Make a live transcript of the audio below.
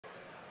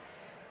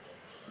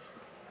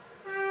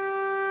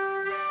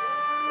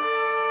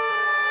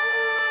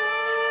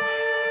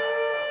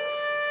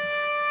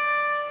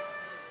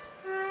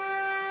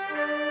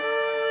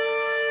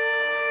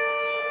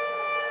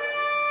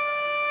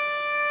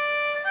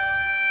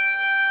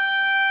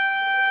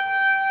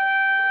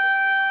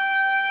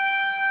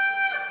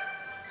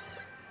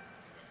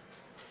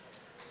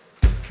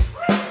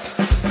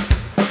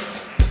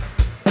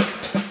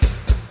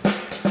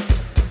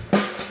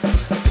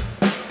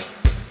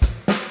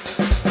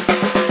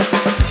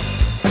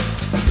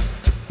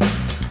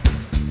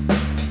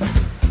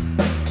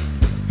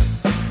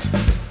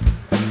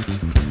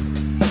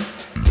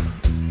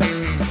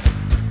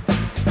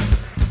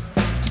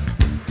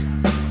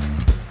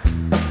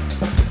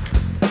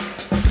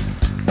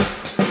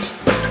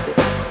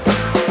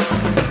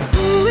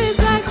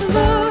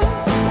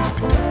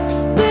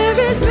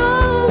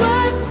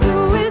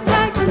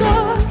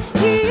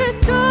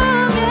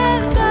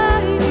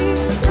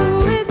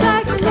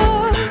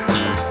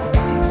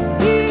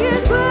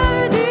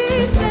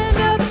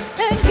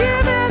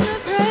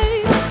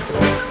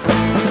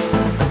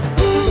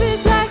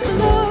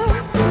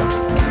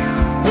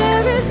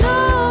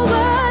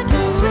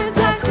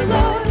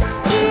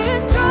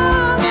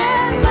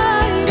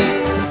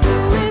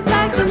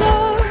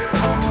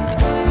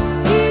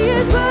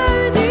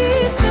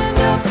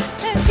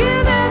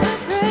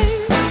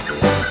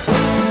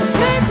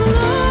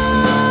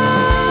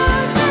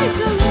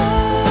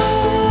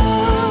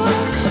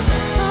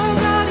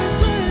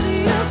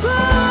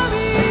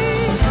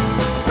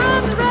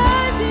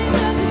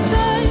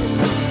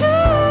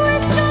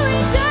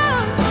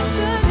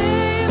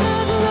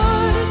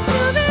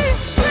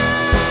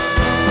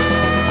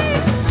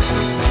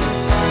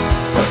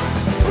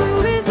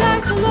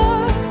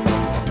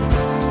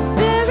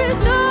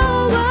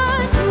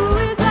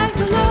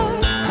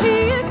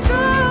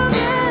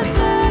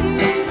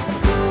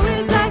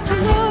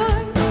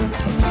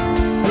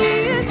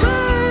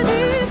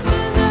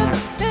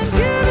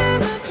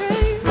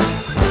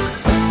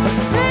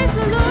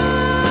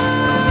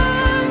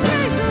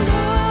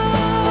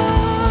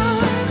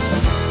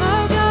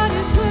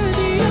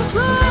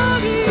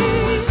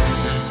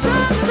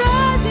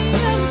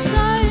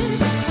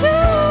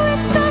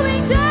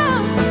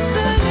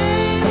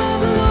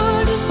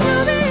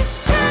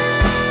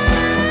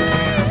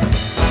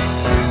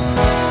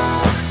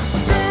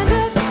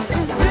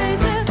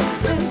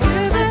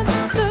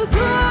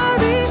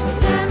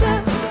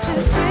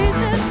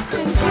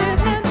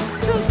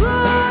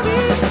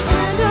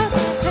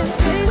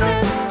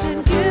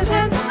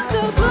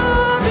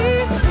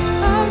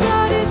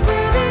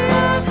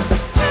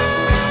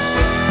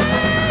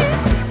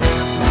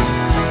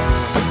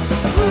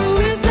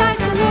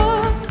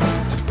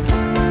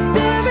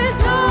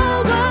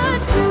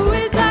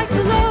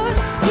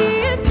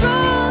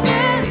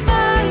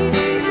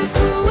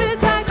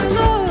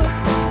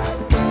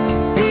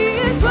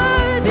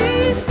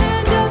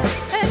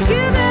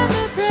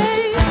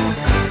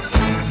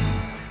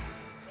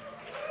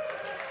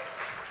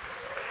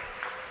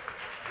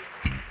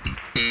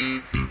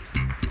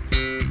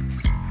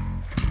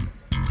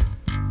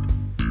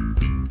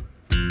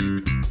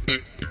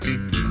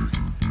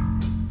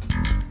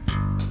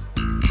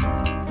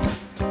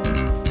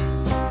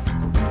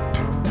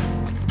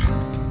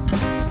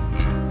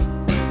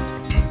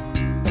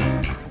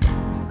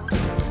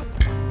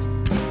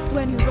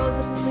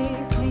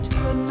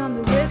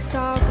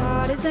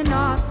an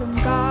awesome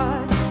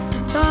God.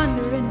 There's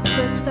thunder in his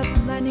footsteps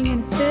and lightning in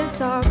his fists.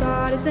 Our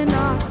God is an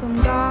awesome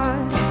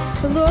God.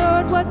 The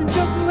Lord wasn't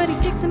joking when he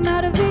kicked him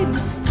out of Eden.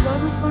 It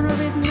wasn't for no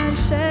reason that he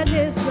shed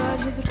his blood.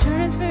 His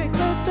return is very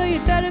close, so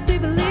you'd better be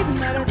believing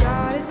that our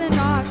God is an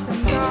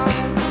awesome God.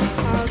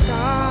 Our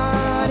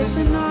God is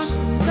an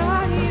awesome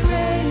God. He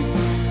reigns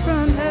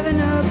from heaven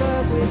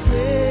above with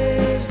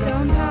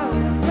wisdom, power,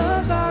 and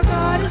love. Our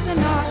God is an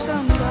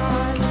awesome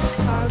God.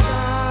 Our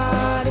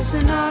God is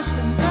an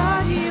awesome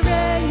God. He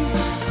reigns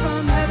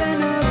from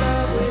heaven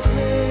above with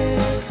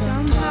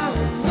wisdom, power,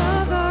 and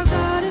love. Our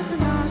God is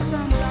an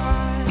awesome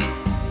God.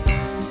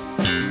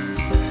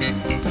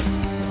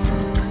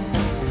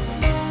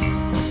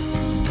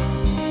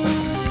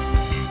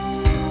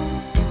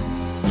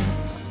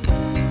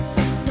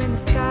 When the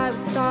sky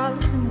was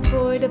starless in the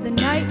void of the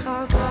night,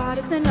 our God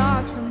is an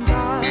awesome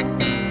God.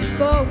 He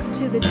spoke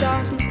into the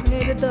darkness,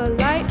 created the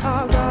light.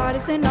 Our God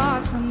is an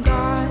awesome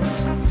God.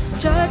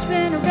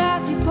 Judgment and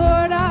wrath he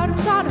poured out in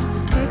Sodom.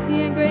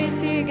 Mercy and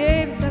grace he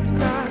gave us at the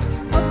cross.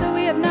 Hope that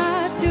we have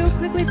not too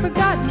quickly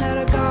forgotten that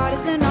our God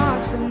is an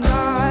awesome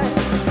God.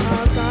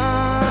 Our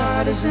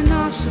God is an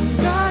awesome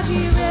God.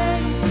 He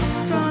reigns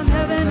from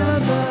heaven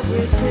above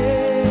with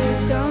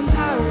wisdom,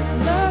 power,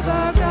 and love.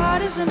 Our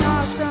God is an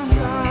awesome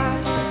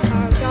God.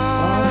 Our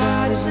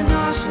God is an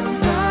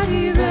awesome God.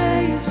 He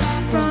reigns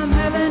from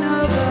heaven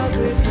above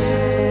with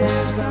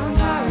wisdom,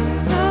 power,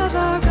 and love.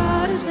 Our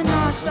God is an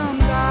awesome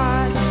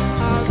God.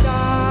 Our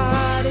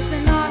God is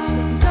an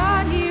awesome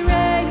God. He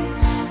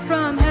reigns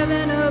from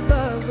heaven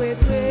above with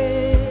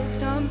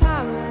wisdom,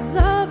 power, and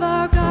love.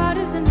 Our God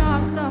is an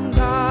awesome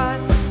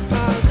God.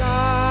 Our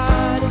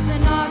God is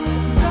an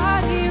awesome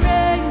God. He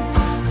reigns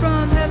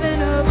from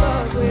heaven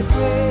above with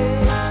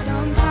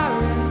wisdom,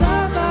 power, and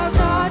love. Our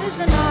God is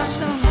an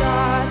awesome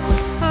God.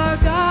 Our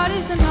God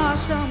is an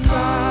awesome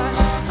God.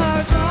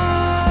 Our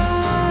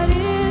God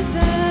is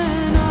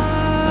an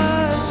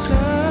awesome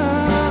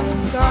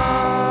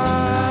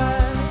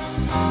God.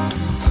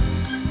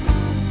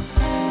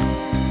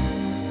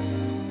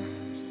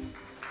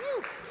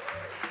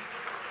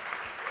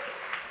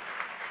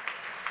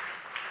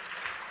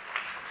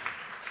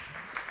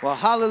 Well,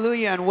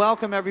 hallelujah and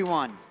welcome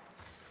everyone.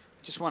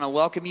 Just want to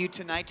welcome you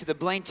tonight to the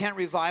Blaine Tent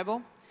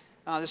Revival.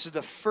 This is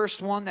the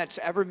first one that's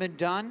ever been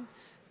done.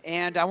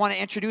 And I want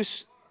to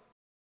introduce,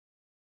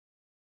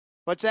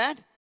 what's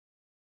that?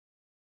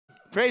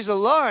 Praise the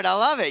Lord, I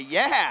love it,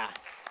 yeah.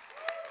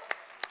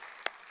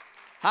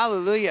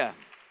 Hallelujah.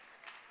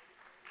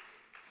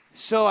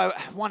 So I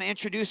want to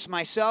introduce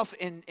myself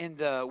in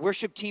the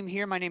worship team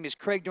here. My name is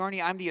Craig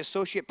Dorney. I'm the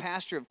associate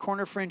pastor of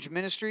Fringe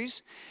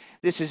Ministries.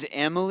 This is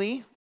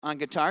Emily on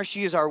guitar.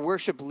 She is our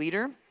worship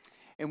leader.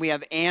 And we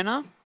have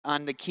Anna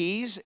on the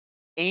keys,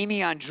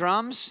 Amy on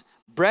drums,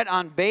 Brett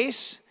on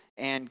bass,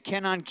 and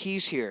Ken on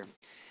keys here.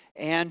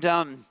 And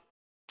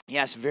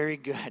yes, very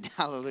good.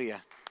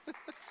 Hallelujah.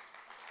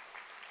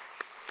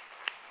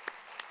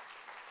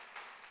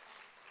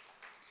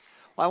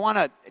 Well, I want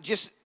to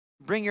just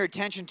bring your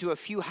attention to a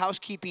few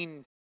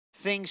housekeeping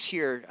things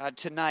here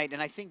tonight.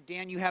 And I think,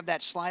 Dan, you have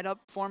that slide up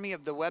for me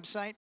of the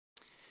website.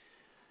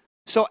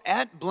 So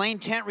at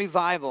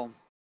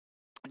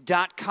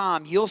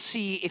BlaineTentRevival.com, you'll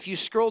see, if you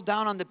scroll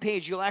down on the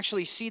page, you'll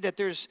actually see that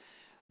there's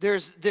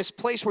this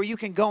place where you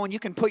can go and you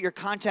can put your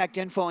contact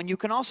info, and you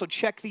can also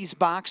check these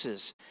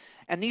boxes.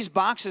 And these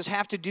boxes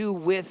have to do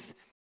with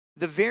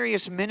the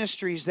various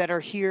ministries that are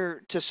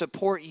here to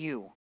support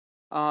you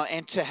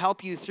and to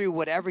help you through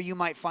whatever you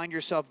might find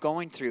yourself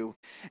going through.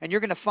 And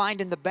you're going to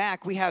find in the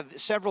back, we have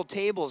several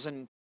tables,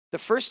 and the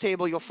first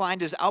table you'll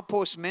find is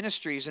Outpost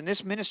Ministries, and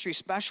this ministry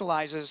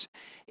specializes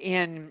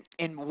in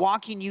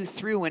walking you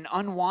through an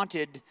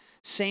unwanted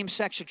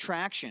same-sex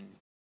attraction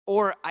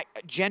or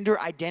gender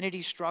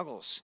identity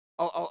struggles,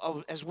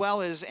 as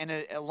well as and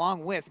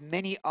along with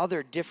many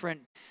other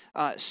different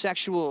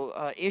sexual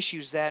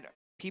issues that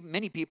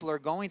many people are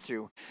going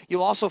through.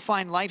 You'll also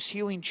find Life's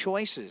Healing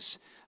Choices,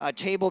 a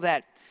table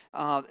that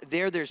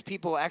there's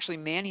people actually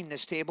manning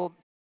this table.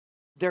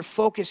 Their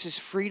focus is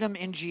freedom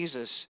in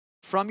Jesus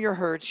from your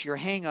hurts, your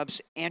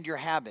hang-ups, and your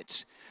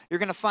habits. You're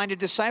going to find a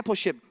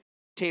discipleship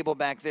table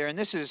back there, and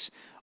this is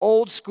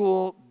old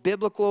school,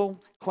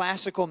 biblical,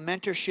 classical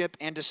mentorship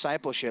and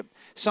discipleship,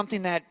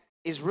 something that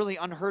is really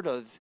unheard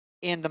of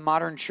in the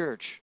modern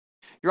church.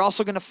 You're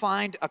also going to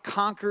find a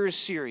Conquerors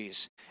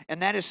series,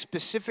 and that is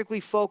specifically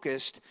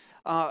focused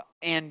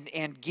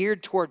and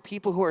geared toward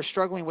people who are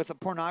struggling with a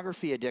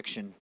pornography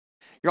addiction.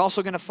 You're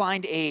also going to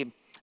find a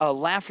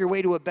Laugh Your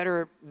Way to a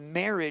Better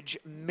Marriage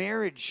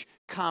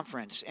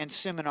conference and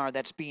seminar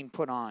that's being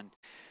put on.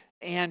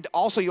 And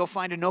also you'll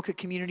find Anoka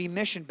Community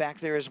Mission back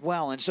there as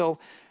well. And so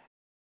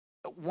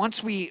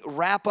once we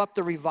wrap up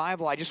the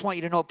revival, I just want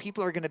you to know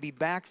people are going to be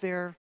back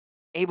there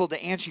able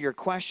to answer your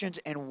questions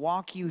and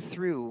walk you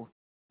through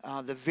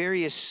the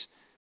various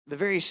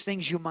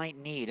things you might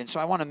need. And so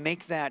I want to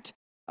make that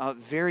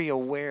very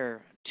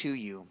aware to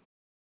you.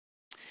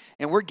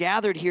 And we're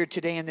gathered here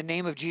today in the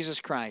name of Jesus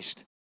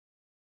Christ.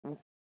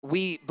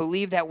 We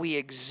believe that we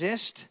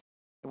exist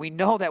We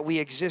know that we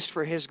exist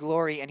for his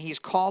glory, and he's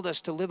called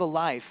us to live a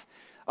life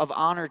of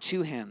honor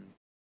to him.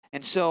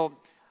 And so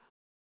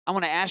I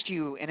want to ask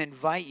you and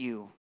invite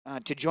you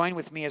to join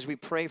with me as we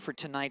pray for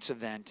tonight's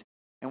event.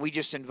 And we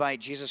just invite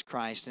Jesus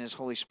Christ and his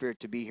Holy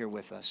Spirit to be here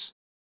with us.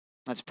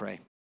 Let's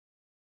pray.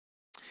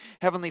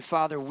 Heavenly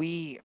Father,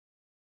 we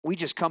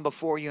just come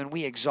before you and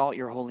we exalt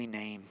your holy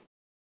name.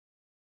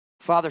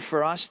 Father,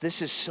 for us,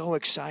 this is so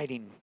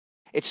exciting.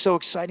 It's so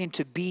exciting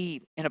to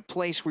be in a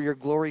place where your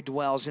glory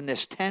dwells, in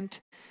this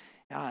tent.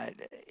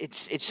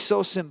 It's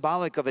so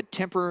symbolic of a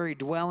temporary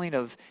dwelling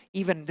of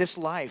even this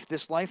life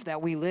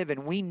that we live.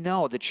 And we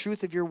know the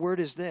truth of your word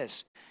is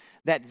this,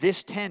 that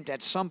this tent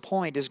at some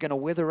point is going to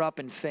wither up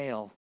and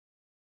fail.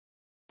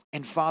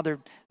 And Father,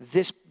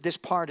 this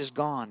part is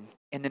gone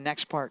and the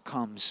next part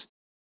comes.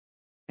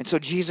 And so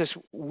Jesus,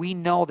 we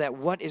know that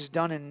what is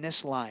done in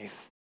this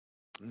life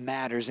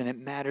matters, and it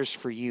matters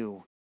for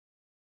you.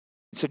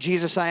 So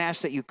Jesus, I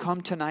ask that you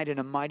come tonight in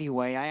a mighty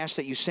way. I ask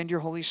that you send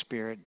your Holy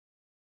Spirit.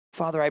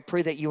 Father, I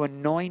pray that you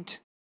anoint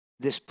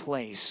this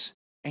place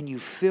and you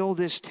fill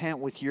this tent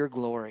with your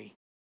glory.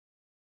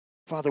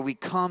 Father, we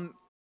come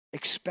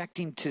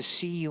expecting to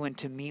see you and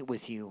to meet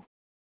with you.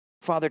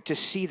 Father, to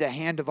see the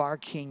hand of our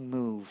King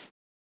move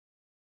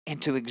and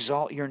to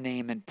exalt your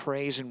name in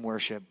praise and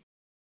worship.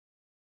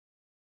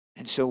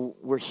 And so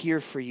we're here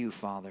for you,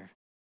 Father,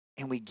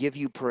 and we give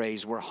you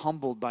praise. We're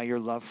humbled by your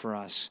love for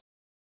us.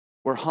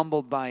 We're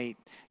humbled by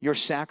your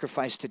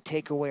sacrifice to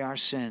take away our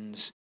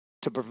sins,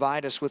 to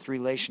provide us with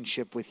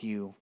relationship with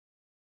you.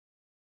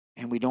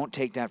 And we don't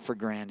take that for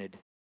granted.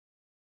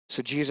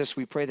 So Jesus,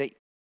 we pray that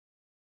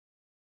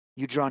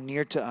you draw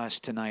near to us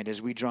tonight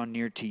as we draw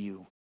near to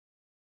you.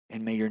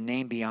 And may your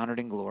name be honored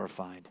and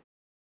glorified.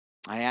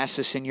 I ask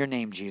this in your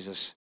name,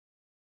 Jesus.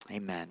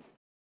 Amen.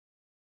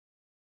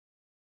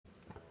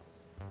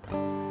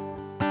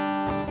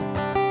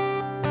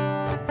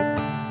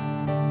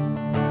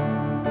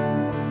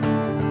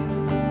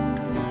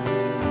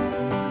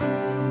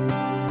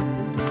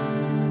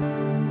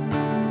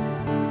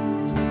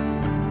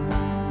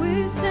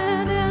 We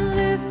stand and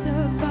lift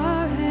up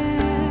our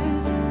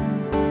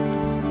hands,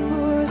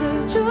 for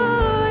the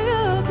joy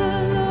of the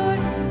Lord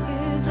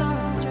is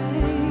our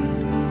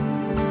strength.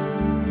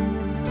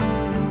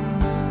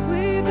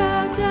 We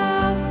bow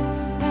down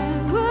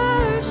and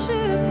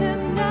worship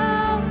him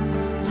now.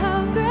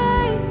 How great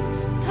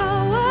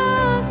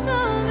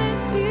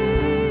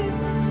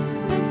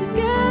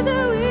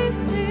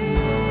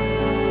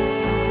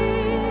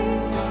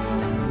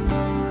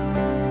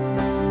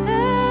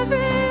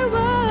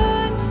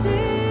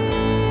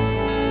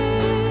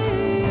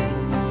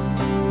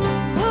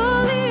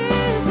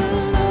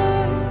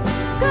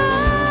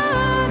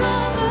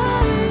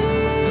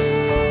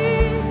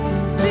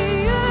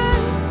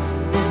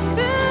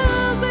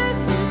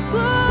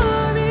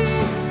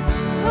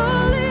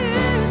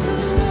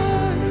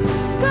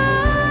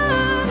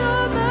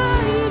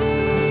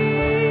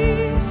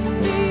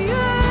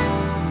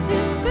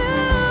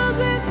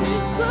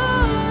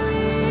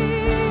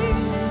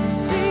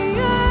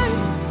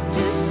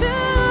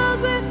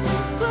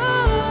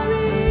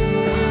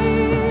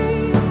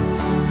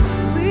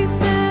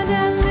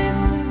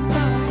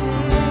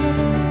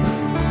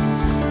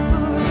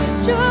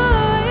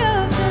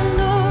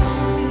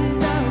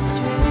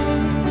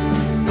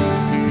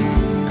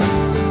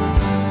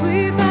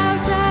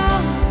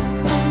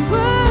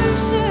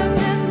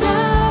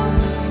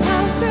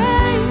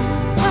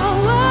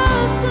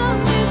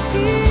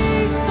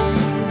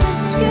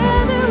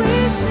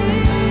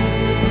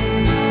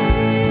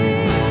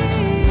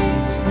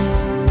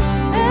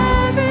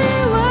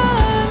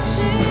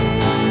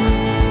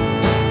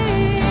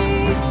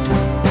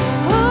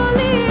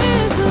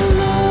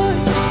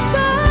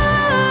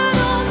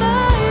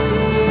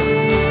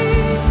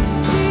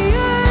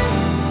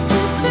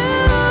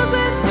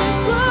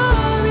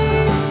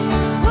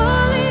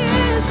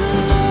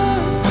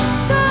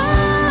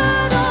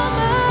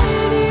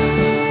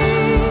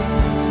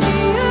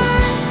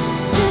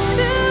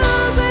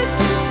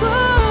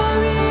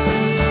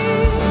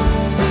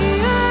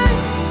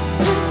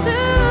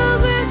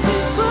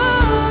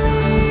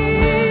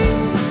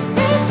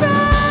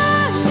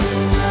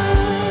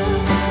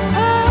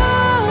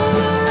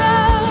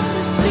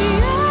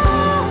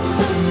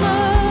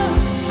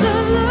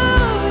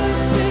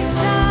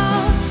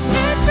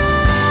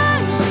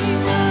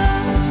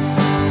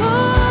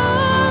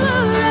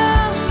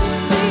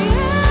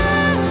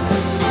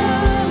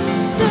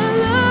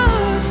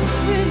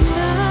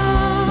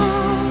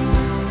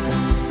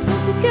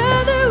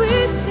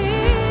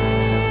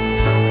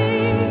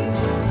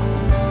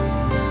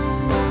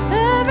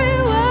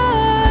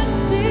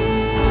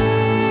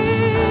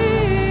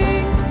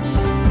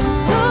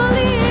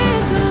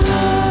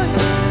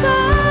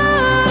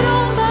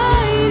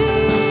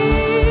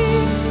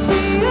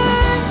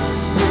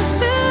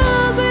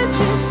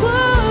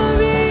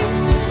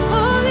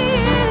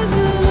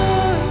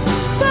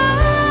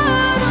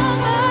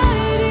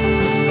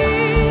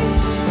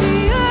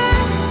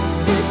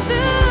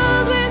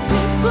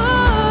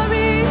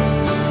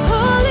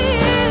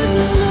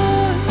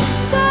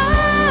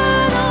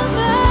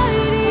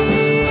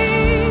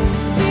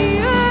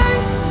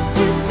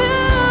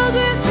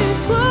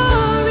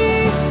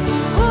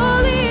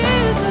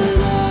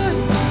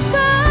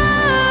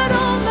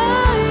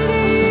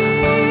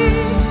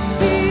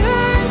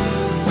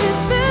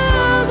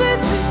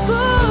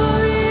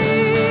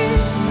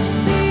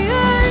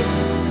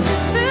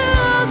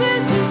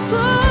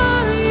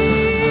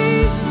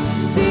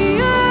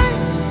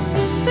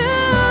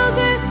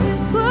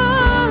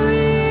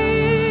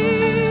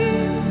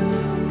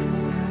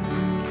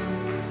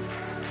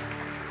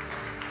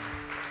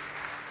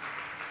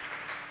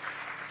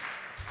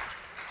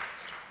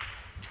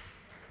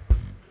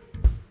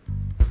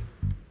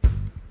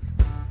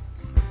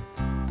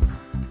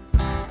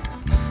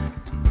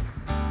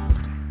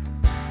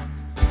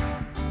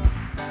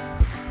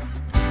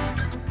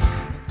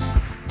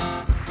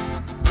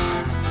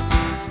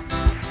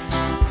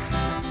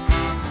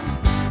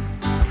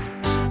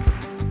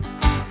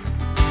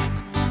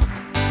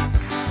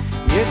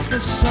the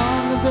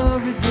song of the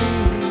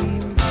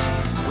redeemed,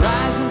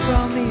 rising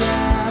from the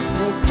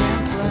African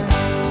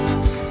plain.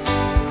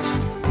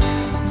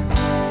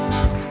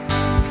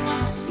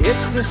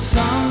 It's the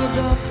song of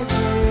the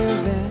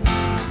forgiven,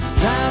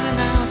 drowning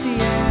out the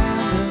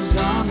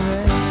Amazon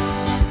rain.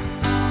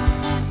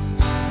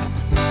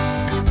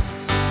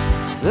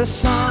 The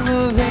song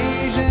of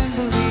Asian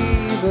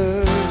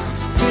believers,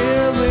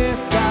 filled with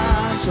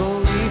God's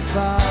holy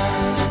fire.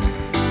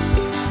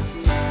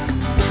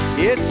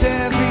 It's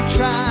every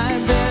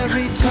tribe,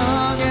 every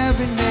tongue,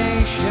 every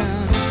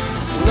nation,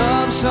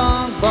 love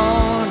song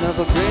born of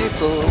a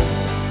grateful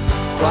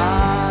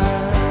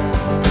choir.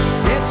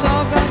 It's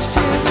all God's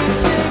children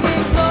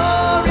singing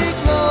glory,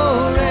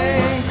 glory,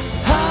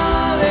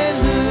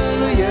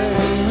 hallelujah,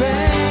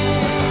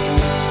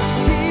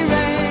 He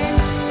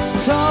reigns.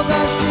 It's all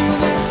God's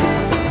children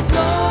singing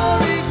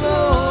glory,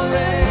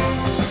 glory,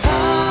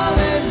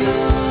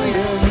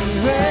 hallelujah, He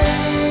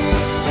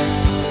reigns,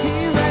 He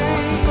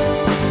reigns.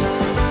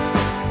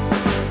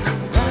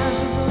 Rise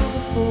above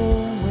the four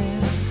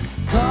winds,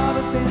 caught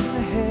up in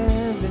the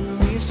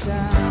heavenly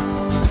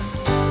sound.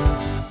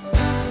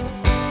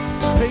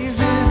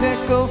 Praises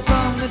echo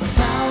from the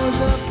towers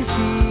of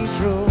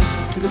cathedral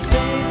to the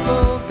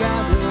faithful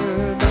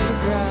gathered on the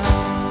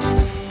ground.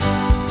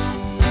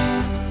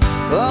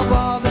 Of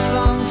all the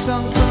songs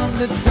sung from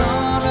the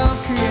dawn of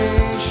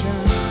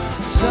creation,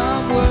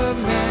 some were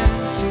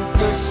meant to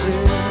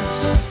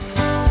persist.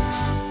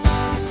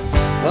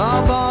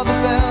 Of all the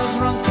bells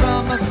rung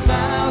from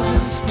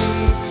 1,000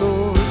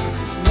 steeples,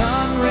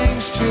 none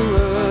rings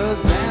truer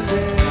than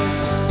this.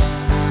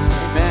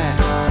 Amen.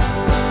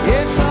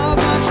 It's all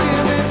God's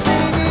children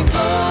singing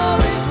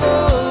glory,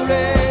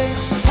 glory,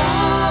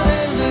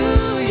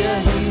 hallelujah,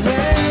 He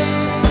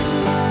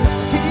reigns,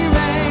 He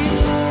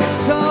reigns.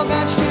 It's all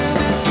God's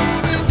children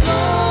singing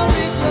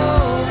glory,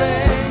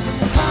 glory,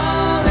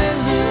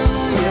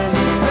 hallelujah,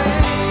 He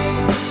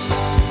reigns,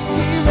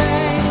 He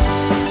reigns.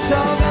 It's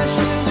all God's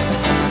children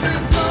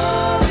singing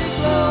glory,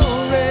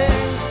 glory,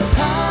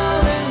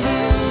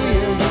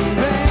 hallelujah, He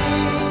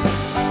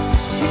reigns,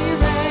 He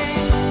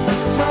reigns.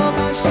 It's all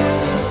God's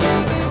children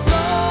singing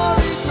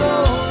glory,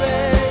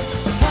 glory,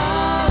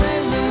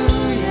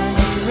 hallelujah,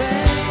 He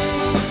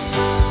reigns,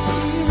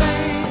 He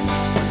reigns.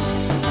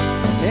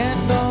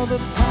 And all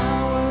the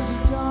powers of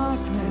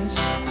darkness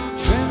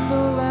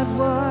tremble at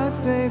what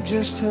they've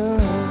just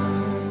heard.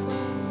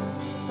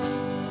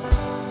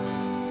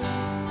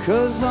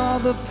 'Cause all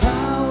the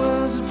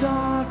powers of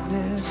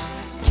darkness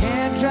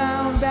can't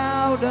drown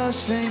out a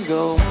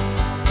single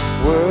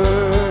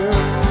word.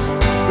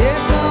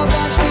 It's all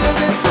God's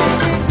children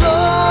singing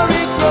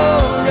glory,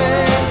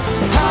 glory,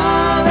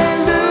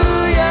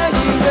 hallelujah,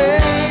 He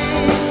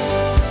reigns,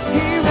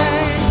 He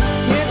reigns.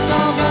 It's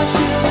all God's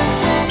children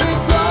singing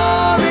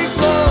glory,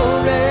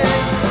 glory,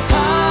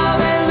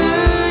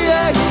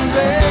 hallelujah, He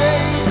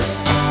reigns,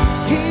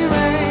 He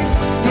reigns.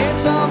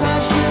 It's all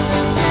God's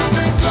children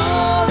singing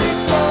glory,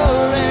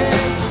 glory,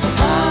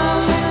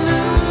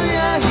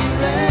 hallelujah, He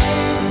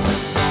reigns,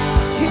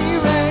 He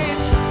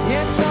reigns.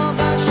 It's all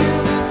God's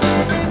children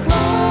singing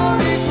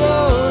glory,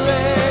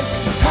 glory,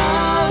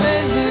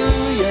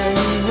 hallelujah,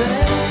 He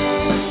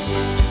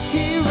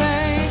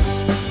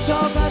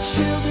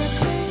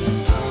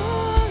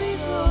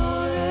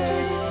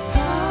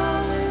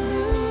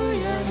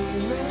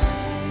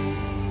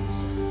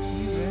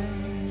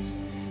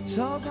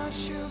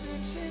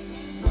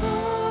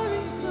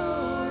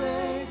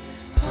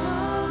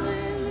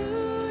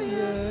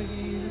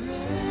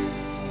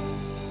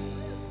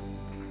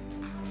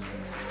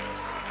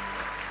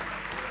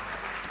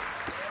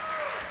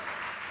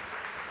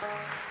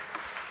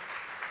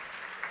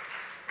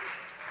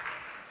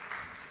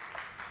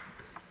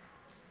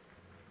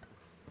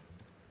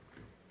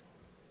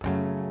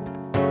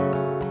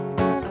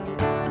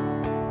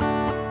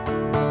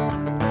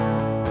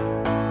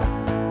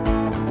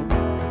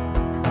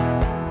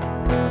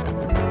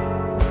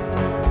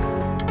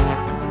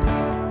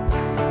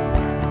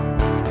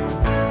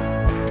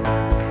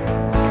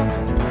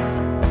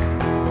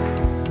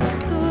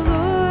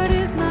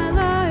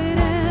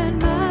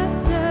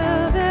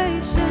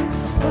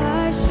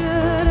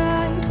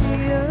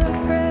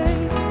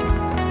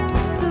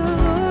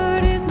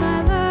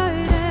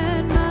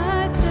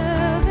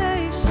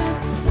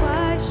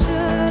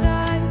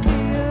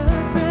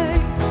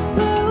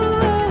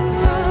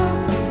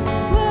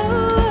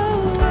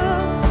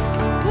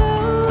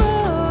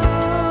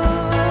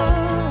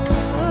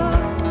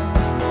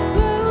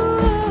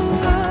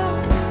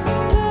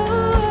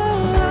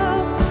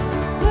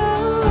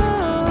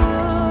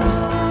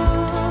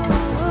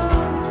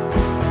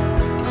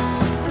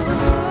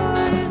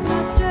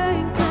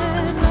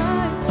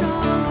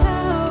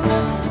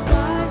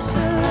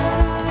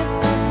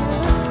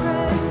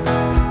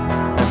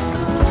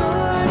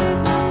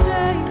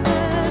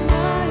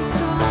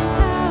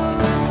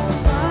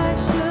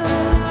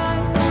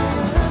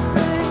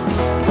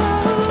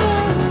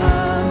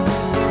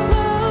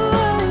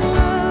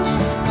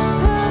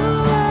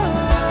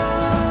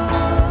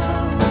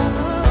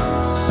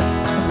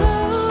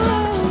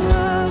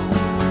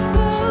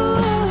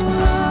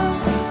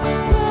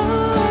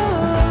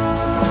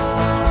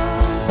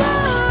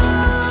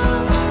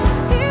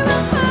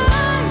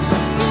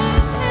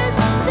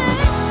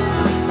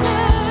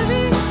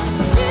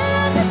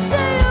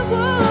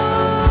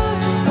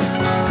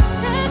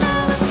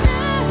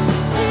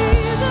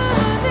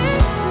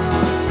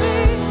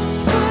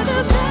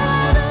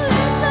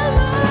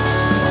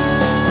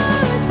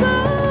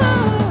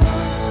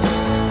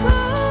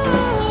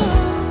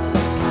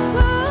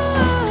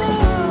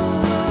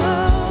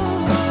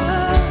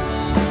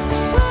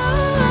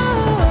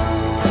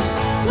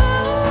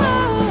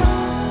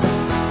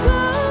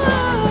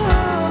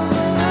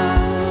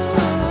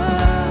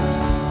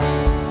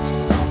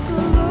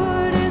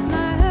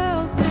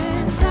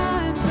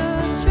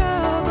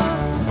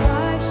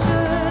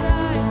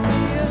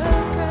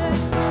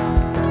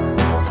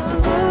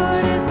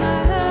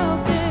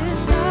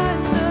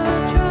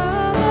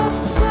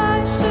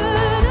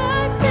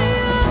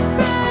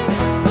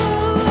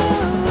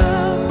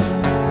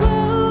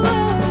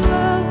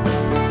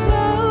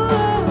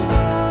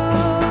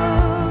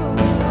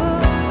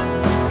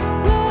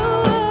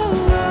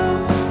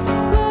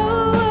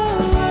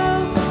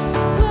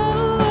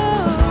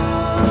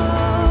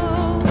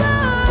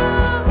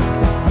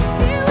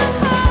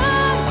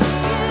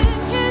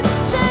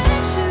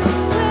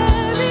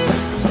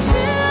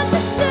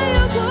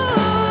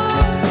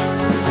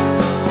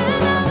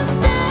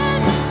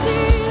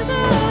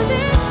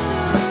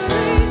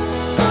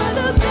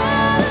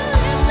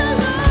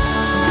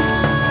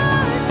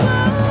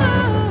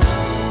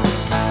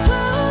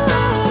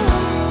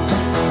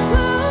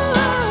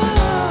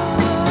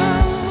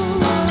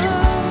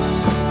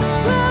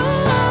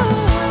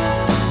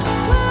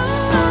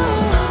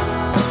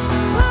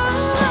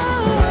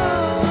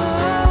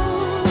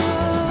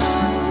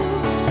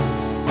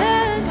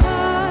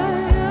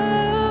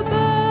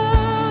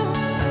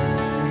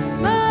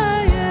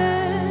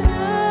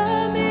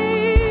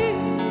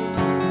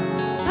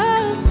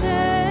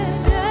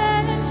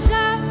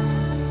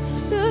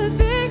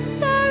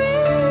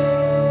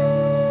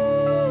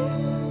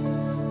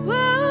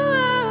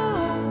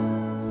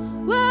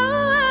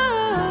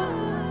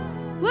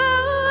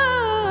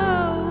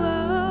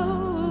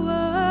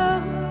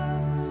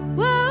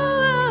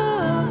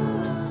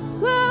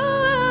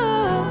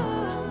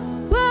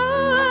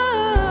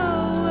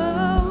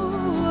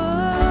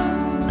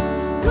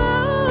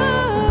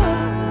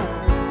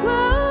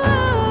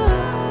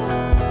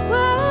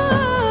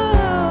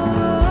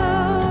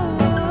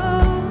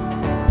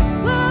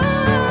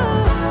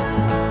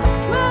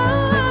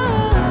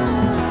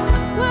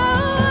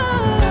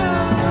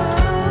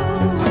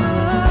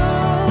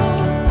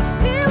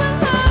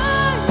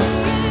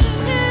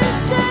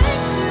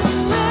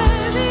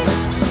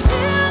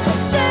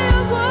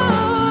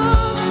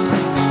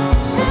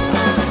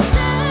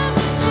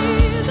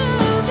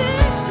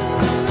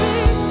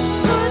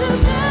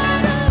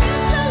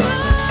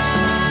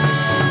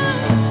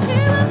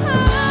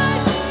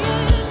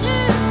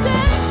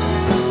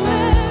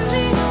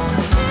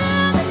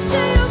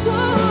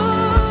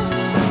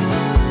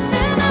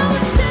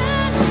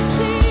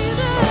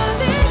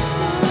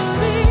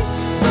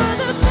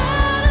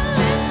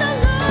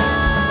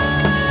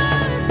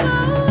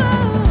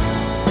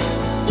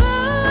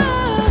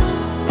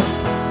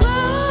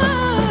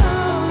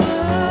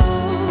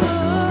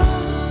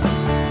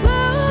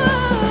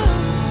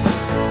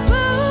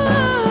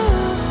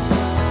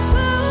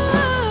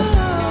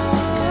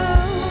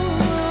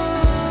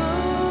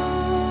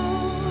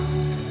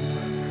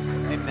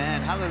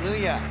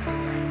Hallelujah.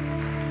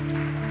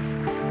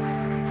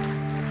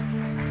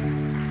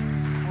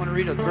 I want to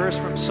read a verse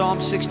from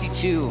Psalm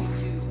 62.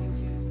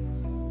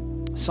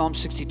 Psalm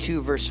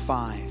 62, verse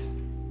 5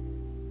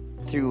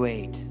 through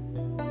 8.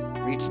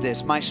 Reads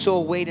this: My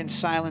soul wait in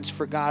silence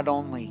for God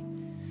only,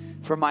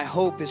 for my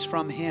hope is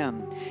from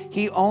him.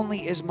 He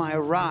only is my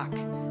rock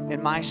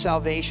and my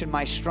salvation,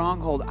 my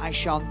stronghold. I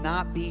shall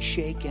not be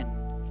shaken.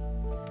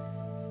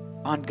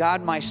 On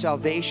God my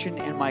salvation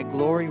and my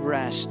glory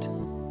rest.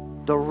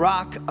 The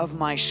rock of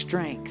my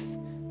strength,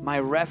 my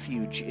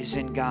refuge is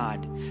in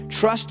God.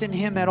 Trust in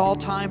him at all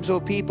times, O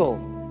people.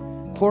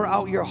 Pour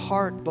out your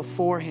heart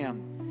before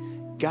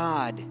him.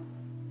 God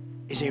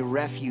is a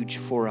refuge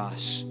for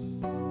us.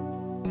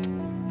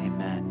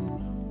 Amen.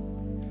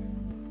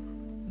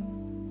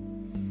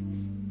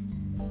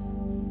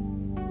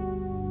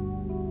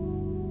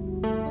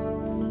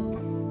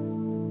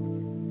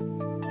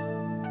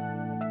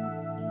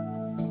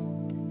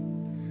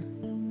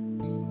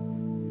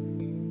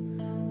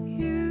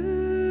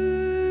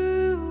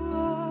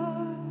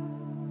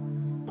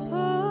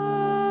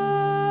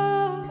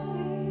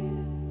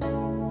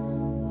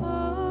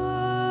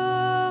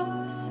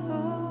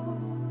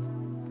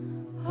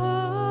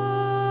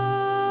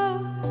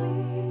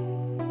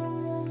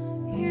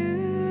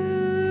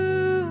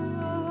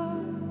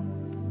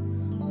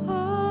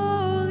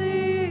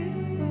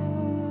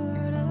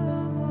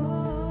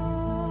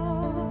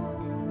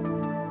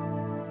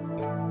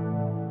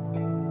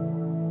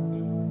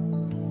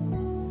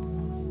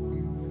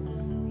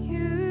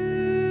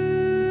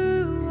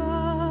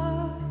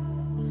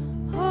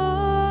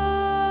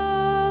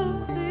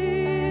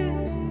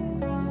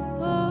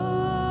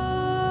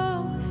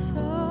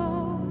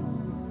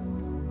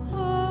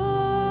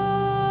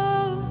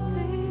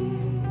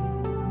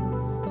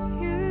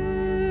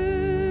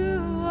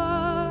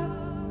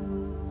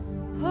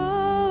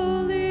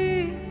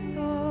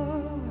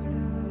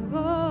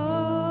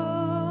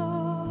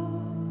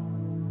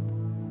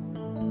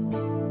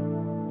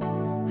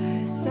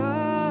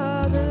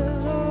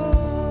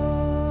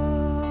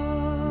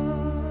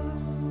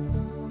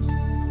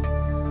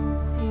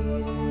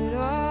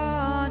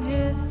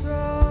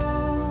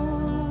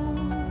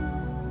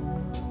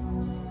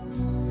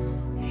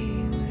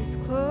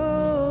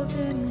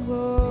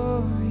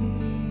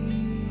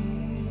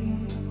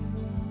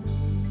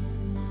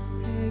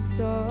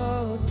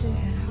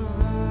 Exalted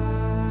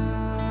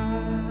high,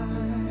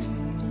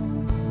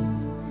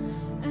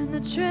 and the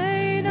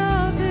train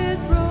of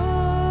his robe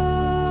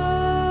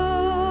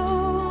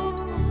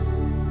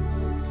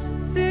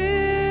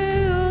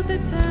filled the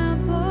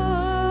temple,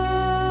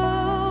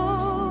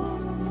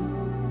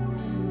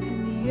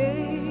 and the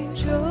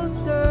angels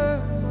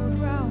circled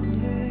round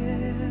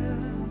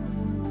him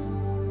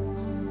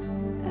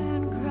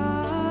and cried,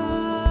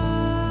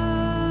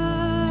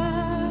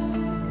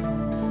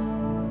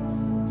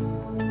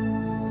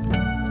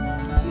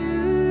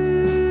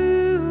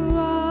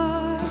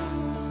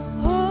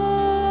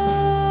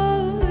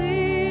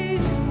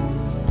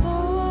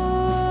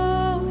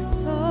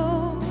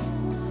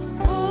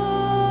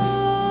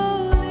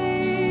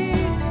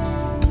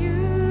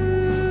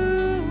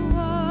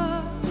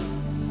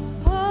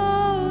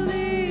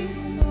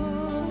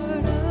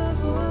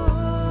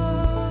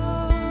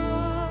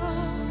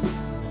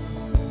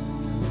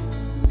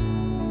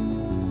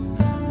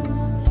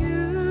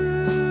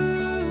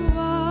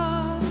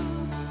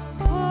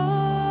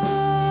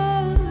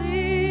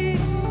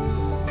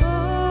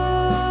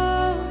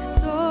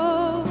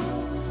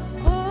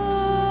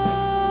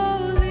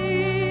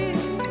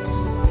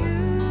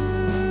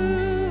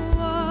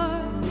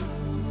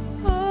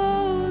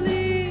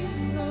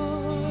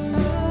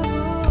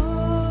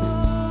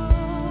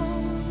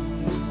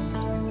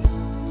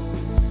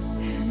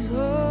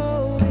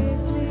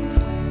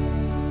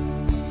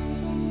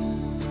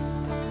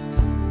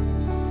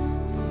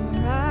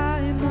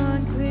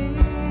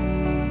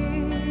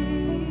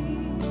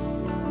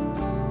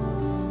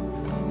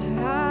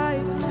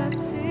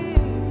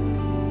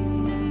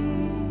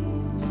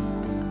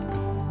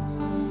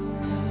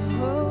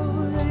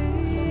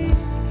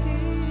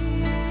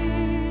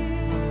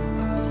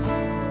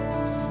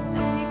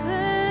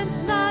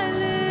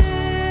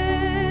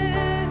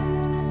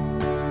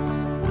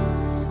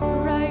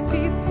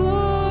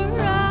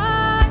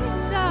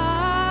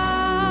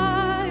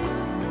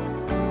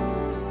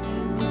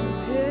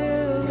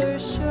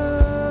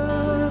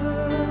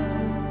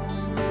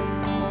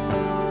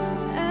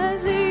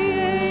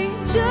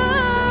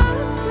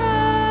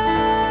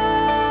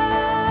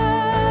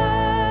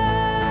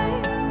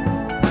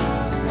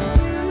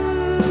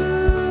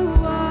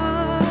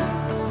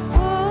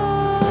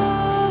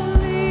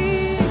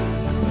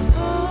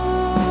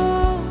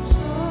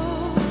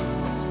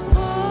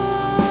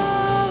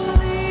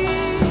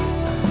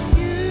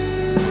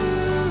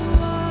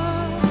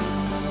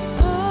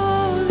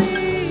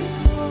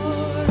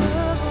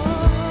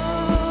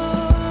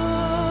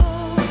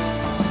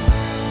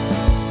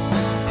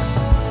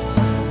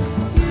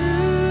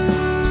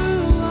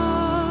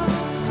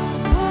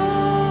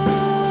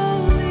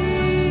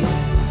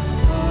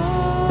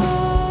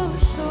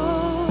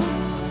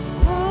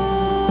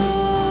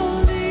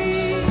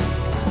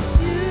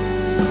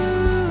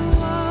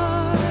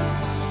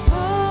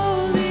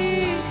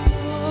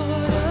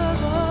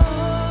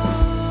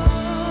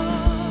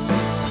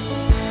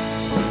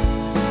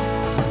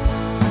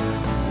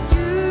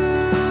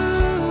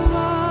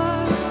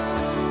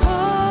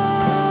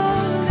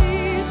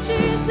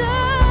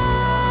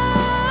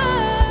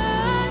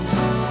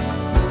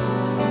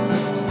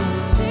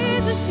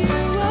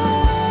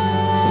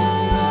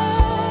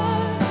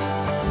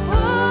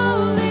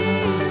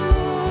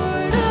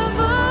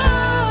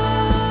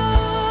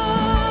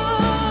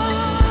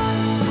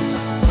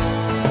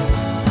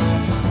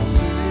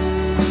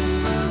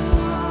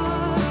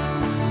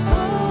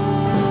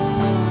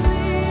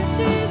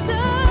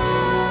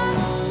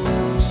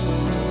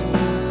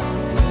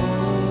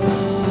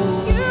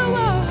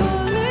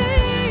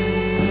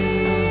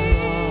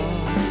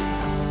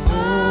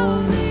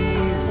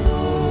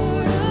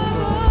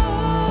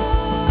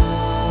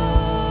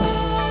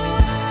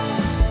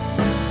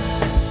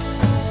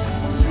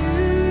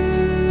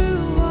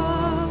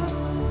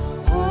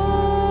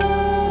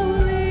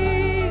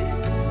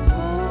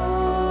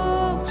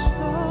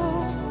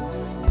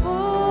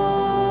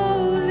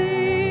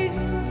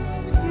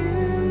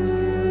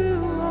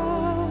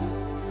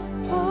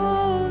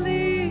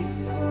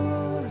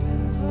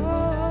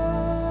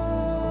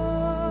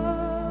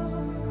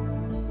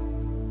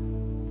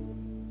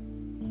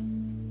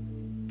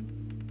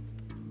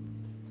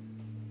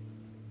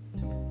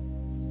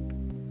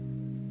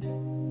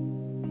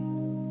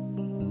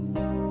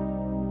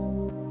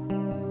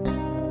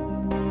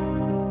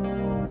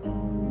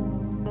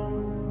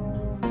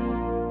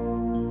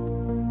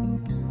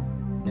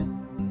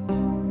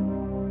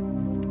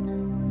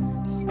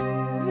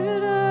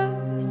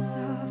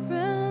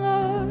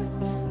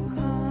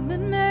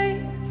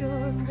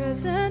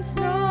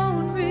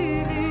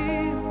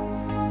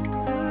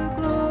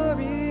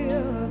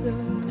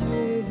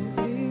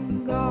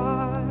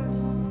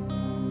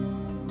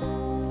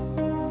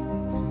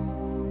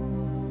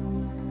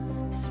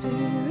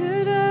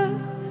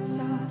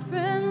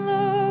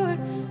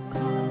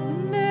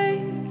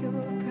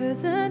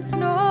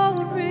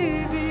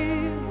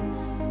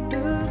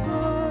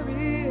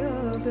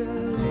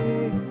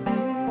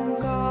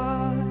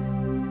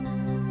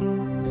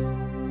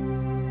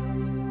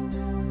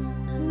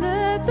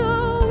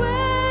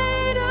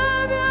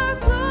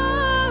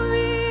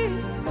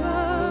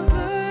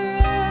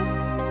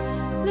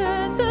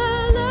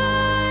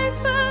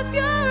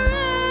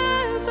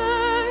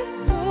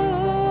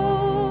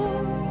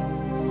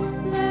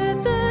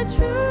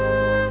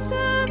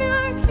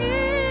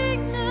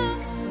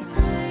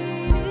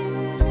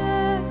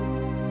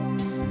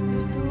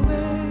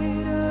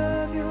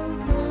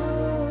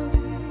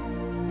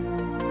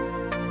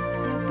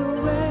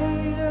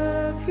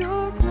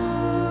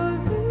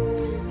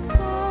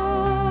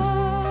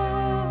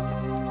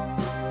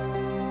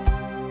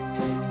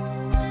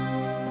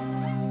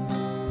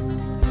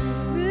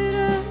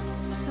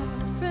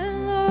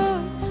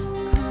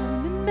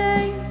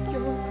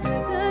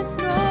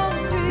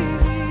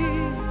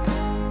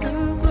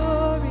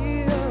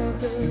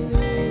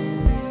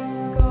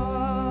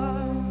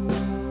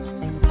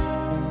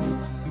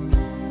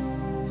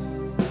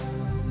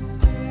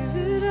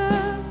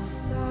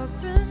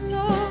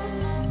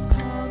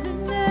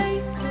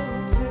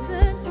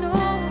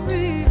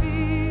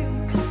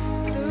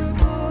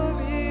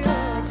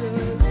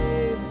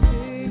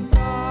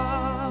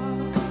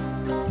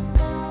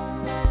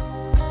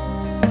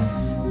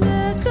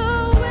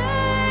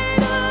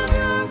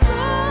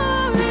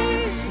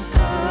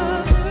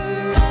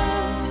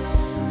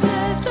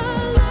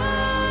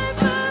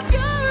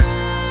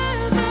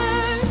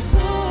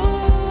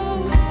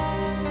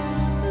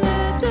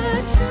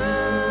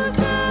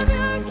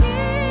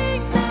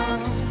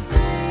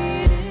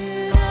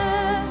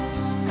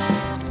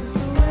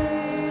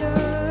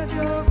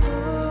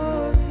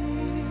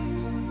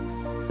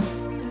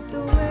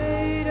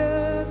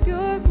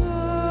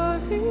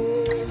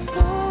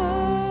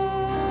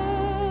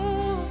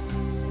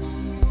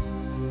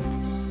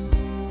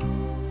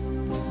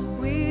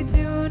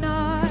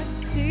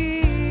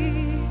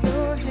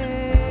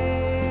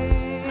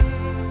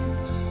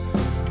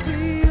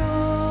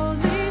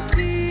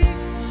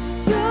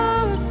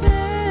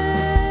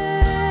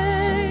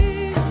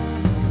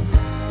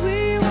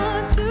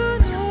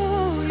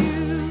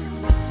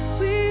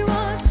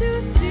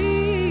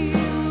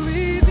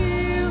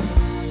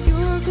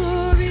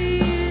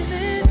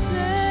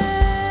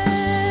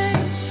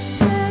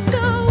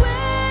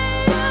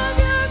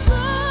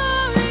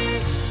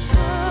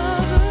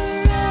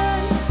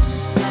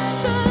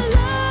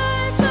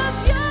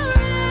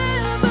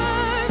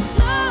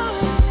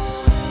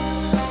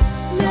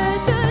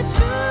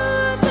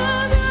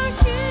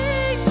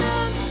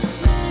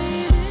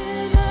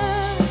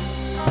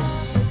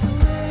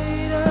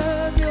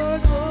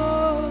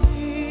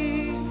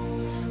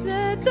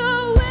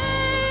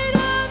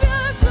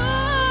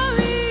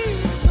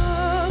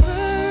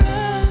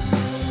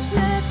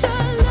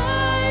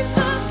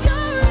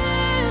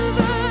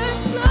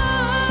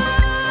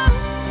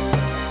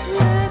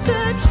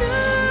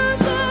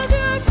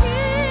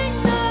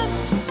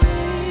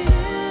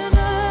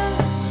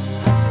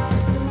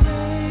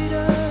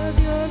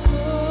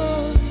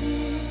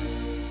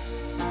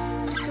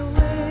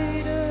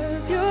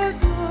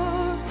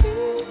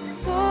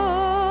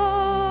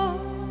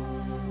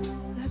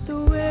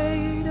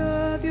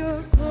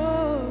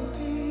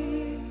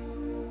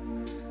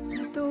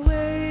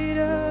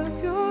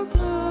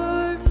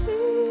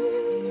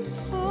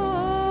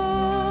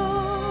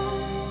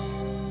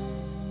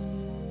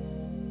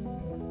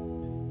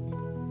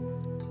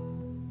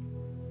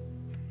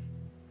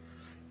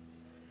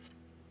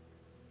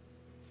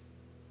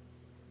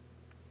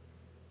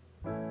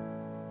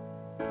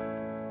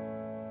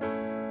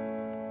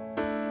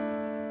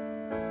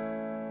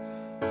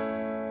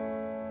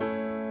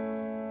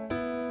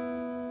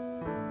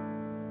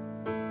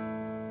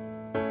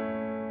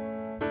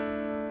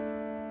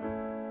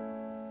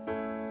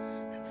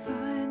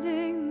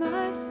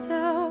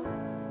 myself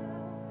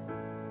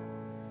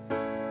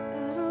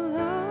at a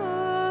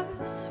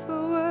loss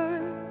for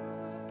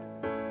words.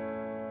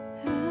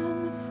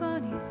 And the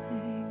funny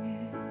thing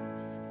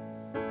is,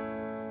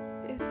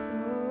 it's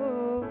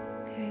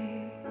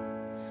okay.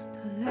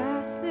 The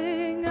last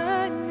thing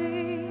I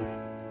need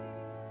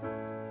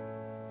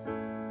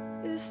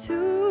is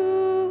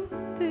to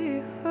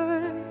be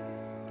heard,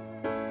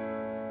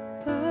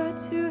 but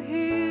to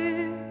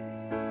hear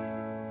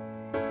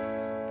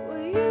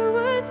what you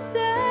would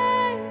say.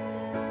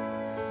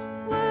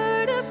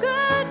 Word of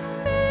God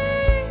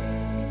speak.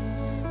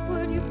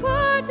 Would you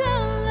pour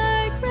down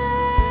like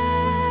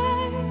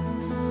rain,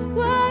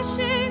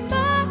 washing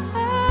my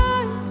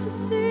eyes to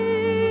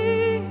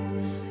see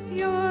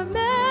your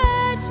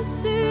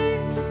majesty,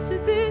 to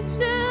be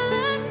still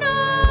and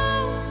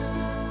know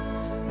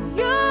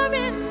you're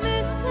in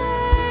this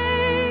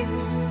place.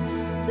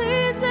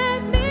 Please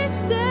let me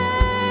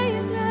stay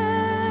and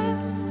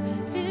rest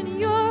in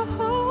your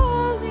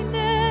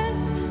holiness.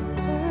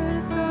 Word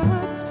of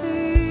God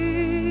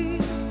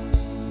speak.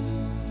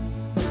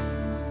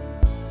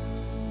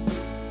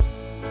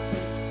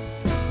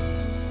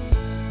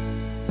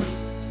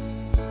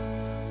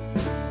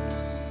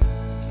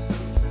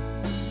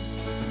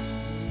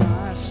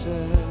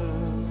 Myself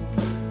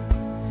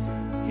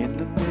in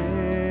the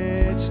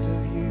midst of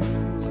you,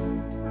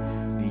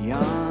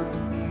 beyond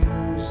the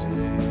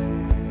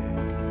music,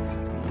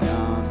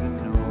 beyond the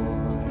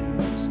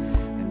noise,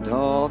 and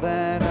all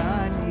that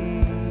I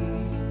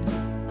need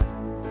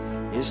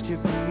is to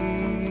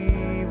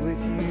be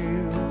with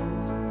you,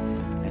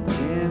 and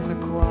in the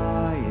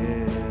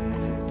quiet,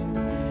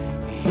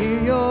 hear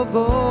your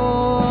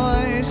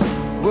voice.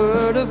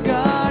 Word of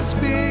God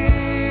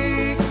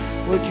speak.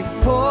 Would you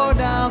pour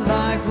down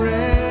like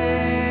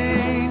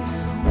rain,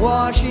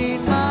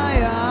 washing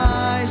my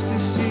eyes to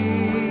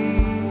see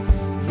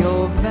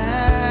your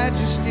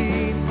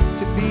majesty,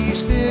 to be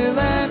still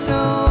and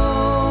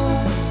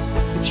know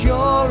that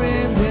you're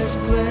in this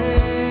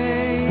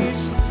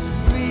place.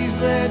 Please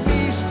let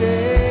me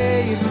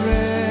stay and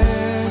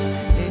rest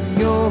in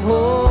your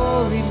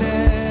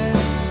holiness.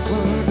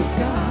 Word of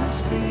God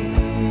speak.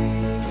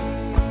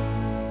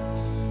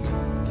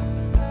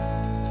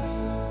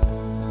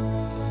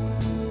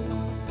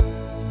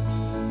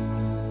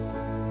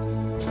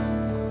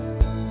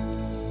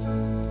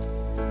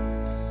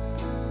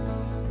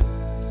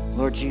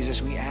 Lord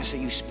Jesus, we ask that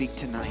you speak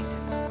tonight.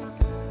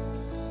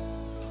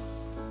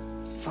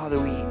 Father,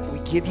 we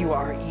give you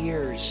our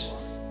ears.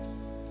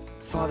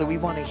 Father, we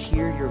want to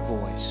hear your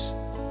voice.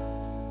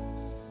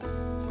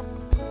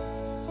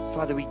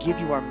 Father, we give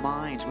you our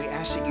minds. We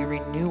ask that you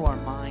renew our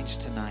minds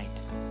tonight.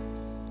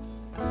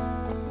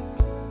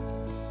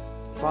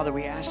 Father,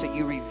 we ask that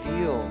you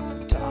reveal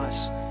to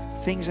us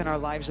things in our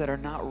lives that are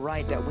not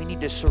right, that we need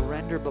to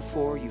surrender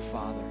before you,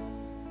 Father.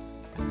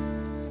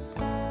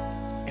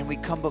 And we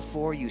come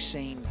before you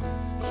saying,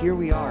 here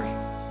we are.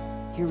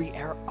 Here we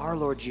are,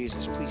 Lord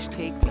Jesus. Please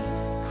take me,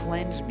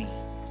 cleanse me.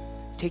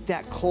 Take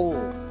that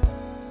coal,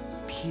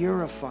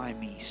 purify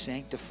me,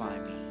 sanctify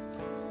me.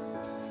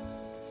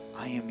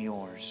 I am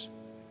yours.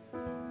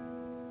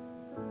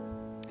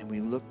 And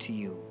we look to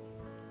you.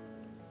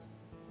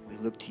 We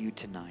look to you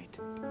tonight.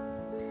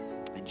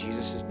 In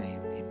Jesus' name,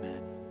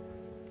 amen.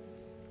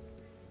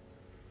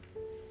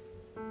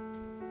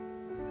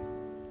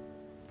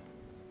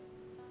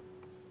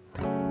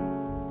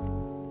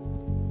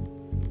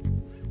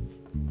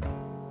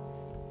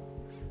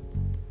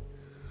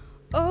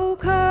 Oh,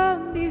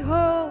 come,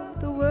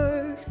 behold the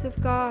works of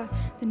God,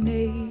 the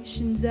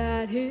nations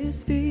at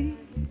his feet.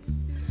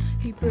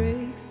 He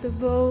breaks the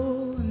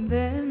bow and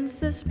bends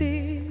the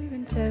spear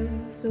and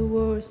tells the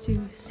wars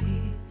to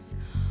cease.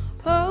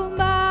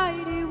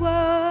 Almighty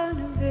One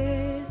of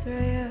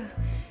Israel,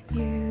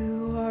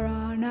 you are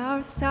on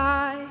our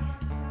side.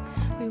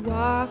 We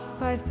walk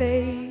by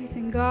faith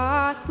in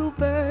God who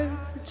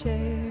burns the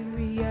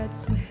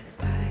chariots with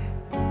fire.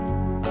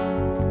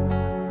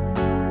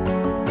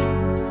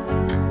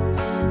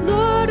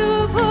 Lord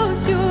of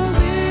hosts, you're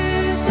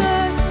with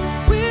us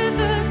in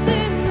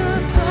the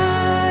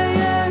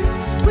fire,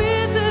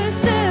 with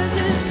us as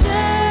a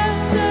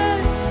shelter,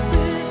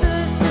 with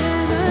us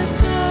in the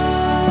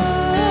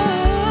storm.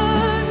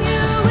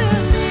 You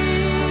will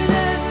lead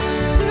us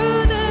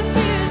through the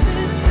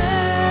fiercest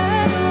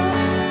battle.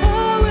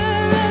 Oh,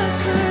 where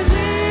else would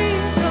we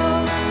go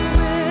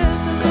with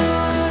the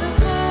Lord of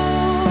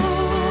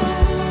hosts?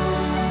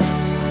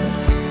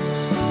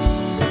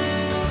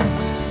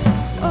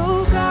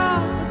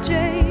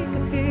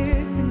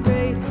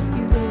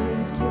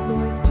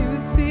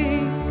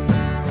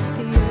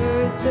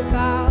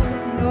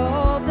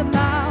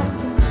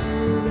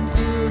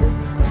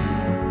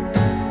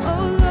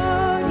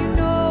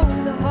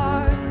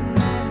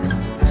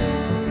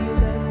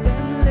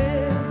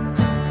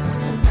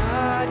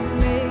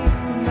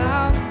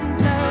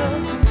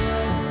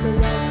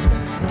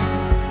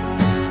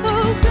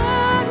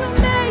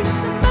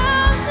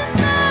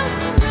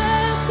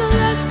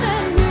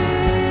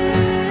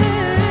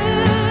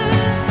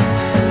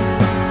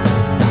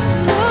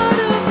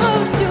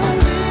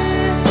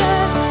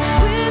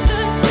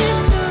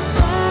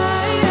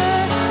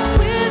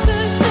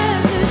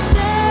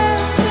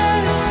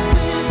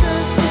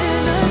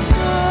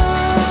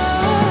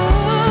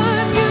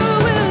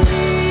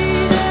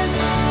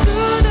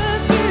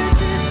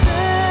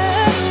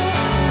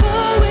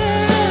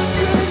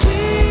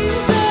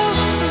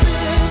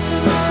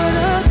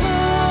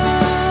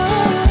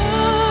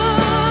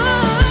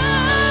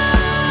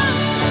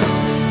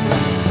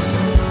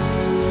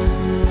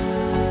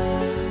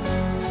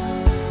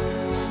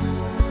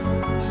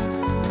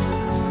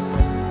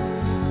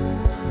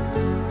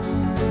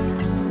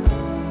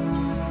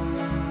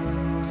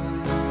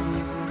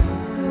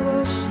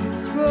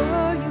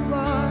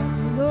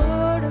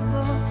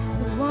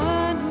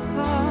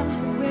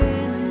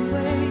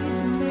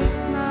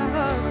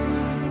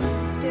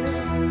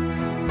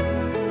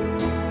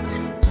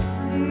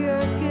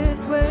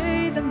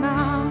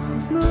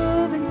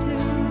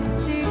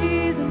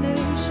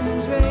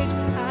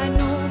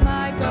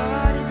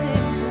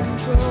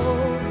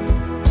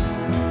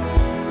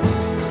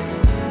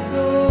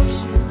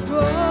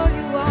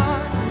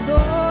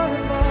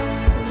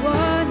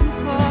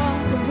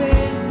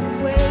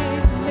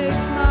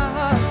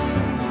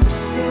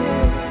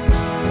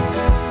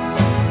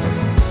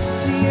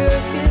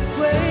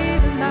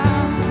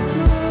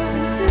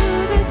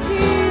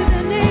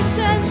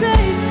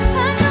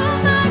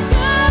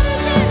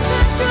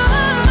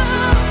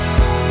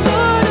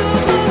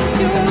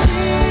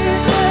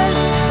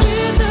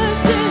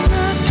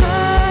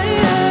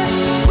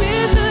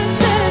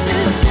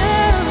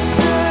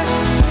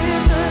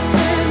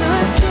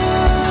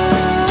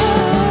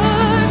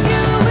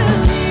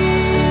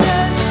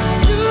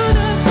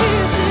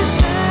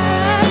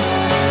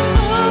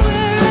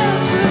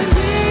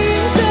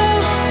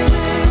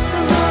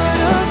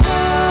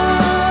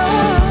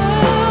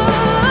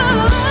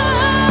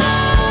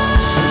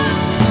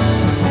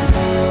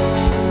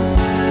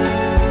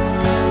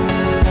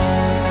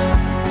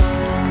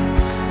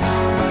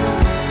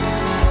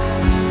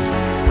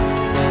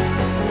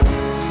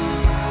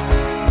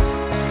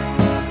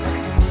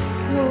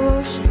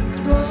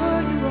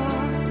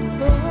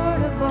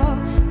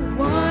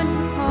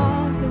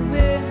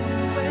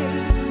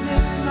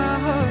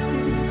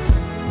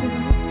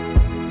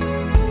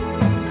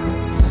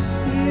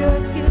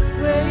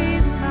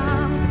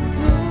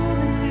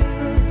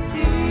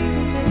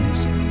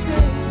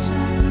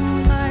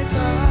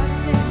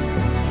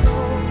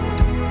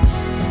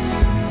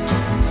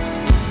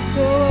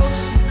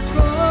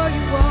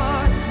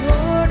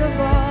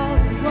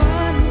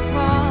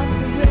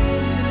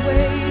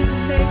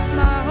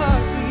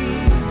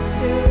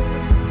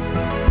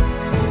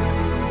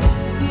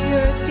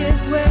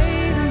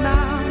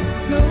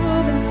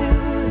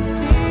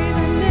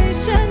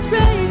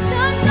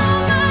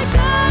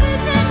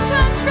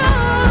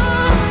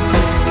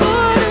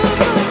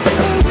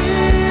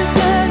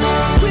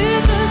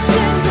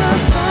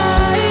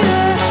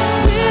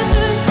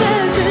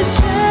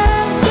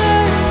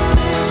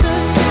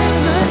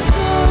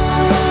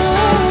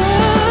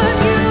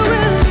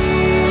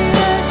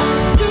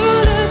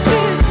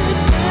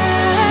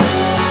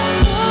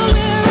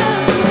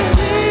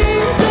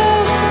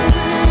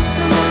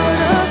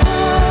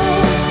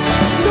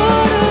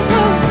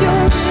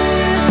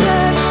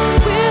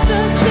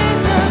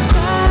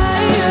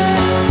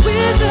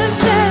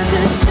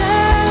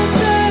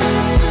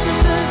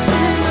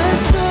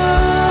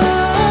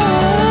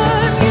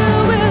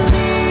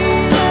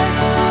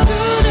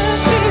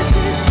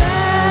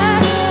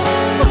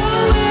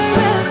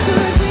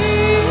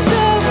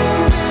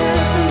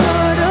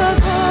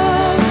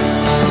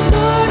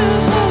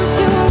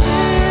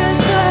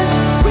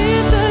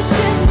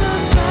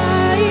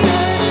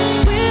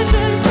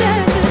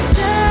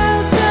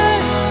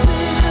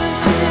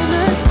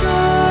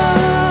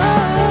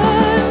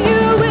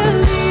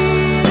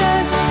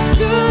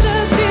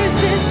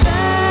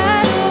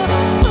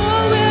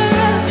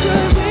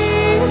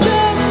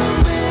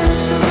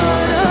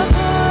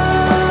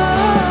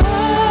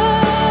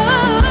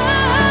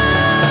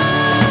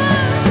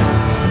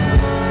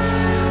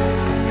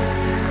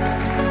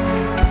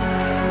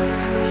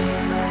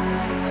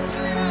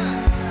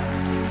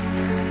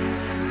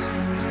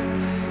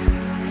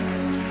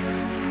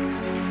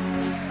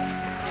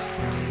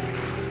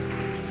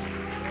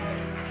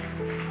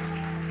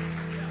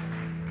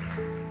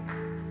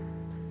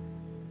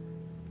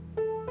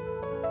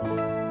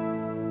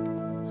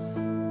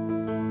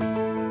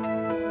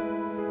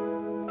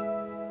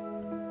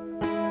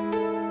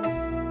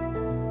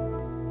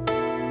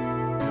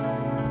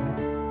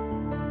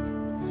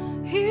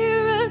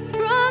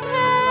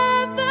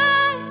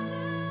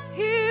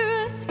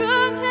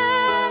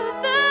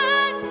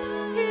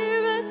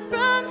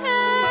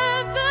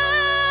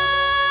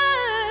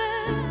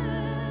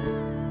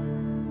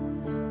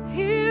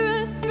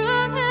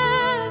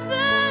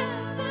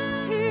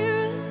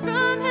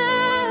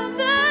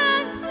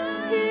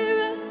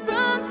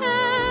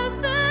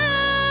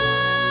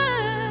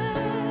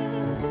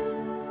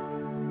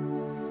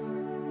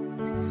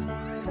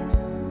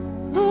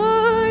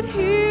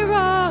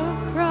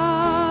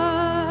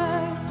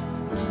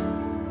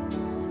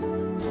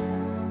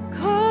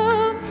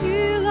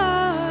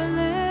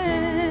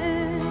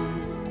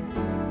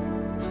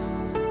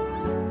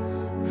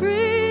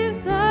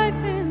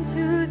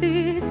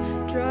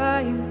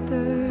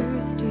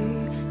 thirsty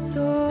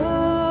souls.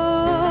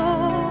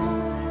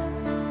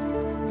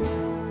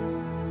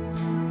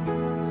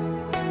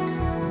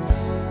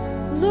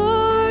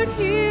 Lord,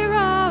 hear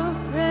our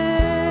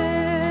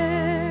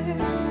prayer.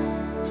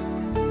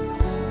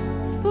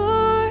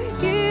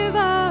 Forgive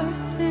our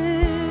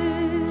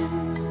sin.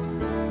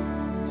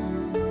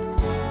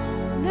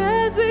 And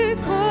as we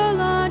call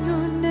on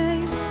your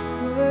name,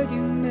 would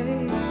you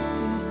make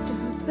this a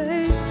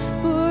place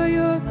for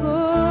your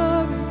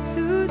glory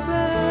to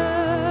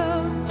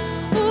dwell?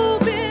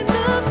 Open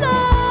the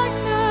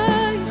blind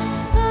eyes,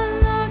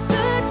 unlock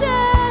the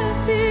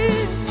deaf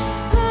ears.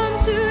 Come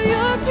to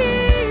your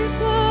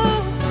people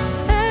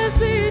as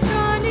we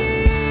draw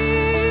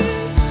near.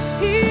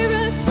 Hear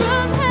us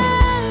from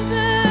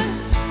heaven,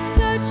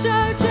 touch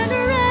our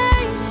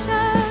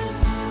generation.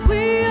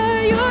 We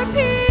are your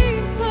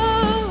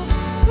people,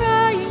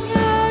 crying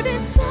out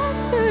in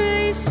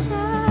desperation.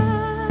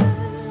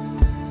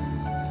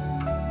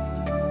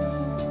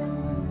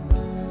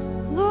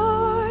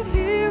 Lord,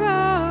 hear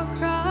our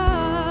cry.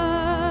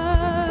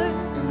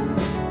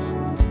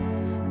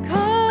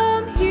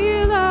 Come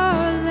heal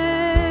our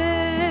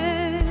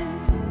land.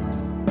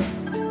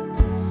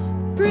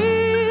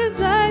 Breathe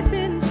life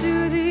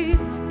into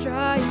these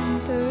dry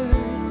and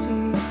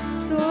thirsty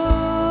souls.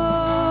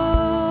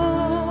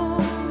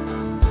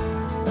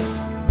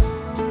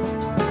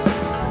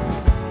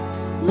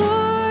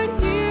 Lord,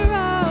 hear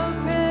our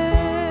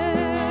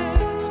prayer.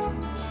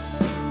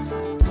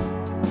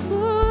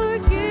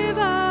 Forgive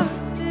our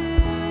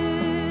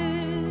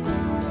sin.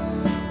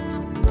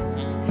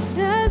 And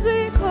as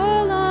we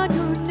call on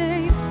your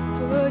name,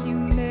 would you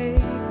make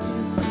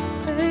this a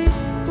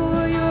place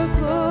for your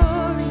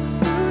glory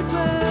to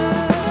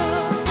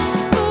dwell?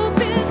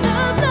 Open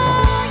the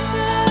blind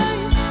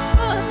eyes,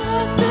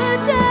 unlock the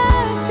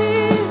deaf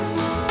ears.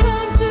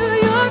 Come to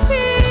your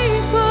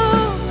people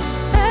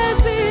as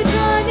we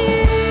draw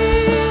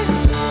near.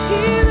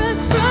 Hear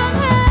us from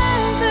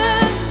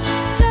heaven,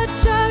 touch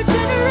our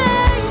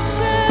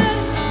generation.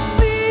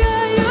 We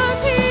are your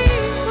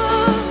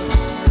people,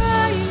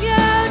 crying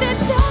out in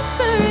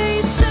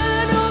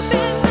desperation.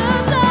 Open the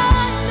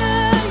blind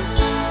eyes,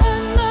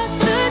 unlock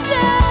the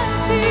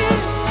deaf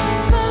ears.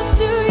 Come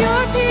to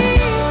your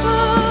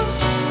people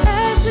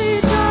as we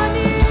draw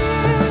near.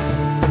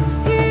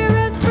 Hear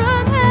us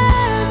from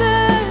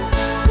heaven,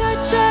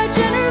 touch our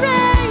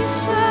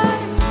generation.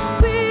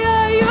 We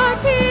are your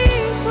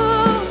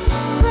people,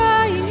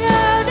 crying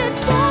out in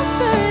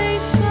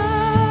desperation.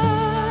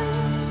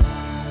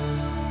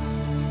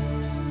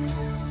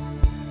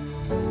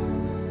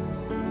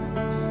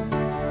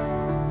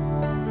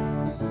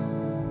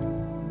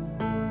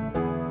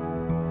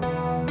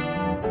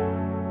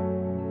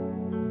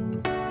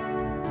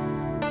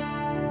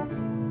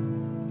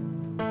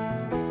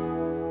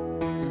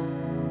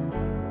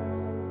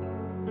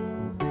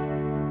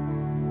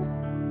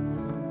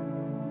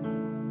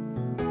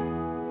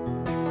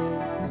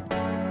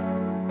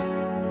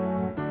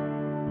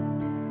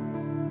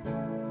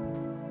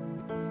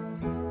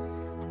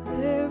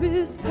 There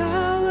is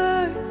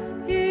power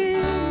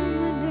in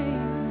the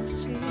name of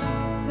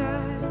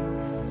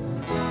Jesus.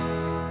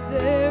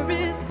 There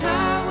is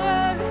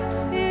power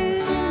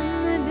in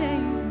the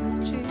name of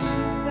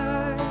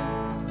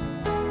Jesus.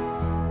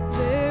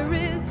 There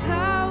is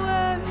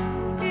power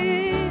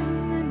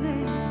in the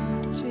name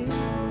of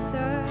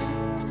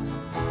Jesus.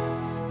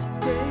 To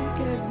break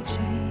every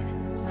chain,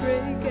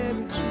 break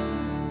every chain,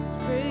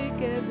 break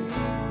every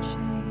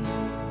chain.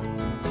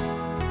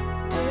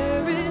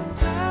 There is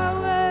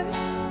power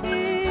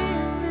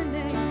in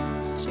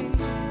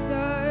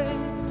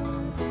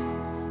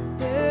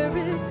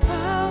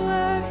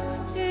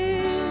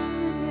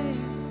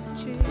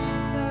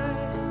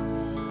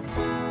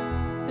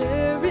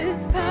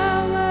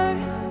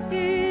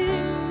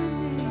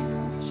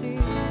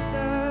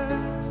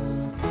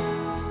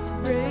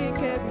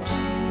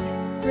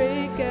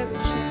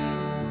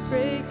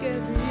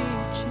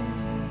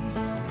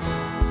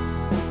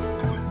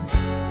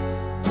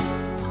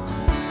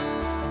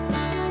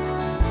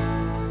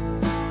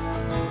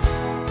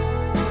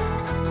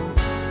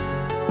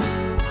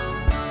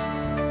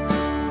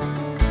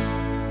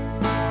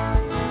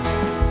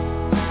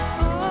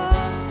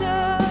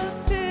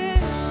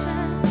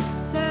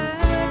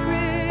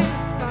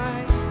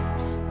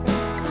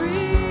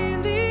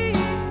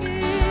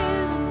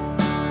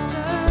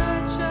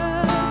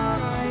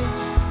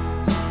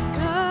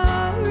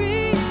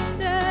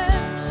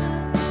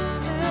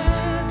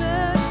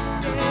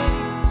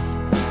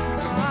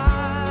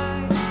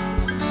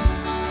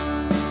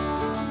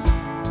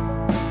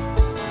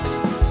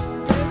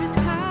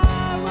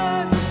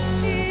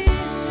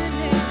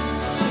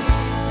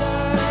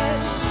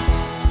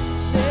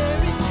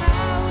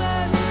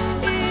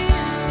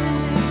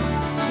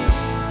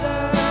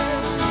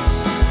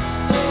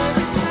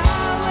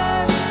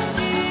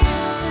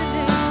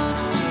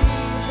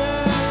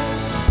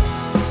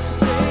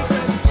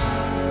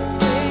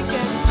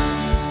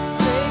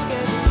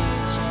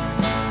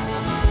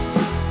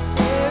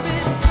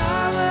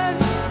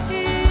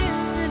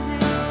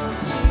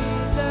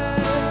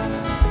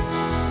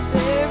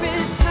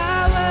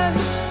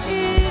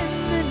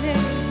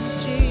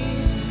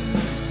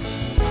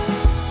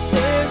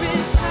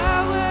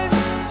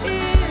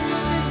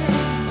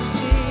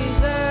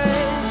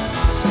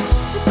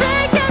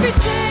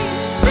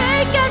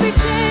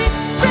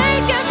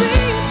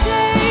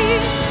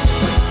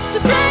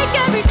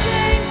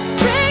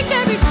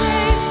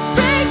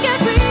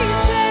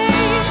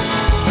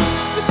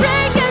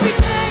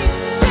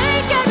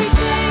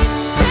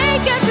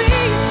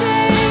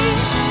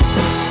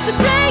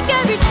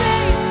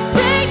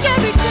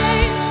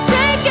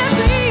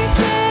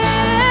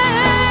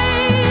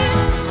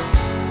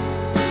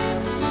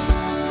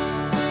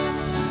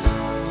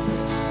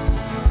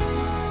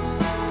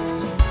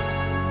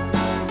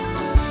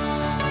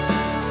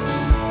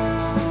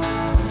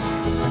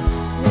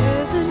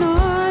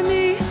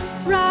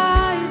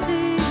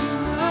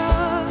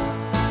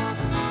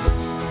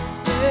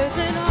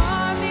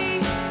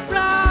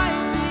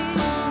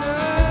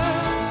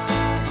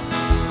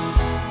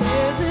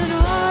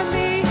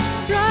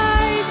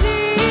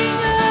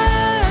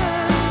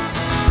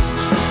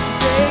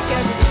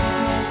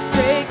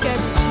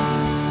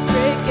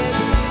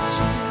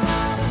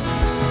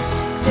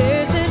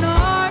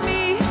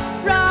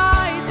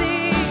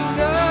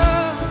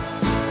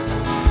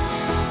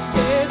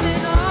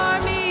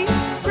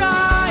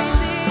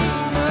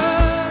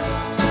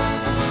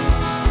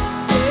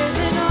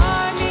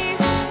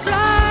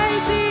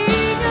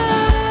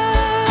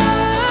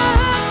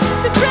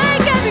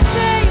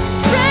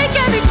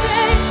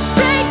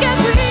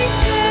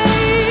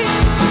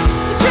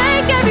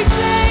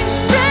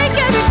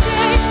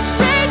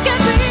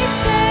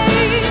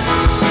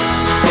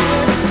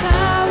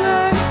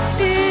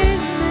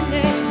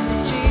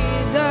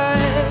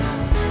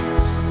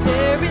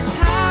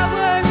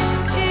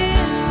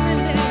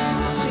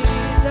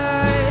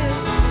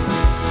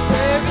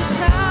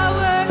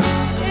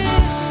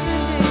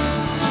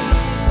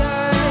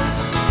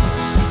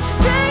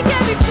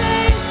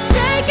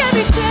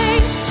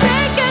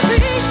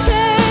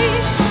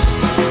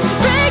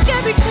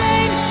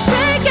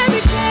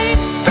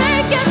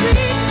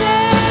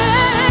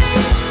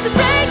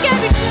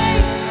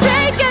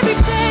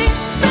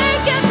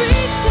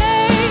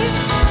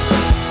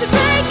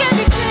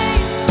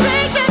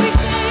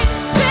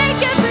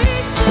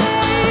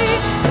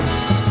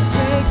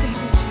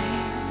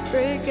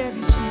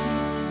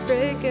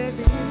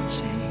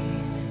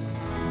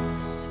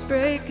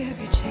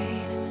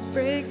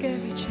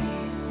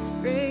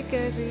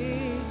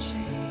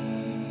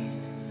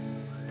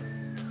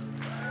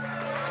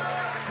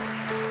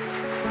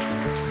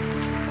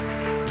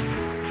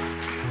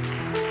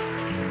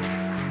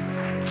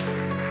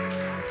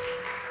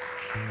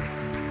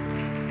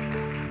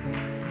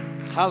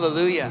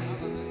Hallelujah.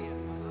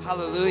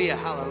 Hallelujah.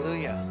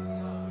 Hallelujah.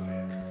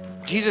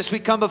 Jesus, we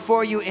come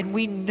before you and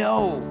we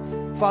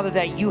know, Father,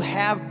 that you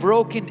have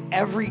broken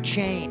every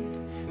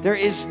chain. There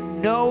is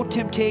no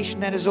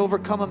temptation that has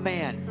overcome a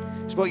man.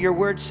 It's what your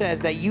word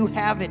says, that you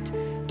haven't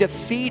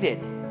defeated.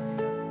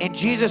 And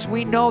Jesus,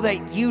 we know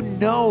that you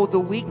know the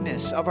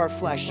weakness of our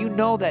flesh. You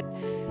know that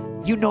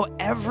you know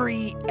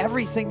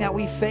everything that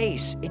we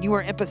face, and you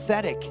are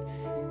empathetic.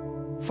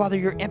 Father,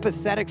 you're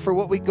empathetic for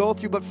what we go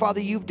through, but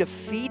Father, you've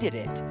defeated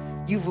it.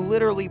 You've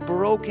literally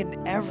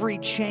broken every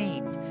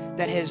chain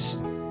that has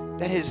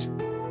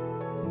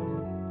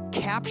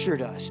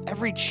captured us,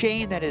 every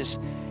chain that has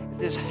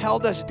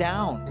held us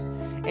down.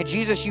 And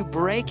Jesus, you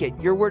break it.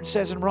 Your word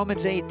says in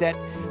Romans 8 that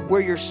where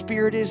your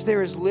spirit is,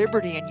 there is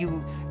liberty. And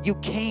you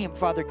came,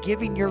 Father,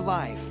 giving your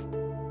life,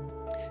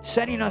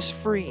 setting us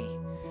free,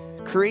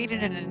 creating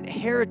an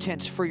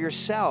inheritance for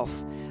yourself,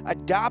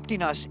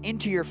 adopting us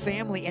into your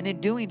family. And in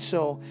doing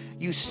so,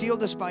 you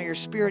sealed us by your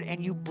spirit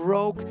and you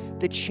broke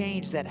the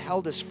chains that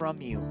held us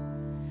from you.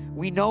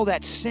 We know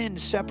that sin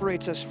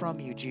separates us from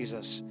you,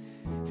 Jesus.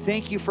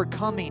 Thank you for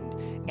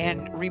coming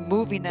and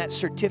removing that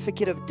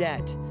certificate of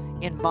debt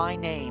in my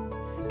name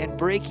and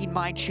breaking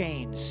my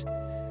chains.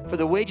 For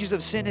the wages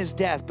of sin is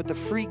death, but the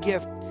free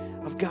gift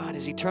of God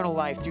is eternal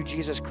life through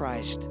Jesus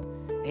Christ.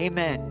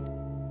 Amen.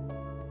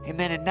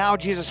 Amen. And now,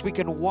 Jesus, we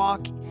can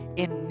walk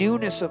in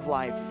newness of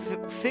life,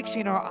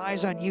 fixing our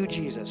eyes on you,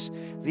 Jesus,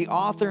 the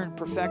author and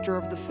perfecter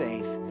of the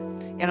faith,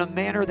 in a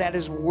manner that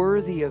is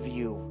worthy of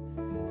you.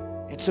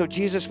 And so,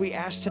 Jesus, we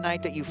ask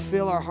tonight that you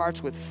fill our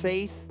hearts with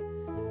faith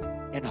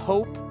and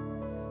hope.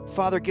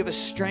 Father, give us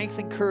strength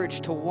and courage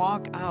to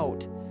walk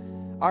out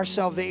our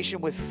salvation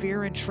with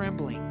fear and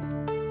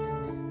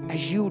trembling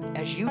as you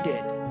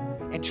did,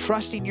 and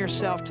trusting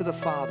yourself to the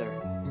Father.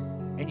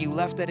 And you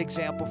left that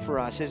example for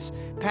us. As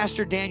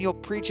Pastor Daniel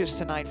preaches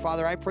tonight,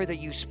 Father, I pray that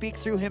you speak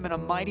through him in a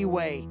mighty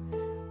way.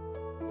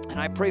 And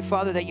I pray,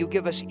 Father, that you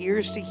give us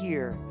ears to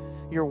hear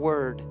your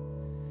word,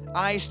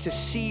 eyes to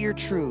see your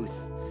truth,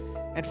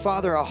 and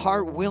Father, a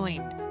heart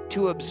willing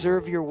to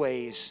observe your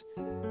ways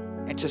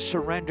and to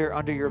surrender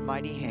under your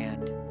mighty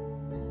hand.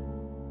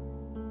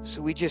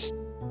 So we just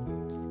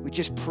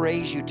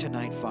praise you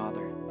tonight,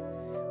 Father.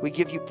 We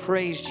give you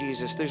praise,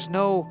 Jesus. There's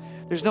no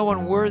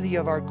one worthy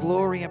of our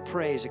glory and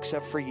praise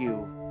except for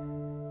you.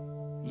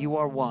 You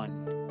are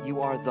one. You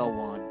are the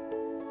one.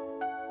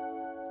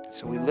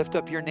 So we lift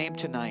up your name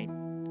tonight.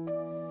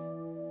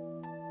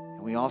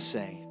 And we all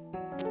say,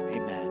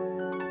 amen.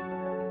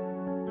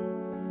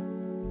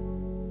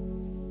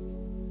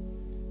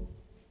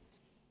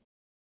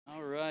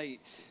 All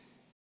right.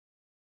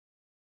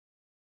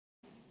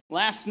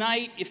 Last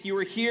night, if you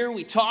were here,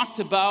 we talked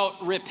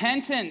about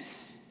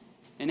repentance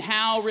and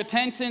how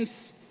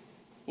repentance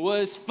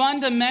was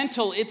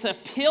fundamental. It's a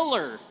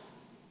pillar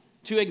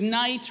to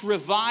ignite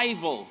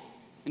revival.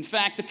 In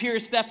fact, the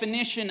purest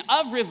definition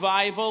of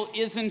revival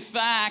is, in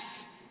fact,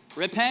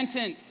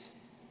 repentance.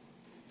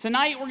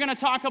 Tonight, we're going to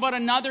talk about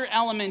another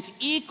element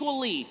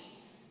equally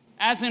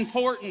as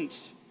important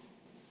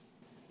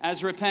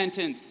as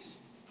repentance.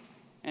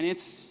 And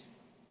it's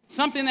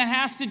something that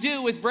has to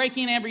do with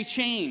breaking every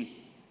chain.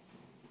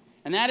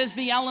 And that is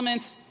the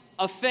element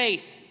of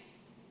faith.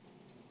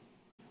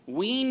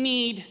 We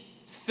need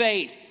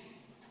faith.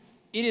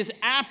 It is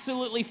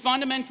absolutely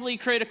fundamentally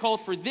critical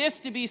for this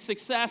to be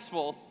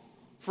successful,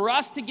 for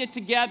us to get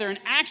together and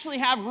actually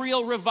have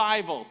real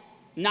revival,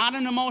 not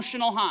an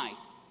emotional high,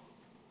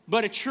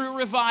 but a true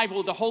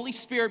revival. The Holy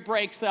Spirit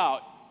breaks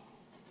out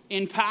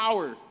in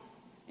power,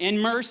 in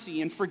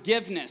mercy, and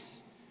forgiveness.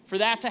 For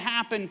that to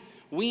happen,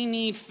 we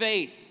need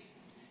faith.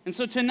 And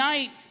so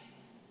tonight,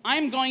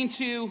 I'm going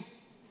to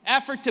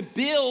effort to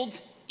build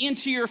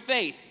into your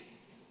faith.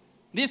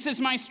 This is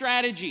my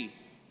strategy.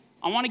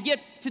 I want to get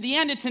to the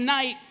end of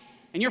tonight,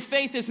 and your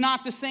faith is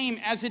not the same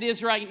as it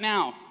is right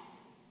now.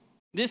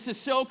 This is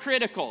so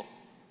critical.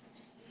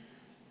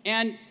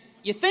 And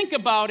you think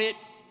about it,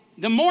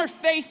 the more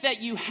faith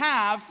that you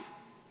have,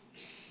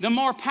 the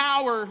more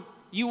power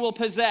you will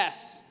possess.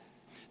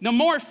 The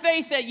more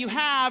faith that you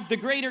have, the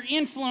greater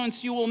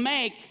influence you will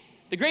make,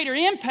 the greater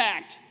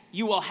impact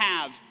you will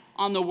have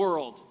on the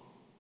world.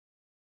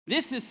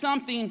 This is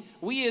something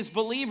we as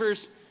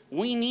believers,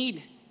 we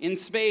need in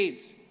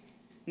spades.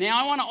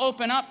 Now, I want to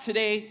open up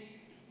today.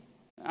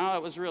 Oh,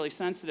 it was really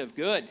sensitive.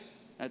 Good.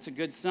 That's a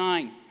good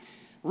sign.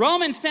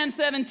 Romans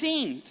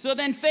 10:17. So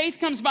then faith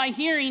comes by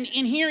hearing,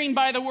 and hearing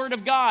by the word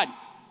of God.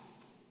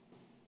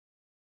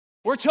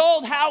 We're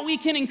told how we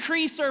can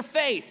increase our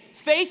faith.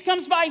 Faith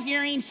comes by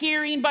hearing,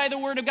 hearing by the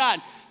word of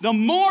God. The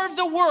more of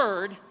the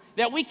word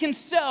that we can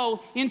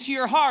sow into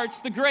your hearts,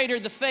 the greater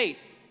the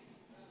faith.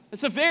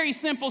 It's a very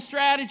simple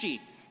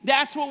strategy.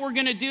 That's what we're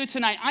going to do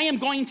tonight. I am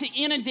going to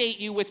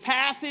inundate you with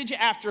passage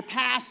after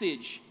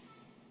passage,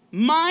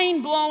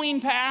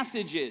 mind-blowing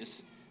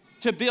passages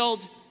to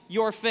build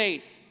your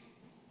faith.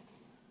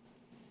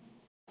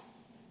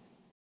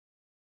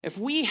 If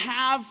we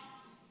have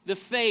the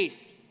faith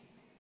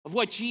of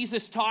what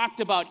Jesus talked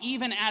about,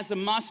 even as a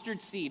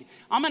mustard seed.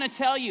 I'm going to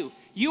tell you,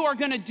 you are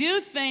going to do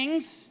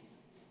things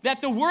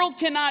that the world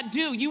cannot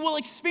do. You will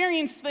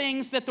experience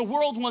things that the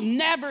world will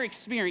never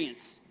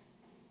experience.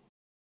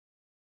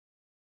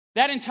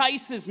 That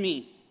entices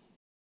me.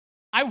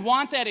 I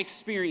want that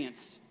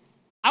experience.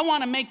 I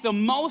want to make the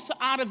most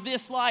out of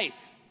this life.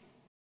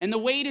 And the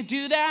way to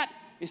do that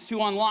is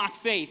to unlock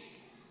faith.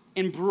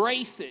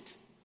 Embrace it.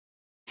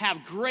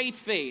 Have great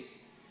faith.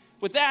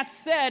 With that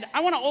said,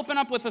 I want to open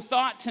up with a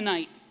thought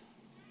tonight.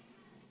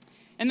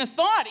 And the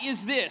thought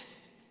is this.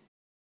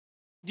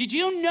 Did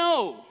you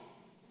know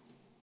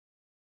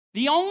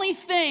the only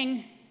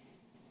thing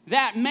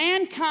that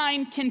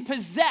mankind can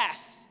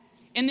possess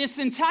in this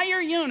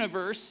entire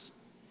universe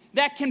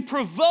that can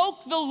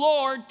provoke the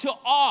Lord to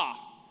awe?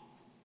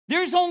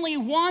 There's only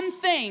one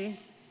thing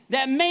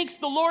that makes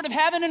the Lord of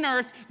heaven and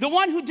earth, the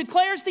one who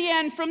declares the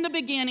end from the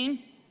beginning,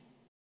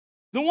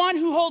 the one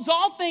who holds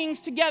all things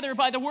together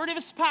by the word of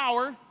his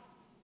power.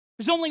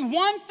 There's only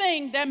one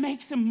thing that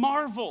makes him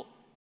marvel.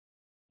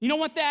 You know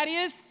what that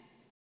is?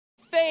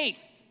 Faith.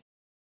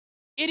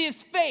 It is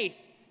faith.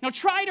 Now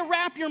try to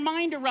wrap your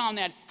mind around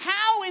that.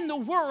 How in the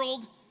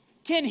world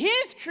can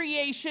his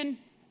creation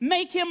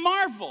make him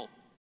marvel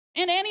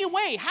in any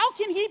way? How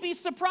can he be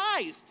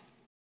surprised?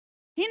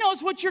 He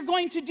knows what you're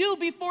going to do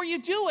before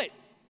you do it.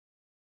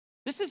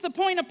 This is the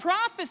point of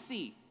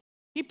prophecy.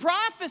 He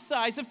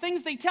prophesies of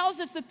things, he tells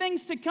us the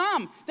things to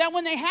come, that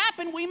when they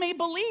happen, we may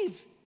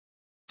believe.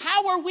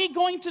 How are we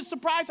going to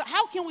surprise him?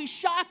 How can we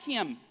shock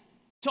him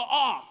to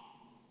awe?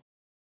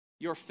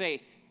 Your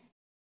faith.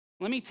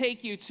 Let me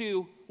take you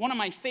to one of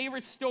my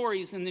favorite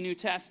stories in the New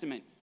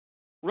Testament.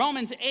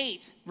 Romans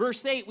 8,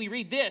 verse 8, we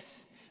read this.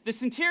 The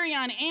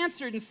centurion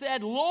answered and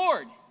said,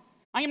 Lord,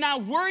 I am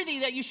not worthy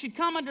that you should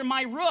come under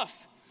my roof.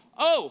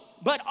 Oh,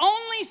 but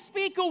only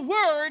speak a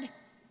word,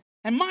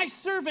 and my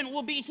servant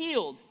will be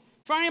healed.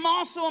 For I am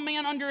also a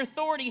man under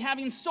authority,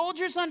 having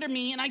soldiers under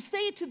me, and I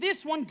say to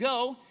this one,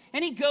 go,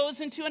 and he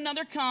goes, and to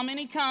another, come, and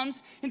he comes,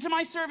 and to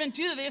my servant,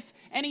 do this,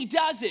 and he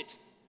does it.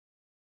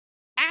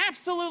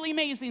 Absolutely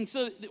amazing.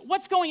 So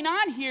what's going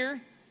on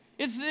here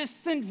is this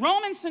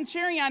Roman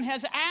centurion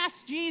has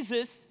asked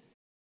Jesus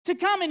to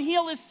come and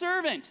heal his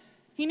servant.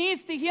 He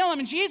needs to heal him,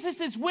 and Jesus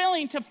is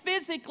willing to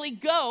physically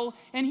go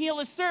and heal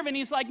his servant.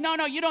 He's like,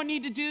 no, you don't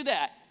need to do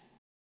that.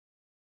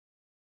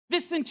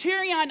 This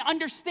centurion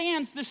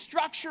understands the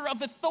structure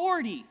of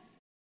authority.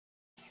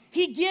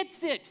 He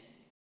gets it.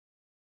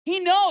 He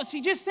knows.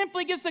 He just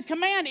simply gives the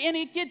command and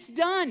it gets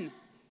done.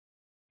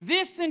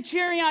 This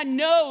centurion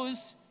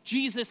knows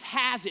Jesus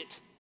has it.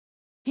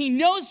 He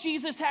knows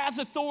Jesus has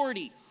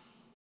authority.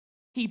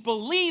 He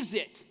believes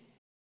it.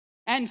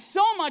 And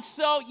so much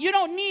so, you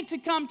don't need to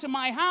come to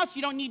my house.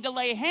 You don't need to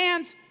lay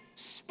hands.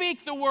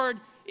 Speak the word.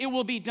 It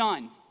will be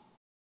done.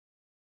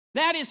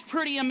 That is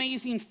pretty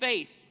amazing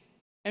faith.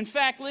 In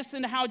fact,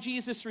 listen to how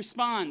Jesus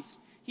responds.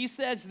 He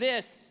says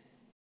this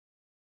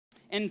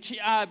in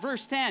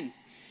verse 10.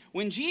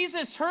 When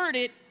Jesus heard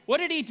it, what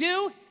did he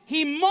do?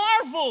 He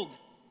marveled.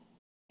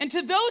 And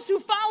to those who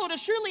followed,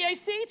 surely I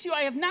say to you,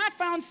 I have not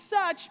found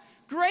such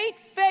great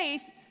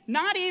faith,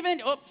 not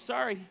even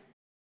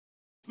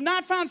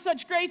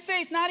such great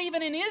faith, not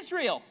even in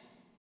Israel.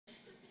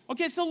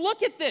 Okay, so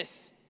look at this.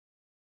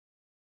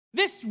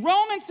 This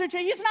Roman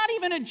centurion, he's not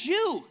even a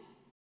Jew.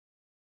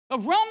 A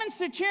Roman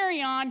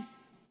centurion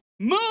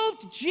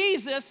moved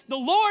Jesus, the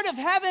Lord of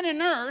heaven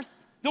and earth,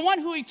 the one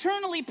who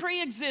eternally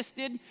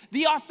pre-existed,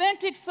 the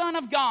authentic Son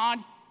of God,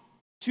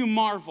 to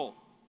marvel.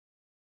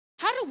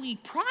 How do we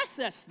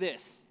process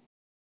this?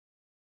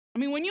 I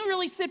mean, when you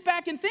really sit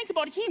back and think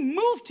about it, he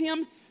moved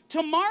him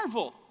to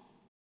marvel.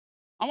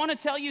 I want to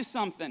tell you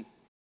something.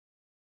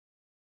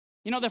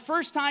 You know, the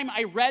first time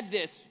I read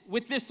this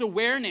with this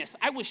awareness,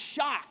 I was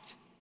shocked.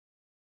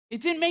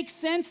 It didn't make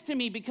sense to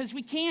me because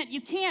you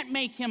can't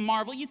make him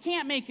marvel. You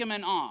can't make him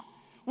in awe.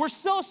 We're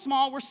so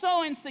small. We're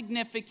so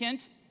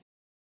insignificant.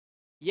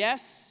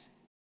 Yes,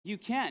 you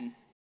can.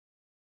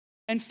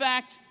 In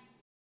fact,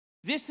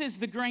 this is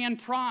the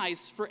grand prize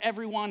for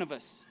every one of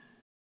us.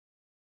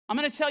 I'm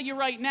going to tell you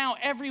right now,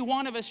 every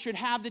one of us should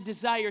have the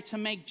desire to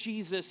make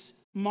Jesus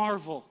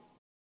marvel.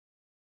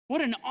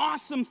 What an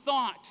awesome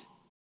thought.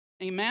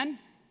 Amen?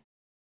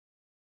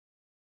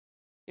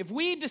 If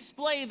we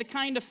display the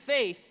kind of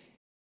faith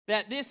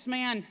that this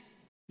man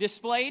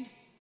displayed,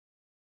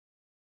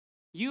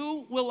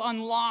 you will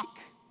unlock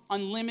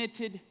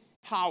unlimited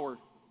power.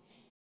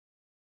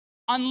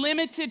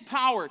 Unlimited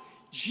power.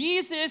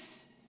 Jesus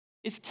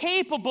is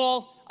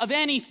capable of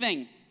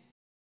anything.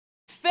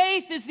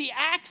 Faith is the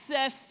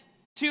access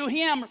to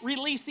him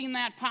releasing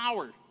that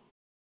power.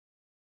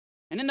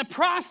 And in the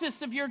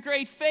process of your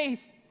great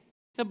faith,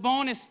 the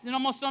bonus, the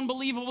most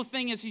unbelievable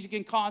thing is you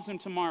can cause him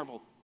to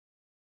marvel.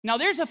 Now,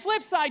 there's a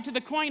flip side to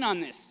the coin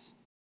on this.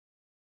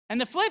 And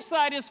the flip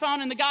side is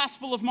found in the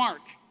Gospel of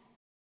Mark.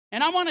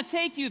 And I want to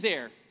take you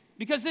there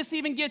because this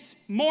even gets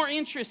more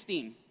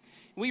interesting.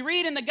 We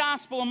read in the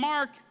Gospel of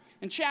Mark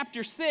in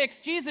chapter 6,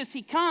 Jesus,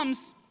 he comes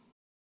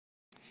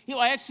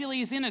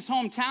He's in his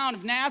hometown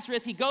of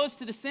Nazareth. He goes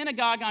to the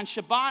synagogue on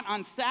Shabbat,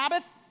 on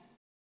Sabbath,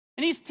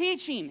 and he's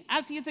teaching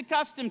as he's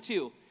accustomed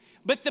to.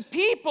 But the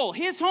people,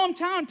 his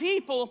hometown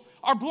people,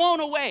 are blown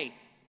away.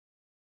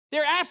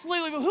 They're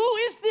absolutely, who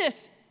is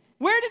this?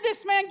 Where did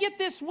this man get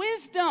this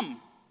wisdom?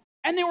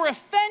 And they were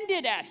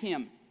offended at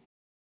him.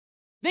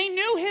 They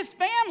knew his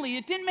family.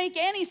 It didn't make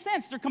any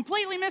sense. They're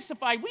completely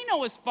mystified. We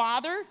know his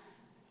father.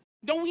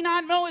 Don't we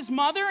not know his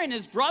mother? And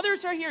his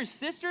brothers are here. His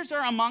sisters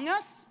are among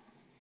us.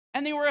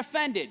 And they were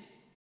offended.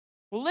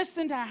 Well,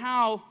 listen to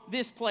how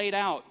this played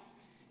out.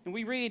 And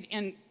we read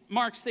in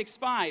Mark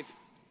 6:5.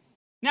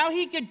 Now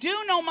he could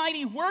do no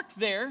mighty work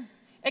there,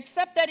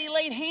 except that he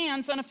laid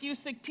hands on a few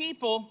sick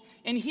people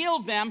and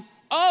healed them.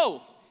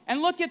 Oh,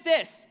 and look at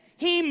this.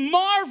 He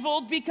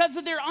marveled because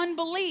of their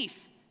unbelief.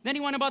 Then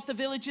he went about the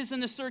villages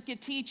and the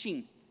circuit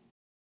teaching.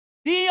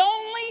 The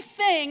only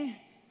thing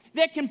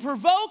that can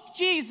provoke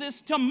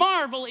Jesus to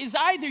marvel is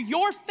either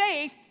your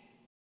faith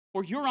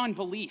or your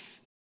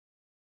unbelief.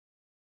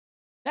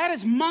 That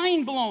is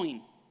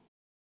mind-blowing.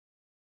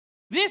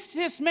 This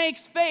just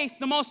makes faith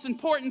the most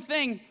important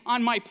thing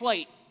on my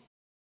plate.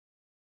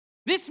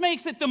 This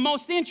makes it the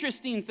most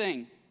interesting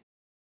thing.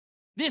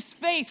 This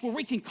faith where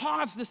we can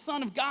cause the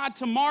Son of God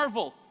to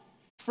marvel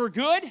for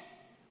good,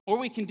 or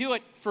we can do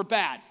it for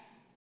bad.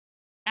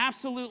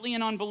 Absolutely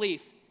in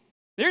unbelief.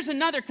 There's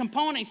another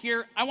component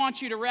here I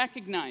want you to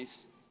recognize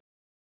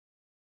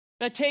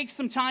that takes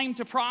some time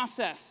to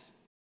process.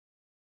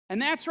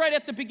 And that's right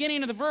at the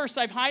beginning of the verse.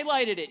 I've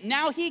highlighted it.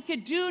 Now he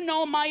could do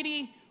no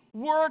mighty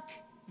work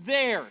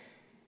there.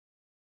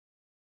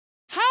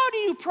 How do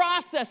you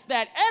process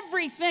that?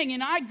 Everything,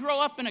 and I grow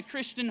up in a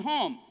Christian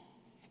home.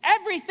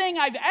 Everything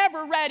I've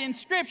ever read in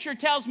Scripture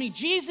tells me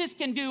Jesus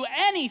can do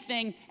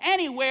anything,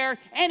 anywhere,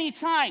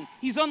 anytime.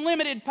 He's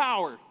unlimited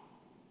power.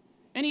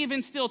 And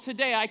even still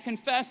today, I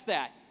confess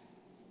that.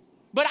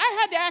 But I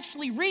had to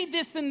actually read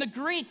this in the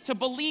Greek to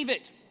believe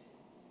it.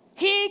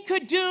 He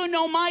could do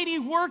no mighty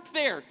work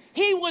there.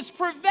 He was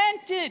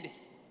prevented.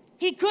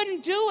 He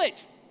couldn't do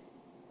it.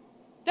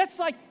 That's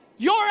like,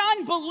 your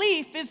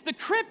unbelief is the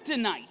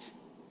kryptonite.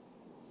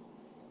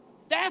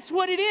 That's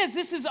what it is.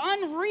 This is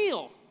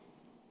unreal.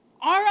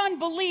 Our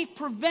unbelief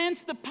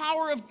prevents the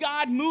power of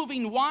God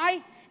moving.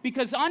 Why?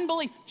 Because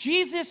unbelief,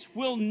 Jesus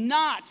will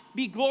not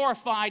be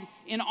glorified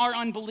in our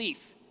unbelief.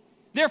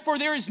 Therefore,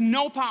 there is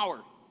no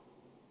power.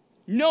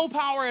 No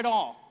power at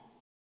all.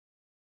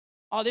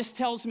 Oh, this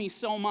tells me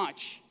so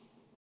much.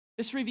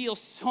 This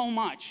reveals so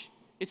much.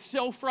 It's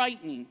so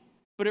frightening,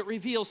 but it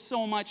reveals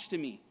so much to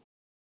me.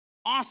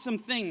 Awesome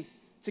thing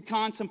to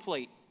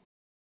contemplate.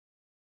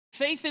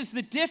 Faith is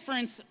the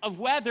difference of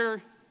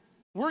whether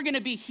we're going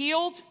to be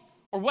healed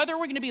or whether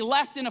we're going to be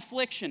left in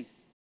affliction.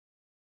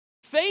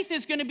 Faith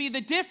is going to be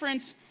the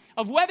difference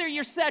of whether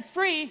you're set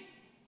free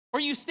or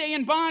you stay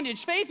in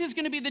bondage. Faith is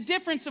going to be the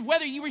difference of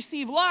whether you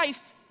receive life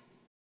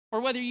or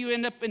whether you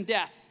end up in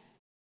death.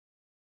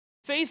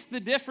 Faith, the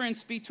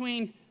difference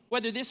between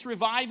whether this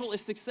revival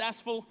is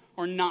successful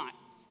or not.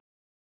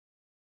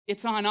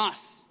 It's on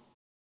us.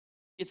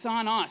 It's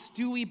on us.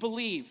 Do we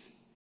believe?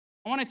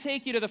 I want to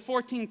take you to the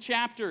 14th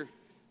chapter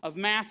of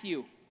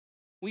Matthew.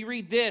 We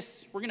read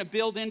this. We're going to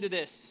build into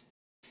this.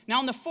 Now,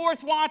 in the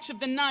fourth watch of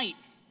the night,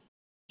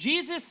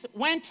 Jesus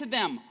went to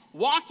them,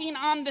 walking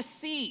on the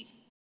sea.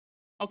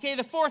 Okay,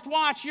 the fourth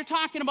watch, you're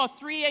talking about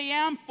 3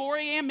 a.m., 4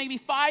 a.m., maybe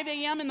 5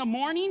 a.m. in the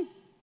morning.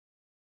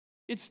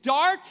 It's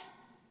dark.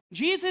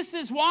 Jesus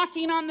is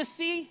walking on the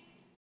sea.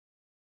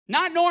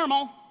 Not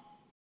normal.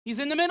 He's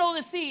in the middle of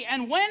the sea.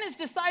 And when his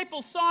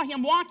disciples saw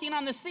him walking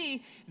on the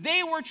sea,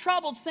 they were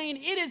troubled, saying,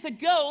 "It is a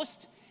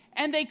ghost."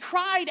 And they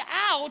cried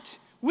out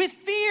with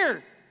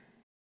fear.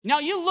 Now,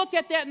 you look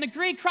at that in the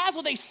Greek,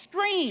 Croswell, they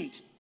screamed.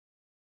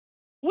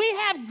 We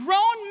have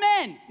grown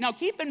men. Now,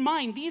 keep in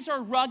mind, these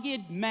are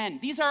rugged men.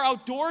 These are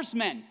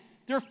outdoorsmen.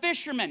 They're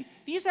fishermen.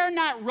 These are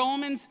not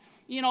Romans,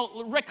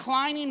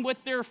 reclining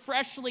with their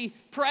freshly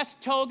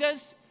pressed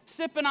togas,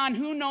 sipping on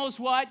who knows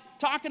what,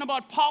 talking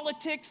about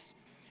politics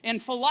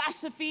and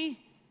philosophy.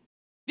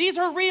 These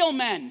are real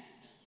men,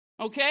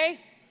 okay?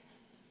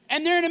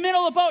 And they're in the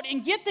middle of a boat.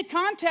 And get the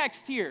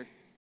context here.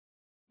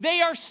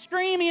 They are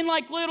screaming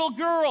like little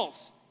girls.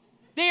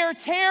 They are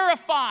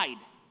terrified.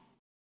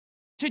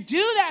 To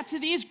do that to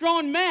these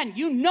grown men,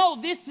 you know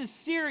this is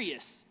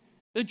serious.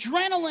 The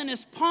adrenaline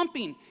is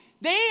pumping.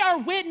 They are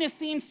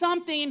witnessing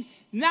something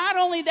not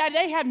only that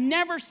they have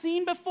never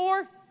seen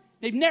before,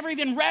 they've never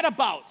even read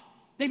about.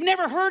 They've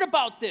never heard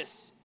about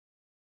this.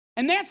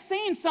 And that's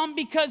saying something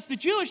because the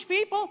Jewish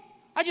people,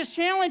 I just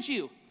challenge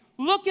you,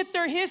 look at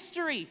their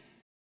history.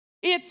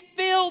 It's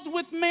filled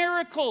with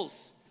miracles.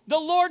 The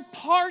Lord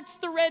parts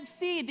the Red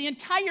Sea. The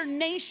entire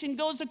nation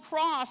goes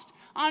across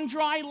on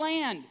dry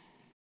land.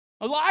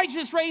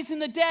 Elijah's raising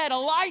the dead.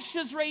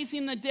 Elisha's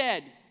raising the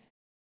dead.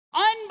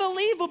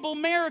 Unbelievable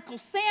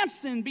miracles.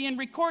 Samson being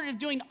recorded of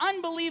doing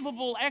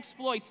unbelievable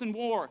exploits in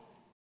war.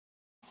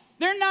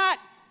 They're not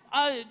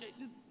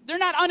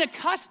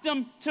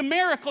unaccustomed to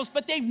miracles,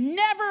 but they've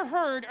never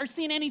heard or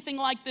seen anything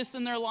like this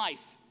in their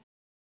life.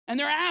 And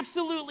they're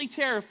absolutely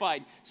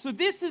terrified. So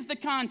this is the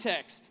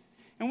context.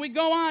 And we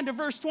go on to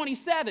verse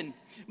 27.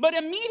 But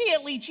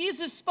immediately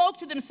Jesus spoke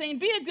to them, saying,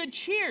 be of good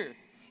cheer.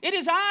 It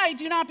is I,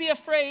 do not be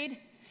afraid.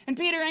 And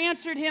Peter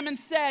answered him and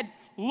said,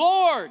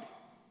 Lord,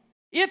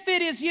 if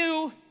it is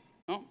you,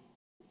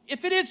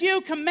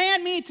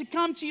 command me to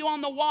come to you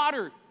on the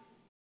water.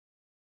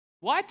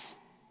 What?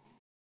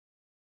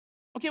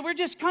 Okay, we're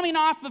just coming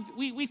off of,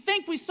 we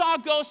think we saw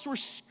ghosts, we're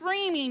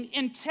screaming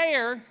in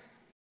terror.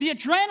 The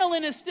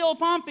adrenaline is still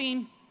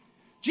pumping.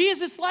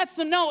 Jesus lets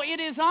them know, it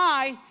is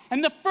I.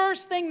 And the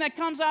first thing that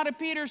comes out of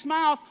Peter's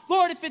mouth,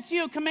 Lord, if it's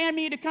you, command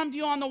me to come to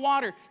you on the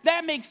water.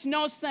 That makes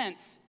no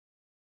sense.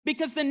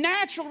 Because the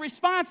natural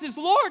response is,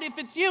 Lord, if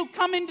it's you,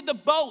 come into the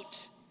boat.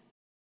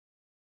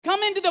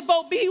 Come into the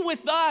boat, be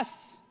with us,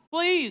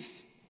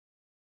 please.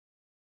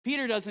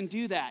 Peter doesn't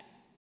do that,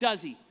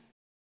 does he?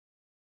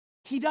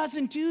 He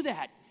doesn't do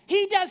that.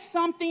 He does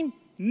something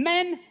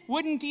men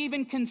wouldn't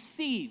even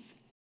conceive.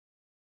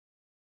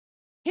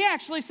 He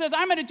actually says,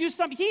 I'm going to do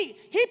something.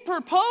 He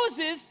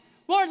proposes,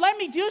 Lord, let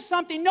me do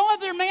something no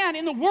other man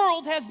in the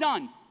world has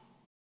done.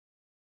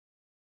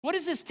 What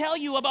does this tell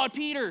you about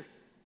Peter?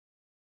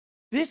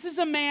 This is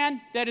a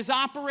man that is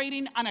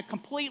operating on a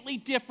completely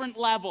different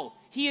level.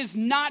 He is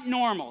not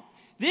normal.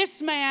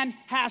 This man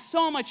has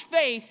so much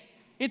faith,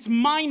 it's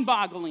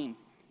mind-boggling.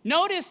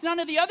 Notice none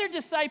of the other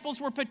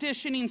disciples were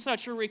petitioning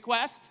such a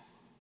request.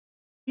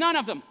 None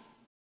of them.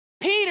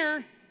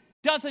 Peter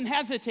doesn't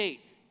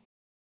hesitate.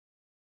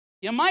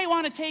 You might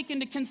want to take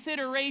into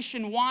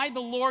consideration why the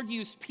Lord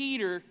used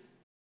Peter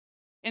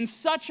in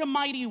such a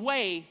mighty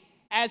way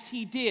as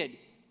he did.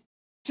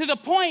 To the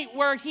point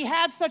where he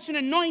had such an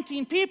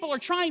anointing, people are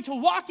trying to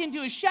walk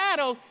into his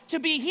shadow to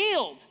be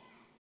healed.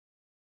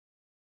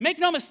 Make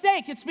no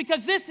mistake, it's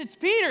because it's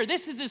Peter.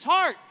 This is his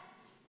heart.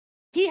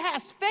 He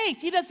has faith.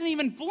 He doesn't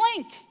even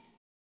blink.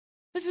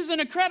 This is an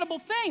incredible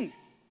thing.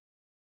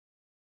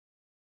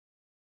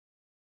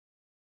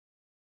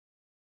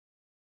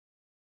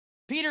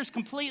 Peter's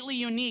completely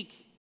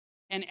unique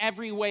in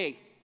every way.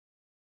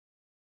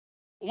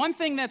 One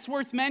thing that's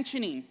worth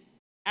mentioning,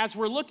 as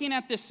we're looking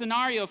at this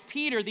scenario of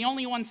Peter, the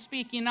only one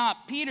speaking up,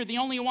 Peter, the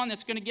only one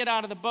that's going to get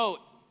out of the boat.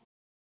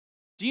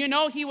 Do you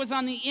know he was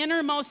on the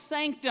innermost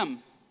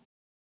sanctum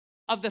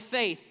of the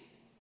faith?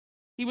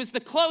 He was the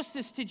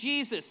closest to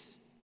Jesus.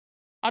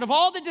 Out of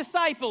all the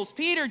disciples,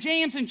 Peter,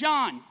 James, and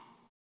John,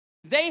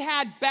 they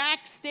had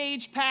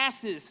backstage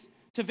passes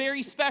to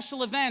very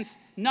special events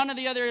none of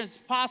the other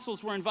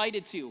apostles were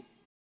invited to.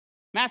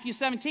 Matthew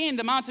 17,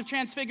 the Mount of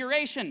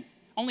Transfiguration,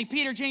 only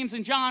Peter, James,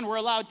 and John were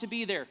allowed to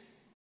be there.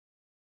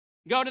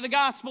 Go to the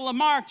Gospel of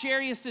Mark,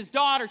 Jairus'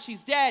 daughter,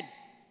 she's dead.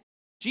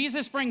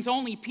 Jesus brings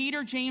only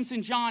Peter, James,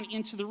 and John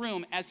into the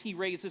room as he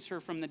raises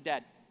her from the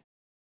dead.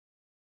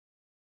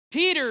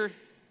 Peter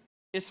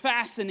is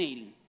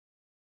fascinating.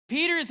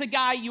 Peter is a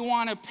guy you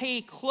want to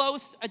pay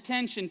close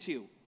attention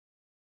to.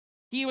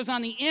 He was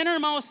on the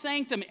innermost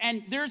sanctum,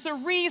 and there's a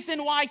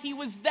reason why he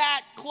was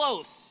that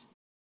close.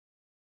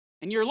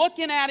 And you're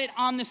looking at it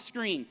on the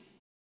screen.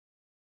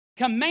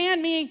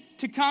 Command me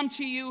to come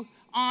to you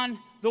on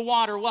the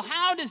water. Well,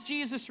 how does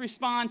Jesus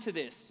respond to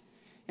this?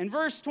 In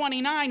verse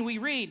 29, we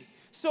read,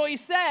 so he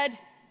said,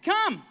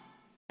 come.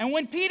 And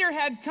when Peter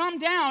had come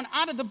down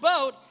out of the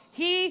boat,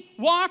 he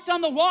walked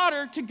on the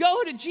water to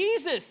go to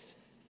Jesus.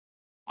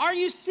 Are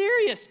you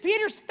serious?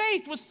 Peter's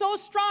faith was so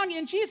strong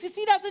in Jesus,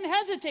 he doesn't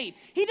hesitate.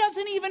 He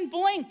doesn't even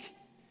blink.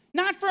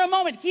 Not for a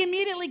moment. He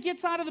immediately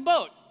gets out of the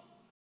boat.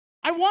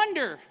 I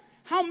wonder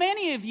how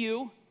many of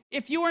you,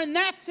 if you were in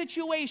that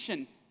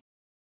situation,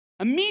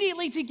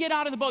 immediately to get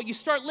out of the boat, you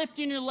start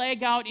lifting your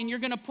leg out and you're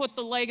going to put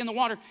the leg in the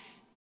water.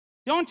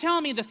 Don't tell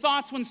me the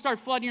thoughts wouldn't start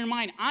flooding your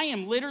mind. I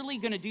am literally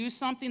going to do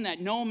something that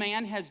no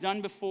man has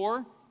done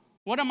before.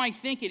 What am I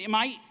thinking?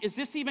 Is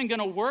this even going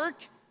to work?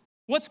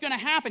 What's going to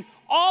happen?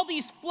 All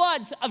these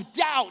floods of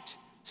doubt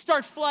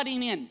start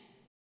flooding in.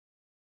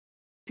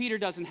 Peter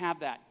doesn't have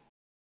that.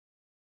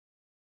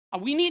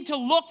 We need to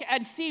look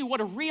and see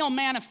what a real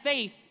man of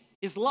faith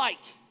is like,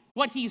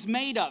 what he's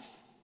made of,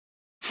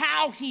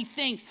 how he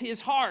thinks, his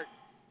heart.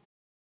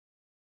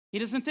 He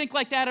doesn't think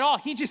like that at all.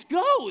 He just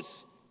goes.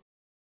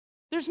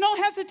 There's no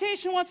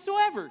hesitation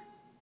whatsoever.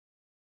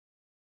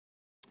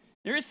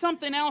 There is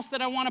something else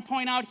that I want to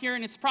point out here,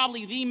 and it's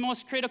probably the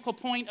most critical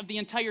point of the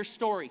entire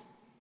story.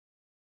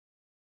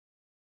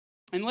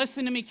 And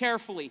listen to me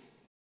carefully.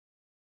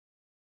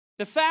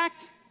 The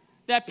fact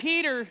that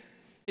Peter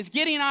is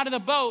getting out of the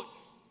boat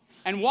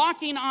and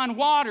walking on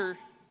water,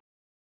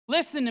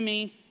 listen to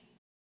me,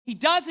 he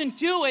doesn't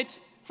do it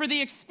for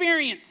the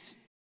experience.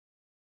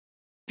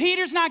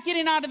 Peter's not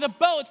getting out of the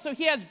boat so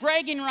he has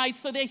bragging rights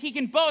so that he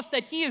can boast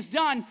that he has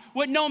done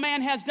what no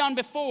man has done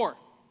before.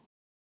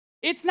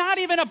 It's not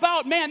even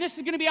about, man, this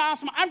is going to be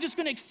awesome. I'm just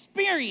going to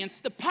experience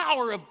the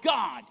power of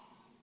God.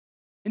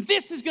 And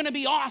this is going to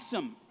be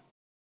awesome.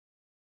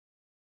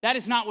 That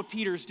is not what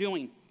Peter's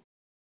doing.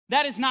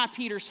 That is not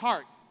Peter's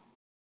heart.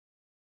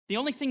 The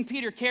only thing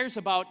Peter cares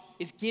about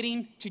is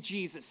getting to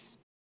Jesus.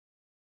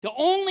 The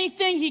only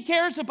thing he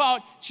cares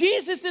about,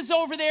 Jesus is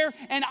over there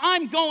and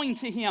I'm going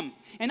to him.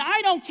 And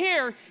I don't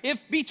care if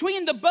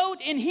between the boat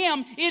and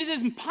him, it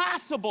is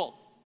impossible.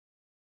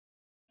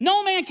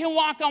 No man can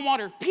walk on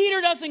water. Peter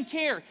doesn't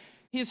care.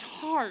 His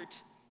heart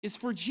is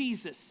for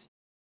Jesus.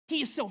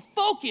 He is so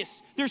focused.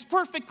 There's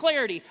perfect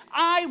clarity.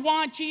 I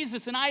want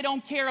Jesus and I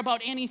don't care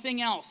about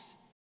anything else.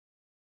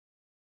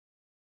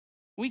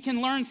 We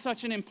can learn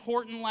such an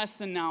important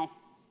lesson now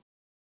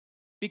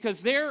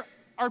because there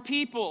are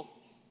people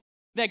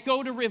that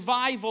go to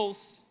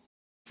revivals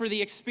for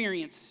the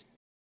experience.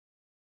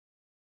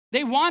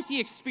 They want the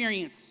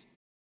experience.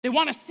 They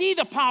want to see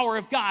the power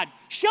of God.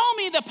 Show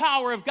me the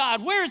power of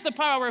God. Where's the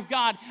power of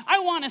God? I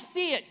want to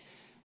see it.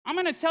 I'm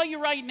going to tell you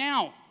right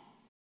now,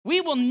 we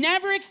will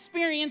never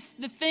experience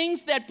the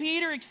things that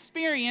Peter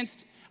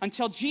experienced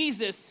until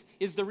Jesus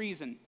is the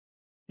reason.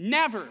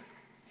 Never.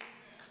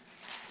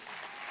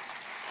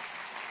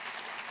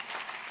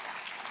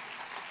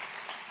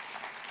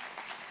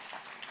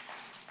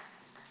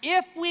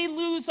 If we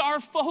lose our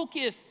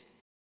focus,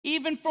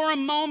 even for a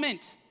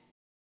moment,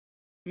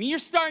 I mean, you're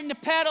starting to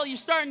pedal, you're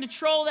starting to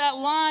troll that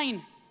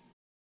line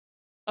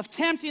of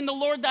tempting the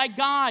Lord thy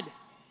God.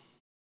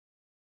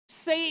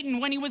 Satan,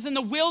 when he was in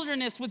the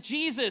wilderness with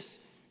Jesus,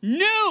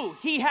 knew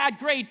he had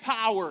great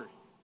power.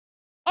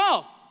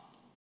 Oh,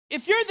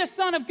 if you're the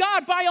Son of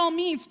God, by all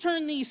means,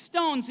 turn these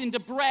stones into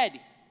bread.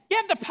 You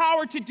have the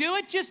power to do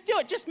it, just do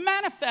it, just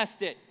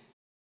manifest it.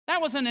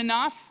 That wasn't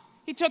enough.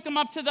 He took him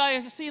up to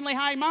the exceedingly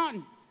high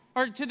mountain,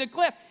 or to the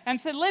cliff, and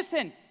said,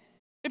 listen,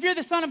 if you're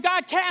the Son of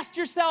God, cast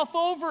yourself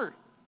over.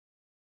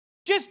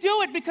 Just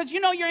do it because you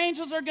know your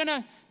angels are going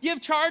to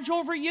give charge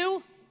over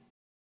you.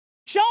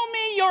 Show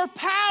me your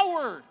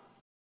power.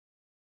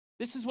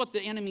 This is what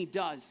the enemy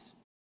does.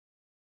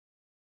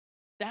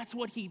 That's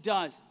what he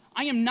does.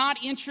 I am not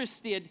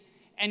interested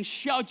and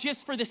show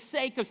just for the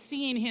sake of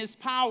seeing his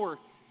power.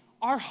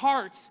 Our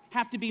hearts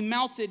have to be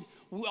melted.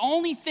 The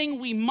only thing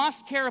we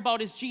must care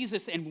about is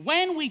Jesus. And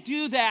when we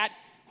do that,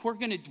 we're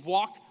going to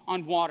walk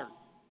on water.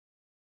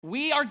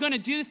 We are going to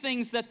do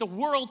things that the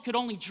world could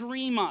only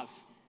dream of.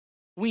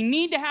 We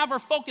need to have our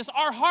focus.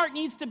 Our heart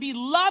needs to be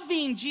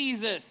loving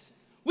Jesus.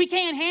 We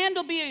can't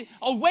handle being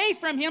away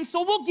from him,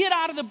 so we'll get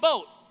out of the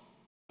boat.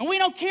 And we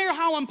don't care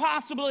how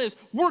impossible it is.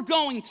 We're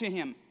going to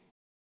him.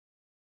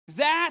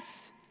 That's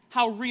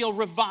how real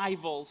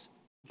revivals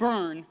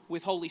burn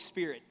with Holy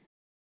Spirit.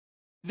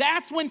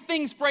 That's when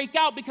things break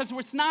out because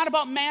it's not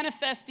about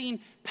manifesting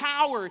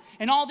power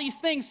and all these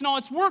things. No,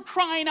 it's we're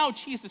crying out,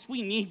 Jesus,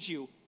 we need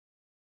you.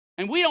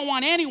 And we don't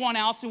want anyone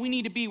else, and we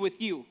need to be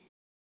with you.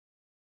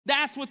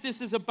 That's what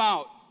this is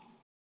about.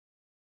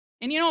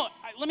 And you know,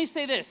 let me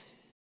say this.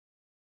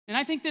 And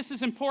I think this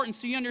is important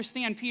so you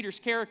understand Peter's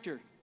character.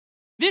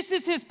 This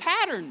is his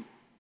pattern.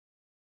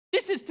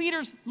 This is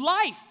Peter's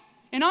life.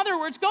 In other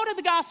words, go to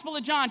the Gospel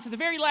of John, to the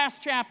very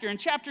last chapter, in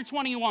chapter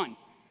 21.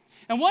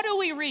 And what do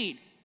we read?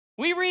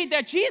 We read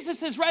that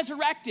Jesus is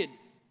resurrected.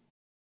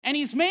 And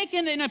he's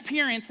making an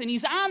appearance, and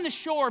he's on the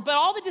shore. But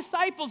all the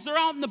disciples, they're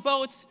out in the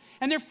boats,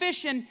 and they're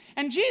fishing.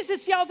 And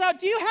Jesus yells out,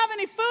 do you have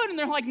any food? And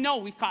they're like, no,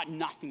 we've caught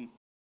nothing.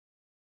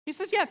 He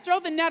says, yeah, throw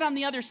the net on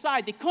the other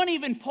side. They couldn't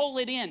even pull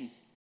it in.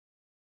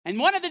 And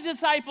one of the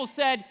disciples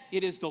said,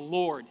 it is the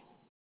Lord.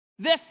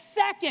 The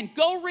second,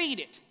 go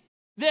read it.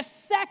 The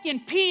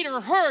second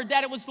Peter heard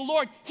that it was the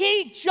Lord,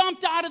 he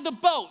jumped out of the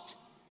boat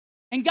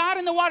and got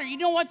in the water. You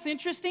know what's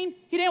interesting?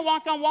 He didn't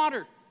walk on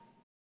water.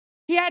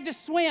 He had to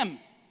swim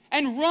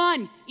and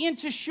run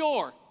into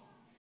shore.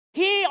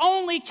 He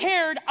only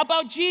cared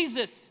about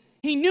Jesus.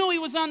 He knew he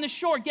was on the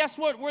shore. Guess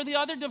what? Where the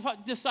other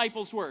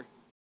disciples were?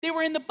 They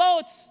were in the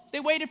boats. They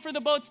waited for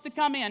the boats to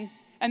come in,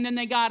 and then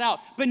they got out.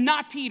 But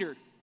not Peter.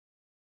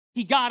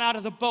 He got out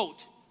of the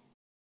boat.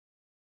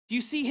 Do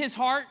you see his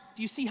heart?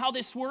 Do you see how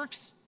this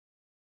works?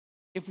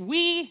 If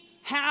we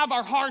have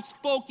our hearts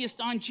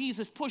focused on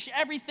Jesus, push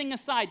everything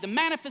aside, the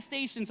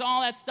manifestations,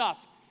 all that stuff,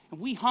 and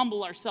we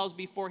humble ourselves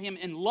before him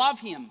and love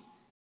him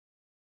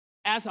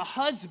as a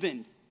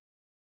husband,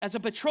 as a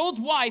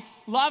betrothed wife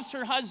loves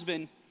her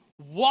husband,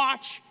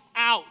 watch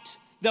out.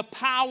 The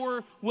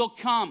power will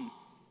come.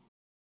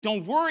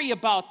 Don't worry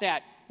about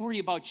that. Worry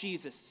about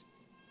Jesus.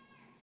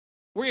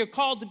 We are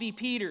called to be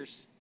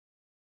Peters.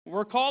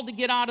 We're called to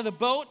get out of the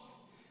boat.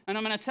 And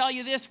I'm going to tell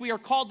you this, we are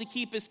called to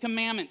keep his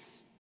commandments.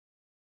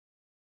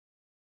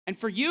 And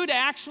for you to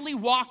actually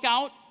walk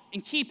out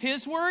and keep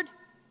his word,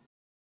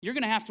 you're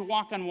going to have to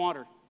walk on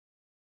water.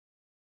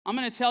 I'm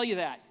going to tell you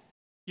that.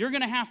 You're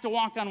going to have to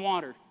walk on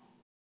water.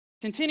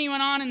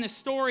 Continuing on in this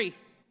story,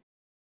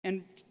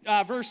 in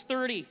verse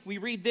 30, we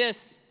read this.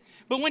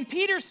 But when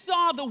Peter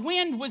saw the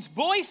wind was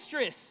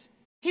boisterous,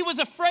 he was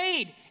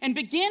afraid and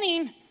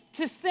beginning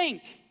to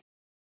sink.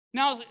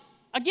 Now,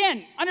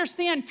 again,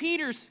 understand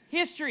Peter's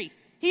history.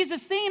 He's a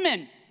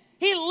seaman.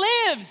 He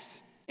lives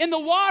in the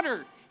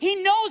water.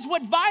 He knows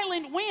what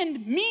violent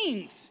wind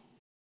means.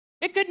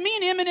 It could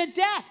mean imminent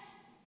death,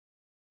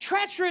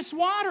 treacherous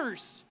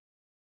waters.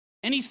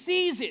 And he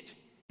sees it,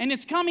 and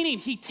it's coming in.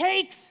 He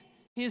takes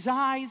his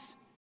eyes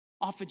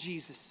off of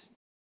Jesus.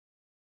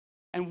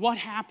 And what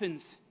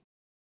happens?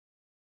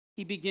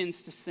 He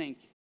begins to sink.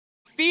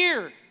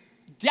 Fear,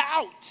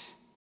 doubt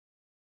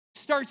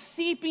starts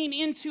seeping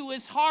into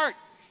his heart.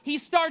 He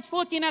starts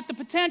looking at the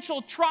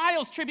potential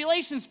trials,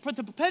 tribulations,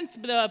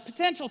 the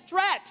potential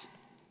threat.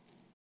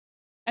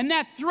 And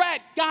that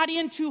threat got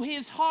into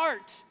his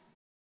heart.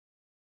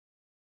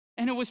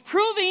 And it was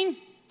proving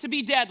to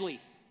be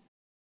deadly.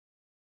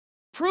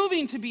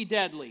 Proving to be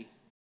deadly.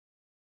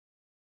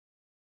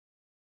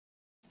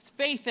 It's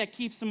faith that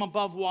keeps him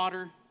above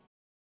water.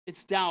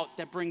 It's doubt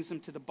that brings him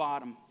to the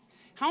bottom.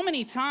 How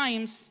many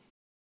times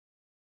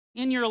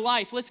in your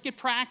life, let's get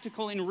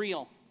practical and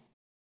real.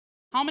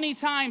 How many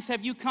times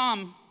have you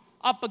come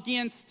up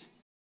against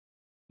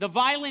the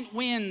violent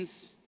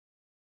winds,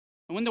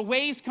 and when the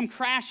waves come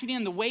crashing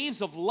in, the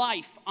waves of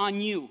life on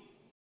you,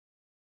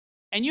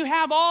 and you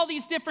have all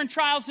these different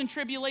trials and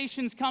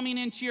tribulations coming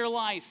into your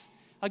life?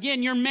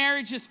 Again, your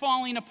marriage is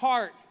falling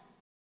apart.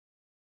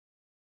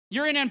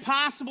 You're in an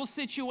impossible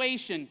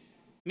situation.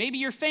 Maybe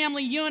your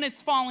family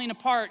unit's falling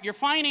apart. Your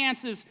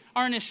finances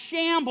are in a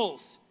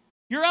shambles.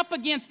 You're up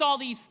against all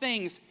these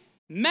things.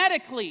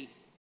 Medically,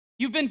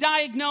 you've been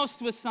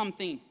diagnosed with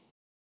something.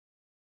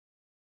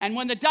 And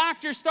when the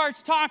doctor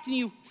starts talking to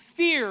you,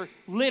 fear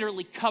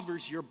literally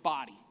covers your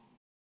body.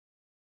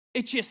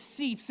 It just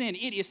seeps in.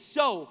 It is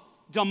so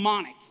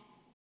demonic.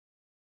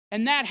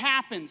 And that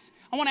happens.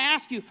 I want to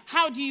ask you,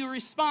 how do you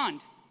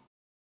respond?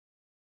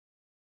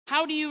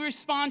 How do you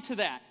respond to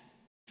that?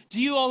 Do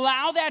you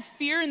allow that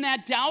fear and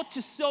that doubt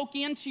to soak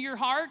into your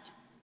heart?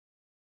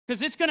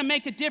 Because it's going to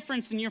make a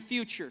difference in your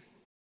future.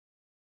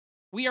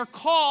 We are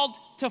called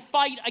to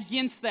fight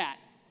against that.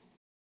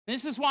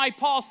 This is why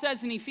Paul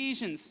says in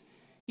Ephesians,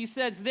 he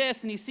says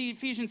this in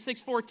Ephesians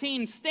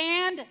 6:14,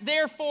 stand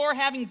therefore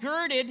having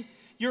girded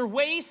your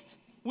waist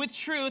with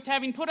truth,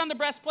 having put on the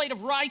breastplate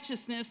of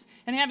righteousness,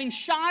 and having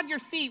shod your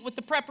feet with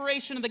the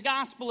preparation of the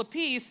gospel of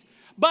peace,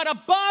 but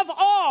above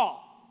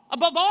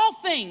all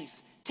things,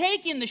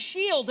 taking the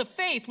shield of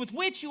faith with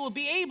which you will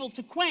be able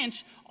to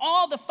quench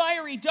all the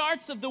fiery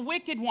darts of the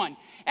wicked one.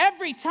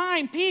 Every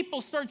time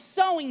people start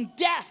sowing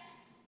death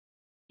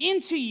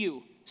into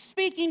you,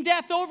 speaking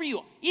death over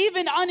you,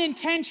 even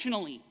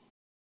unintentionally,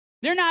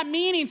 they're not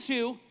meaning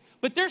to,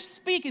 but they're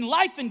speaking.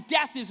 Life and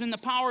death is in the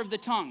power of the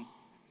tongue.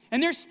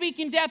 And they're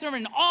speaking death over,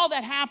 and all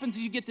that happens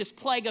is you get this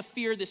plague of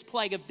fear, this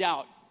plague of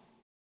doubt.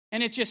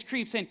 And it just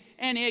creeps in,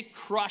 and it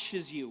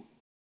crushes you.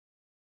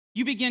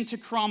 You begin to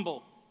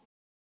crumble.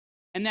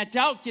 And that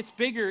doubt gets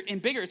bigger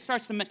and bigger. It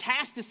starts to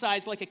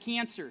metastasize like a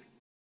cancer.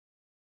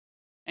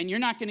 And you're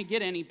not going to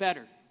get any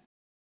better.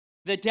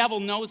 The devil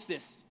knows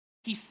this.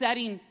 He's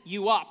setting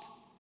you up.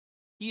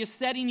 He is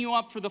setting you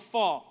up for the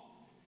fall.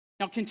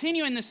 Now,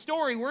 continuing the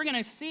story, we're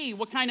going to see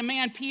what kind of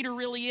man Peter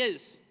really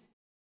is.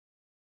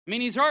 I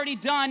mean, he's already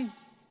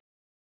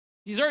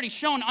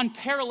shown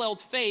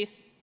unparalleled faith.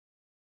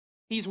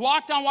 He's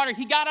walked on water.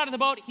 He got out of the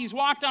boat. He's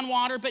walked on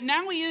water. But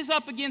now he is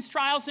up against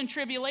trials and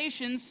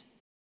tribulations.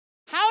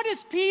 How does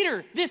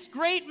Peter, this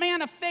great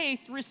man of faith,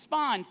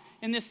 respond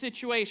in this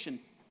situation?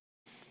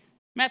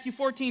 Matthew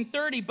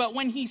 14:30, but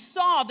when he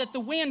saw that the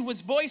wind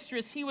was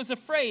boisterous, he was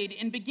afraid,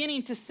 and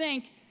beginning to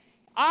sink,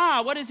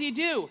 what does he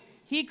do?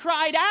 He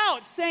cried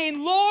out, saying,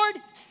 Lord,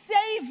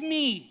 save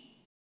me.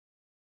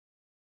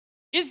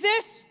 Is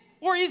this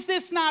or is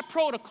this not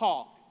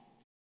protocol?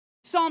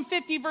 Psalm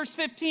 50, verse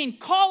 15,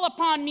 call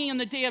upon me in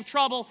the day of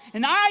trouble,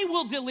 and I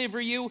will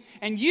deliver you,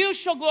 and you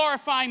shall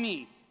glorify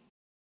me.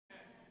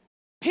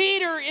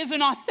 Peter is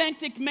an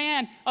authentic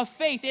man of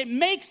faith. It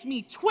makes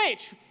me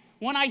twitch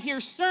when I hear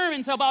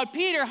sermons about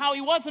Peter, how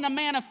he wasn't a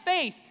man of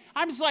faith.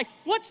 I'm just like,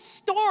 what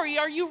story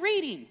are you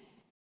reading?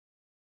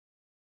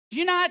 Do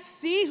you not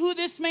see who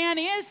this man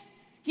is?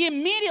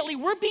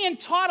 We're being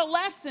taught a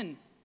lesson.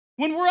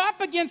 When we're up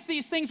against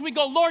these things, we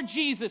go, Lord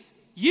Jesus,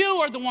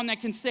 you are the one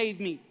that can save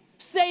me.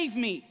 Save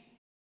me.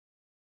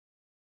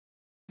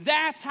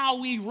 That's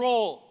how we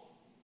roll.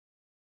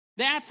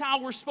 That's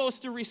how we're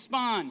supposed to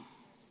respond.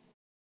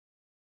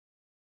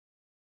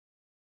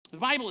 The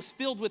Bible is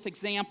filled with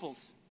examples.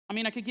 I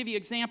mean, I could give you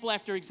example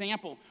after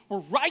example where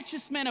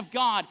righteous men of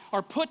God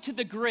are put to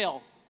the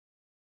grill.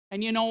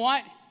 And you know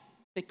what?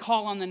 They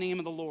call on the name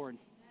of the Lord.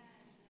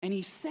 And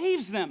he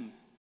saves them.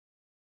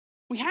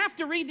 We have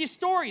to read these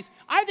stories.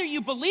 Either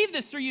you believe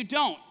this or you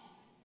don't.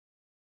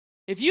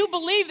 If you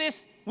believe this,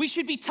 we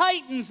should be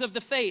titans of the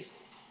faith.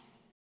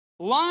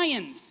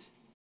 Lions.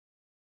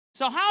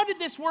 So how did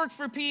this work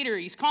for Peter?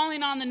 He's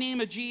calling on the name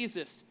of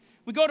Jesus.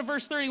 We go to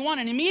verse 31,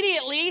 and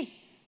immediately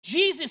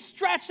Jesus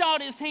stretched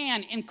out his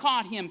hand and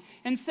caught him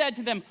and said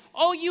to them,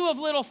 "O you of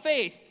little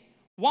faith,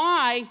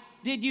 why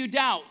did you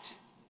doubt?"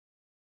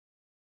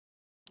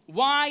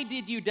 Why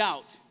did you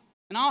doubt?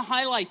 And I'll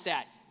highlight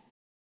that.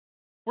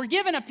 We're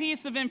given a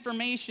piece of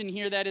information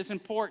here that is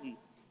important.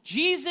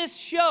 Jesus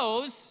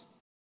shows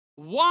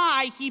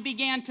why he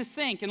began to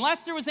sink.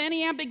 Unless there was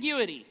any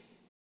ambiguity,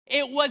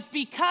 it was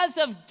because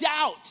of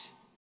doubt.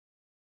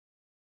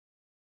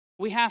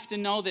 We have to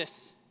know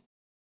this.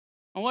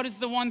 And what is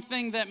the one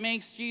thing that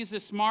makes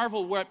Jesus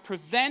marvel? What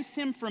prevents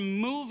him from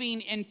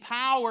moving in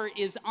power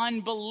is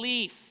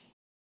unbelief.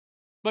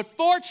 But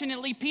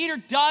fortunately, Peter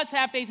does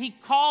have faith. He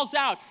calls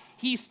out.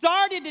 He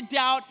started to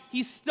doubt.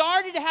 He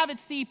started to have it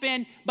seep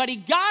in, but he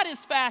got his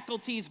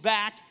faculties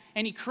back,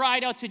 and he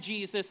cried out to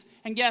Jesus.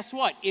 And guess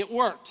what? It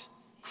worked.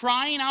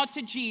 Crying out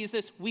to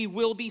Jesus, we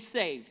will be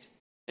saved.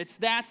 It's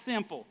that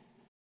simple.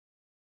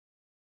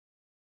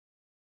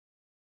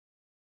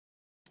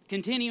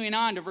 Continuing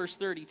on to verse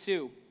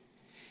 32.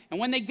 And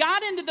when they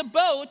got into the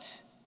boat,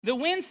 the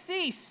wind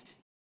ceased.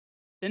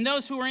 Then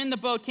those who were in the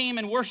boat came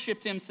and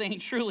worshiped him, saying,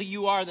 "Truly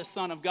you are the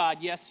Son of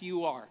God." Yes,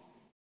 you are.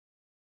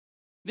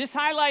 This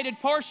highlighted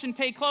portion,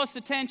 pay close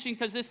attention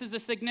because this is a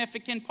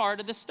significant part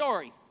of the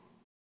story.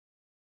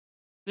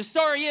 The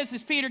story is,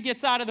 as Peter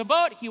gets out of the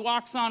boat, he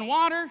walks on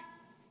water,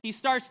 he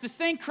starts to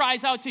sink,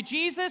 cries out to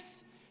Jesus.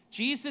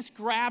 Jesus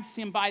grabs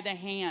him by the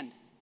hand,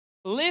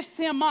 lifts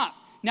him up.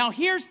 Now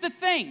here's the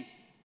thing.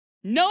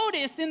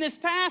 Notice in this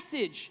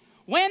passage,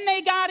 when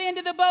they got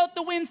into the boat,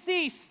 the wind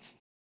ceased.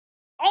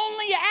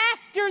 Only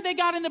after they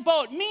got in the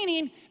boat,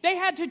 meaning they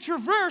had to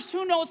traverse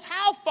who knows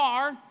how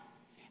far,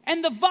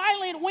 and the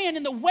violent wind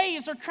and the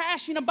waves are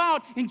crashing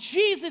about, and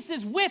Jesus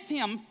is with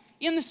him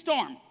in the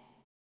storm,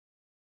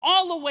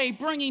 all the way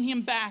bringing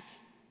him back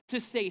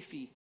to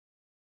safety.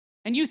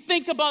 And you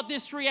think about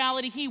this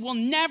reality, he will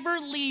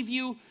never leave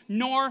you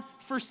nor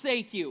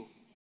forsake you.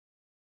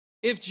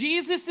 If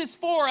Jesus is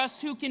for us,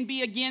 who can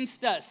be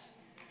against us?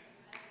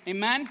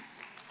 Amen?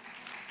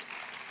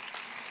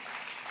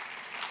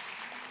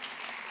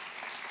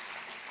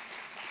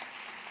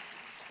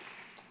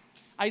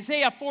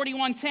 Isaiah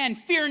 41:10,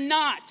 "Fear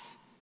not,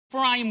 for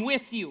I am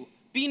with you.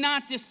 Be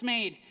not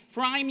dismayed,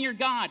 for I am your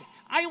God.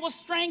 I will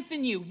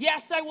strengthen you.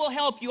 Yes, I will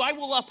help you. I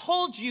will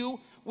uphold you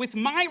with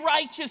my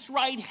righteous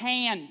right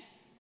hand."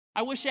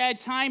 I wish I had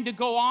time to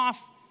go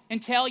off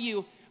and tell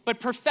you, but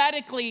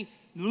prophetically,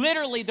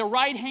 literally, the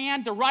right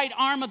hand, the right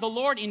arm of the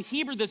Lord, in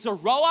Hebrew, the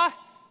Zeroah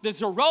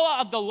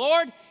of the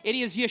Lord, it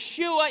is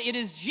Yeshua, it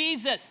is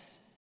Jesus.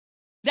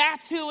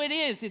 That's who it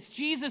is. It's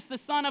Jesus, the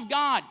Son of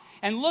God.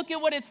 And look at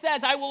what it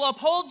says. I will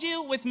uphold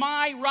you with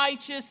my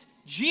righteous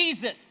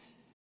Jesus.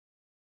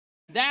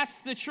 That's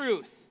the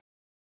truth.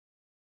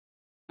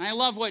 And I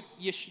love what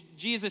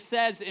Jesus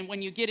says, and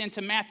when you get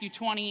into Matthew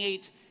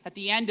 28 at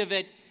the end of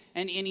it,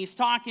 and he's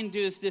talking to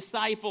his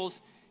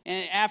disciples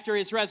and after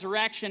his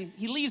resurrection,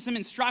 he leaves them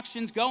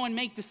instructions, go and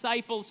make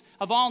disciples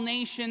of all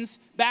nations,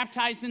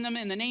 baptizing them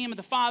in the name of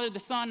the Father, the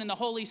Son, and the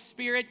Holy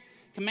Spirit,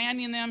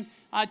 commanding them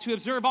to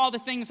observe all the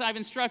things I've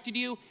instructed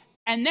you.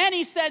 And then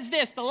he says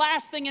this, the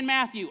last thing in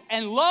Matthew,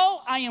 "And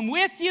lo, I am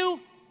with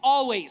you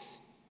always."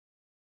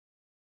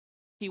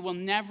 He will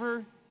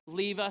never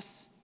leave us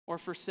or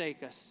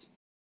forsake us.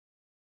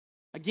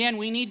 Again,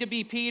 we need to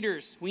be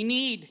Peters. We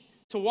need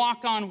to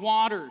walk on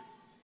water.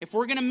 If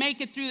we're going to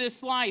make it through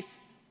this life,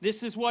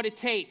 this is what it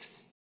takes.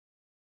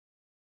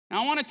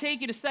 Now, I want to take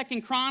you to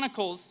 2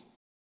 Chronicles,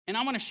 and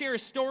I want to share a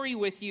story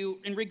with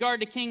you in regard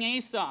to King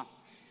Asa.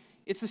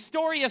 It's a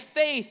story of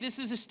faith. This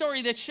is a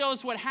story that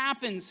shows what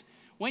happens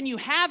when you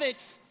have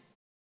it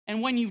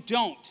and when you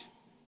don't.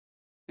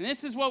 And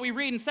this is what we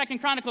read in 2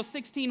 Chronicles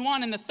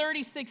 16:1. "In the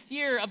 36th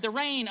year of the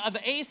reign of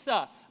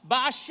Asa,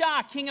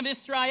 Baasha, king of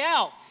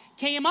Israel,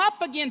 came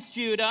up against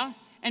Judah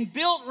and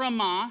built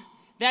Ramah,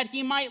 that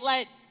he might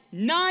let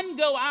none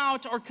go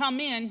out or come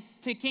in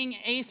to King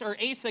Asa, or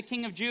Asa,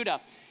 king of Judah."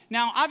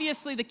 Now,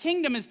 obviously, the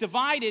kingdom is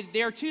divided.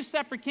 There are two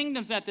separate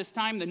kingdoms at this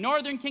time, the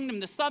northern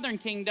kingdom, the southern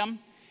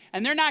kingdom,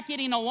 and they're not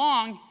getting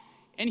along.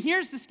 And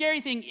here's the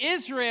scary thing.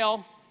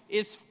 Israel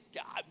is,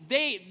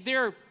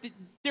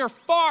 they're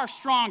far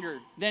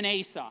stronger than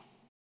Asa,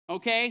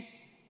 okay?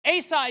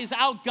 Asa is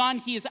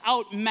outgunned. He is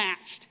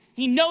outmatched.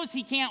 He knows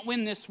he can't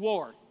win this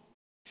war.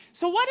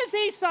 So what does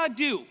Asa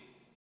do?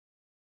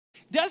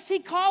 Does he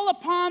call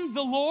upon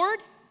the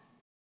Lord?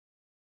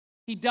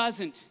 He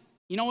doesn't.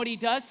 You know what he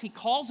does? He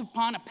calls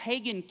upon a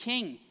pagan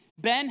king,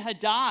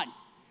 Ben-Hadad,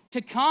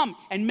 to come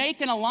and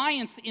make an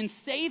alliance and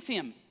save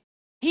him.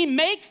 He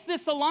makes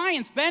this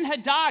alliance.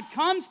 Ben-Hadad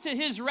comes to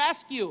his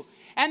rescue,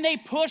 and they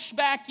push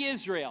back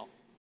Israel.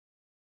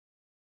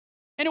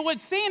 And it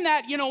would seem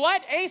that, you know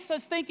what?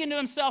 Asa's thinking to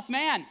himself,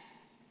 man,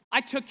 I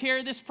took care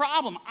of this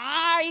problem.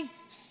 I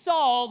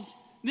solved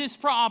this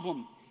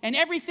problem, and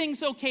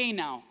everything's okay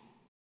now.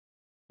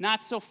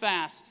 Not so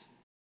fast,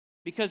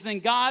 because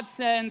then God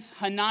sends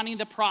Hanani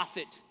the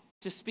prophet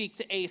to speak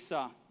to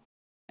Asa.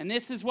 And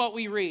this is what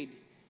we read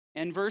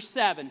in verse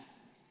 7.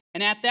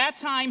 "And at that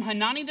time,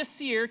 Hanani the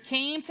seer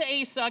came to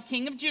Asa,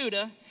 king of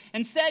Judah,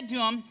 and said to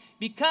him,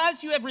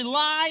 because you have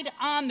relied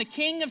on the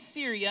king of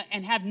Syria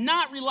and have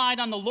not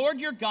relied on the Lord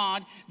your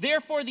God,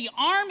 therefore the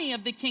army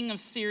of the king of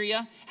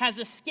Syria has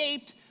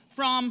escaped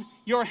from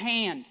your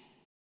hand."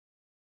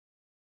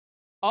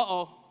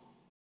 Asa,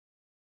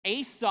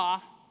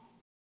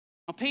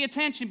 now pay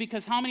attention,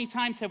 because how many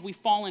times have we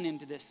fallen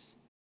into this?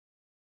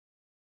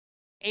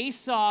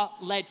 Asa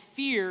let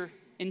fear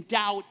and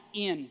doubt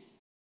in.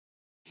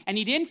 And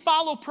he didn't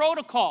follow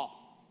protocol.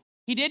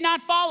 He did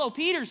not follow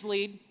Peter's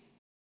lead.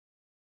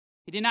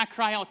 He did not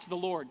cry out to the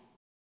Lord.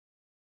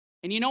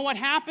 And you know what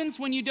happens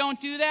when you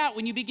don't do that?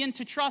 When you begin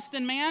to trust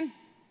in man?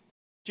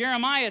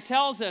 Jeremiah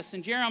tells us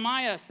in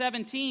Jeremiah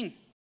 17.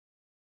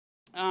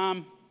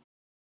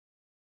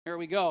 Here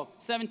we go.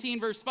 17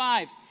 verse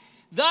 5.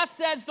 Thus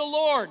says the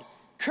Lord,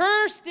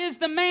 cursed is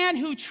the man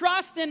who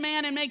trusts in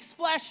man and makes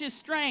flesh his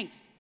strength,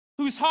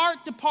 whose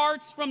heart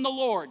departs from the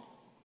Lord.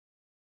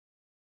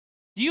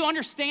 Do you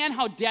understand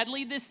how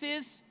deadly this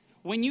is?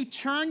 When you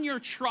turn your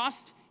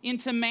trust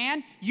into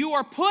man, you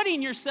are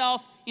putting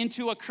yourself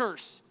into a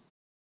curse.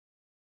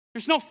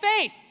 There's no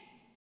faith.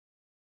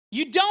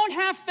 You don't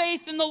have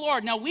faith in the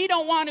Lord. Now, we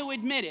don't want to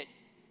admit it.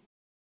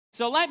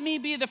 So let me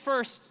be the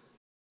first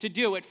to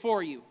do it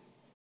for you.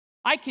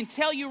 I can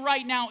tell you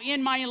right now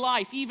in my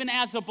life, even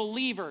as a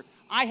believer,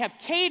 I have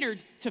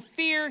catered to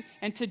fear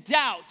and to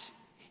doubt,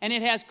 and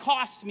it has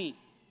cost me.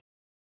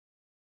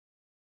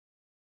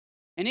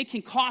 And it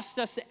can cost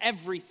us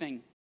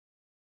everything.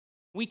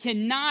 We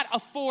cannot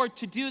afford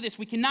to do this.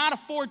 We cannot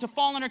afford to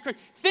fall under curse.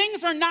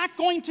 Things are not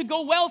going to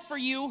go well for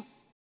you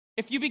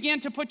if you begin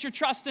to put your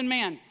trust in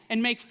man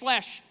and make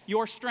flesh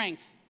your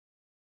strength.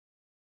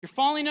 You're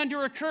falling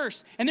under a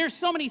curse. And there's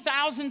so many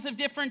thousands of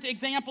different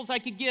examples I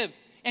could give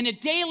on a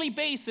daily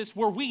basis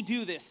where we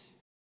do this.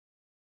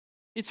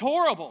 It's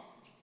horrible.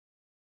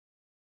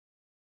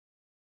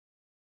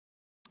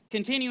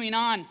 Continuing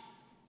on,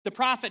 the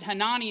prophet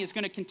Hanani is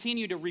going to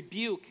continue to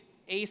rebuke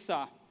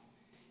Asa.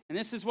 And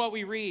this is what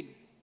we read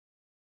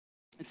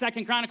in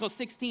 2 Chronicles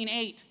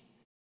 16:8.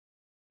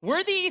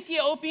 Were the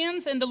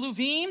Ethiopians and the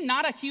Luvim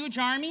not a huge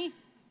army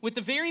with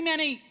the very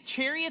many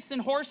chariots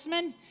and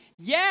horsemen?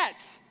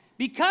 Yet,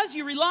 because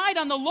you relied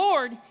on the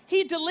Lord,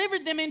 he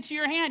delivered them into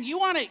your hand. You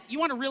want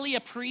to really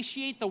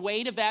appreciate the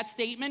weight of that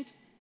statement?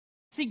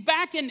 See,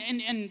 back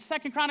in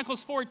 2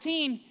 Chronicles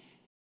 14,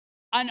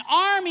 an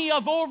army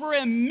of over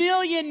 1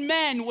 million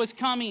men was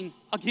coming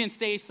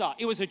against Asa.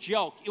 It was a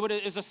joke. It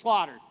was a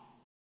slaughter.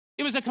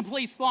 It was a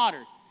complete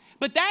slaughter.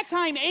 But that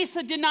time,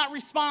 Asa did not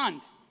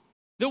respond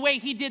the way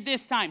he did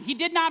this time. He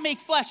did not make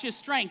flesh his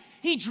strength.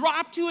 He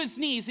dropped to his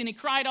knees and he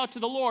cried out to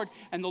the Lord,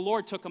 and the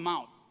Lord took him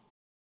out.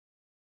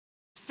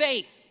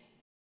 Faith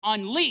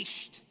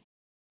unleashed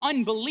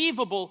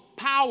unbelievable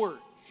power.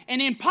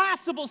 An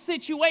impossible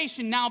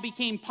situation now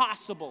became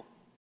possible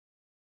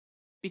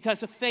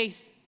because of faith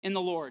in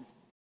the Lord.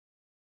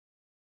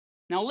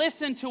 Now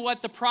listen to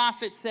what the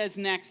prophet says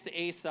next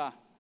to Asa.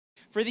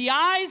 For the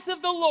eyes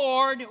of the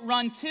Lord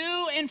run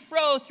to and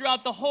fro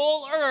throughout the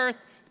whole earth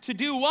to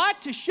do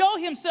what? To show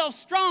himself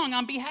strong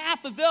on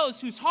behalf of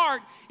those whose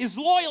heart is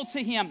loyal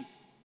to him.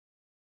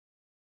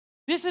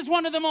 This is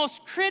one of the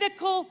most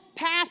critical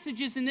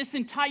passages in this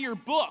entire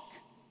book,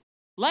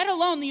 let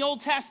alone the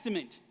Old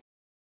Testament.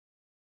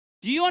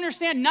 Do you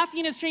understand?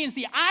 Nothing has changed.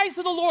 The eyes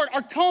of the Lord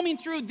are combing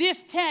through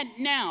this tent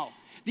now.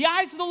 The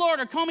eyes of the Lord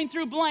are combing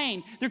through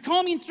Blaine. They're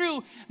combing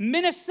through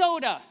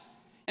Minnesota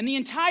and the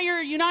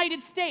entire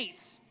United States.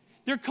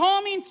 They're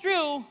combing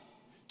through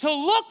to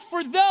look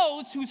for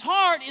those whose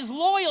heart is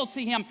loyal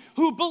to him,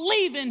 who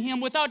believe in him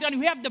without doubt,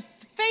 who have the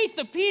faith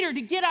of Peter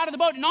to get out of the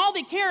boat, and all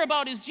they care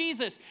about is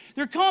Jesus.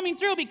 They're coming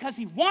through because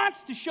he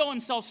wants to show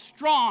himself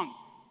strong.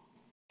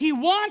 He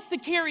wants to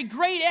carry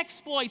great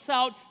exploits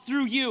out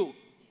through you.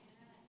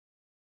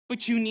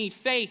 But you need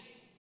faith.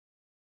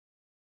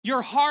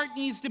 Your heart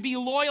needs to be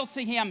loyal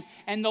to him,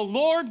 and the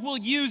Lord will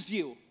use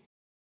you.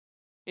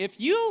 If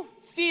you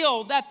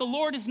feel that the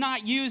Lord is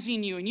not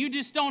using you, and you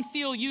just don't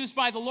feel used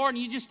by the Lord,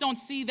 and you just don't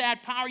see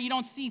that power, you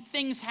don't see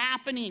things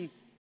happening,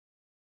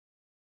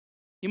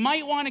 you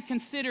might want to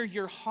consider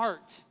your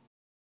heart.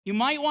 You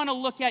might want to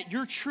look at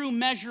your true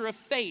measure of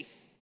faith,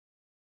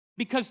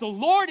 because the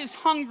Lord is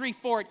hungry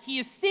for it. He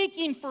is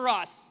seeking for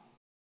us.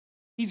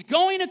 He's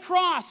going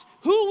across.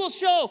 Who will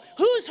show?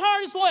 Whose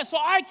heart is loyal so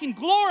I can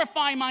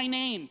glorify my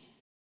name?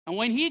 And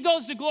when he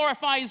goes to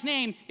glorify his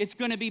name, it's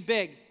going to be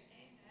big.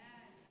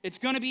 It's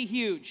going to be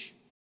huge.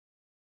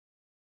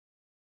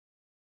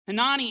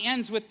 Hanani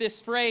ends with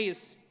this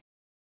phrase,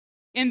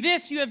 "In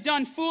this you have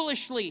done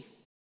foolishly.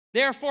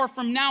 Therefore,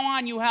 from now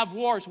on you have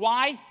wars."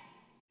 Why?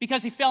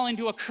 Because he fell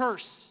into a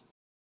curse.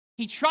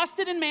 He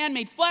trusted in man,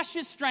 made flesh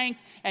his strength,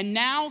 and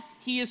now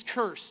he is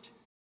cursed.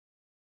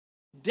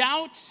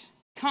 Doubt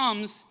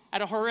comes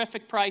at a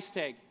horrific price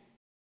tag.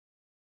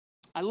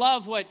 I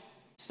love what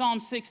Psalm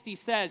 60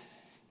 says.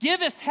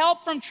 Give us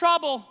help from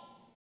trouble,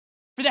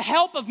 for the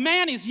help of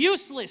man is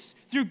useless.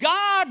 Through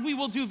God we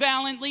will do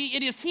valiantly.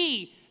 It is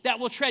he that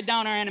will tread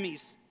down our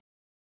enemies.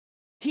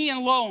 He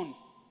alone.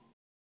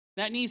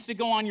 That needs to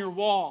go on your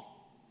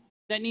wall.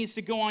 That needs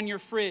to go on your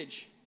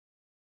fridge.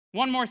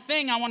 One more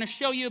thing I want to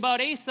show you about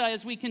Asa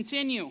as we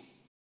continue.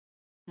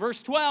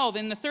 Verse 12,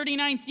 in the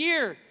 39th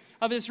year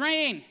of his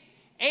reign,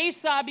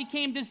 Asa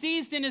became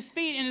diseased in his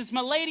feet, and his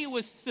malady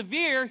was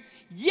severe.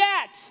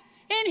 Yet,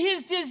 in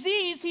his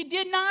disease, he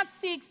did not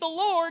seek the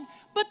Lord,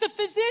 but the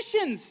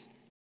physicians.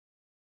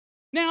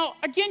 Now,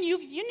 again, you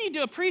need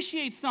to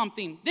appreciate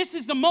something. This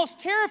is the most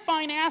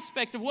terrifying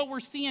aspect of what we're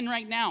seeing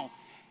right now.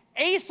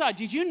 Asa,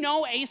 did you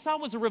know Asa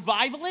was a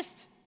revivalist?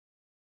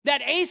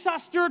 That Asa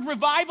stirred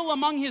revival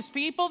among his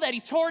people, that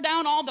he tore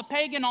down all the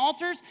pagan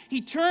altars.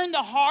 He turned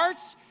the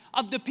hearts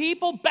of the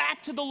people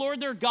back to the Lord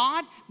their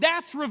God.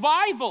 That's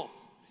revival.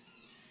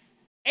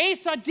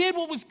 Asa did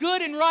what was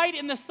good and right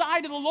in the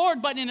sight of the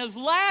Lord, but in his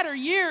latter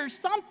years,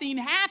 something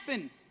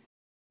happened.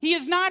 He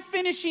is not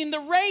finishing the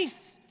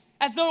race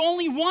as though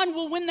only one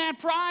will win that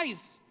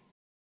prize.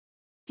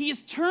 He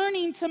is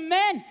turning to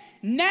men.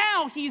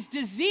 Now he's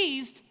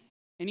diseased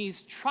and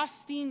he's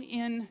trusting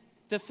in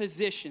the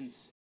physicians.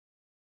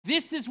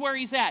 This is where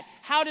he's at.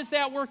 How does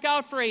that work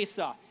out for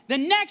Asa? The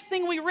next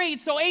thing we read,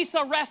 so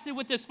Asa rested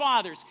with his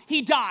fathers.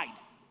 He died.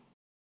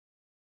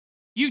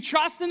 You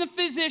trust in the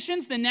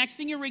physicians, the next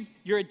thing you read,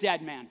 you're a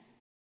dead man.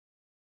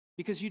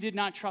 Because you did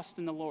not trust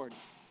in the Lord.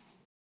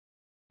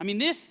 I mean,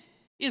 this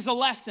is a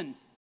lesson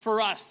for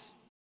us.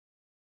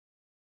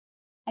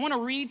 I want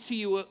to read to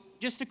you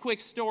just a quick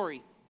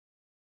story.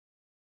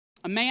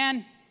 A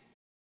man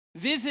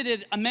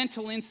visited a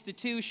mental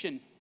institution,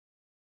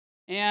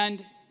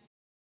 and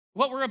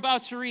what we're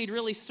about to read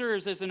really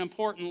serves as an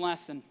important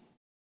lesson.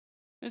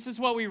 This is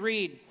what we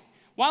read.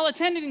 While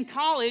attending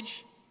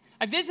college,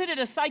 I visited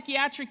a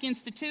psychiatric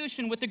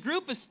institution with a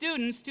group of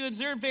students to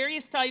observe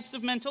various types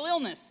of mental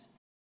illness.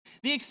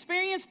 The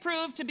experience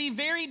proved to be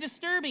very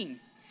disturbing.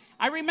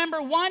 I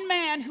remember one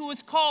man who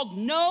was called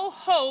No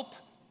Hope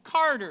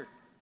Carter.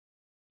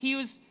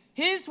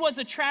 His was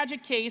a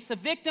tragic case, a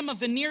victim of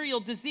venereal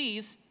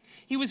disease.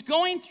 He was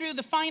going through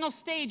the final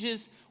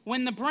stages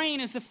when the brain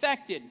is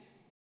affected.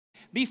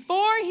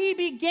 Before he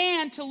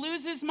began to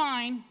lose his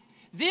mind,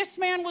 this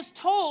man was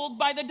told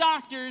by the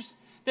doctors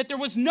that there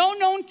was no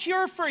known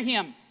cure for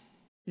him.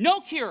 No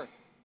cure.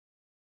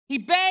 He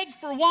begged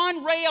for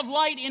one ray of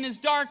light in his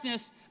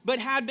darkness, but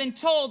had been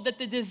told that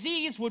the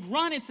disease would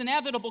run its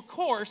inevitable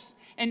course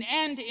and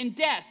end in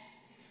death.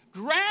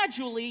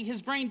 Gradually,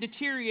 his brain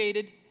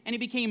deteriorated, and he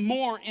became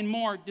more and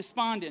more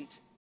despondent.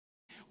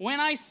 When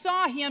I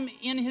saw him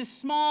in his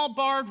small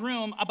barred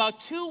room about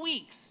 2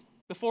 weeks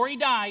before he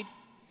died,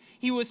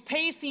 he was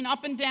pacing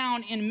up and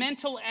down in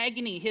mental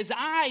agony. His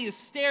eyes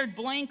stared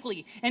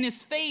blankly, and his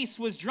face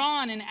was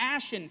drawn and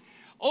ashen.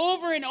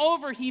 Over and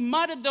over, he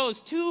muttered those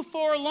two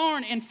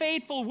forlorn and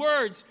fateful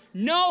words,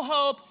 no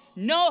hope,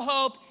 no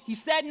hope. He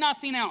said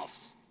nothing else.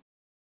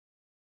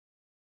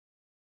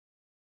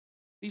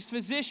 These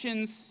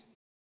physicians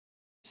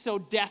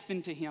sowed death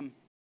into him.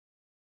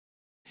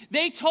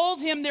 They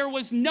told him there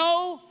was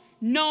no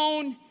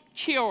known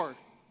cure,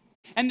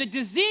 and the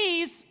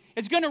disease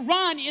is going to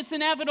run its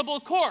inevitable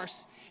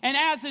course. And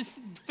as a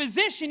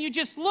physician, you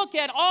just look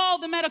at all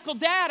the medical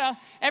data.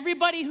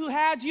 Everybody who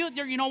has you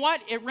know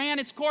what? It ran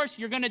its course.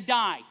 You're going to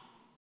die.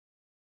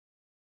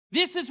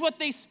 This is what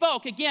they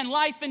spoke. Again,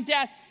 life and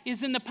death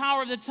is in the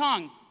power of the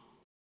tongue.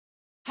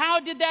 How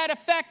did that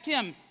affect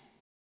him?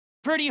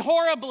 Pretty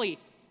horribly.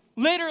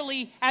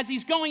 Literally, as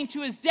he's going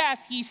to his death,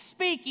 he's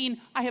speaking,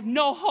 I have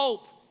no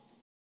hope.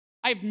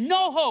 I have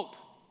no hope.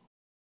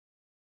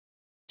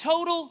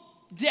 Total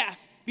death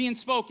being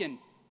spoken.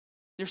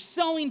 They're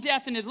sowing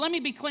death in it. Let me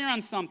be clear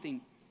on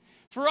something.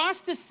 For us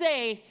to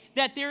say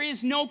that there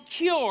is no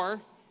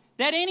cure,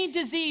 that any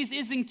disease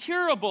is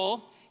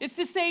incurable, is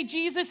to say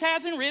Jesus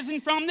hasn't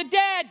risen from the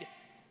dead.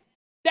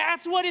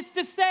 That's what it's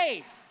to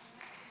say.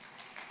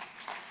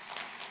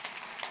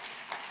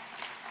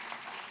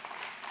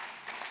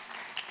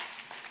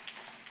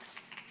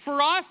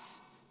 For us,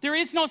 there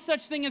is no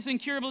such thing as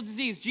incurable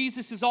disease.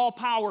 Jesus is all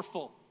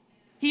powerful.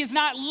 He is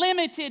not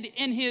limited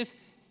in his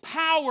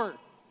power.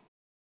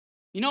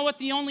 You know what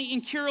the only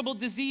incurable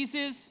disease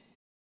is?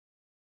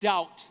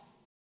 Doubt.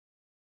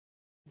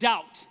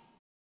 Doubt.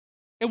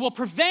 It will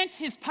prevent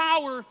his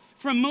power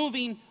from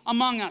moving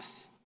among us.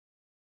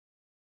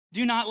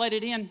 Do not let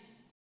it in.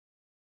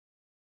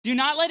 Do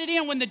not let it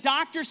in when the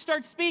doctors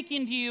start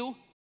speaking to you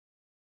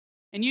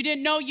and you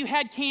didn't know you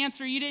had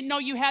cancer, you didn't know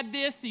you had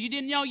this, or you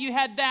didn't know you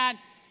had that,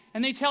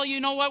 and they tell you, you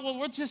know what, well,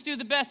 we'll just do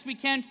the best we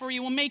can for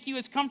you. We'll make you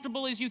as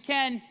comfortable as you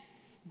can.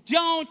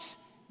 Don't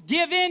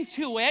give in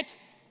to it.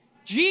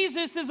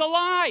 Jesus is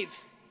alive.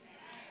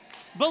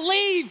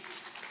 Believe.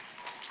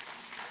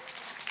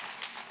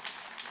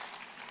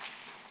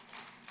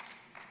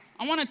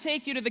 I want to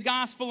take you to the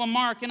Gospel of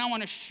Mark, and I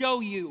want to show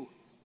you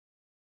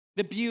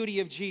the beauty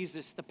of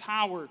Jesus, the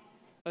power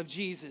of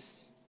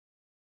Jesus.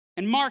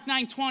 In Mark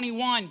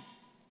 9:21,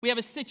 we have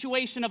a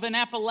situation of an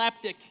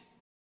epileptic.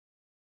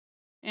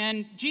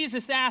 And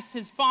Jesus asked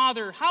his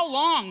father, how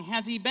long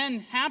has he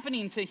been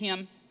happening to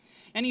him?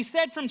 And he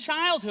said, from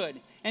childhood.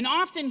 And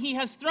often he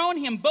has thrown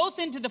him both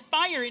into the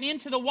fire and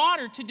into the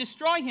water to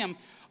destroy him.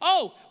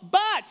 Oh,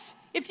 but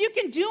if you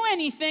can do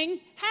anything,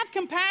 have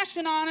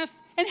compassion on us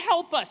and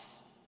help us.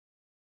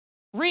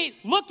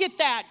 Look at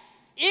that.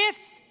 If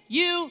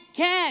you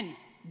can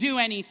do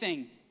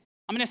anything.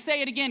 I'm going to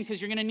say it again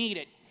because you're going to need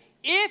it.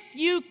 If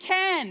you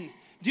can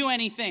do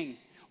anything.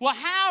 Well,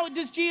 how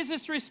does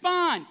Jesus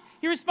respond?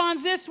 He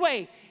responds this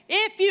way.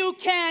 If you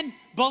can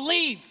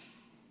believe.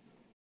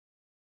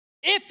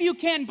 If you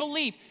can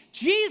believe.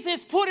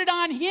 Jesus put it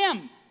on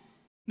him.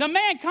 The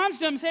man comes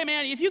to him and says,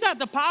 man, if you got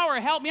the power,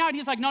 help me out.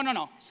 He's like,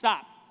 no,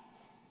 stop.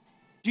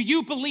 Do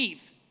you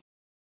believe?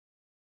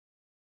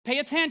 Pay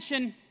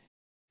attention,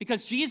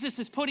 because Jesus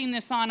is putting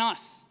this on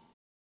us.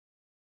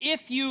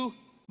 If you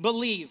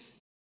believe.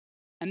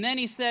 And then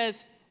he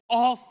says,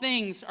 all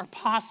things are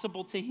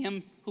possible to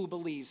him who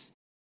believes.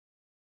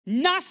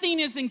 Nothing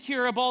is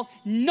incurable.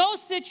 No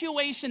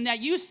situation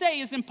that you say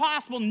is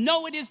impossible.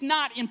 No, it is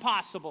not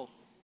impossible.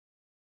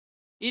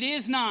 It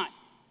is not.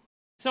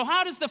 So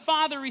how does the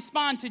father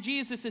respond to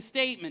Jesus'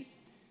 statement?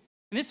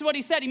 And this is what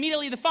he said.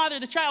 Immediately the father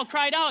of the child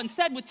cried out and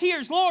said with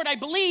tears, Lord, I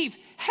believe.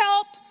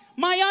 Help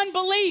my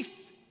unbelief.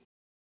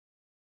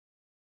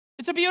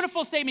 It's a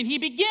beautiful statement. He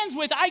begins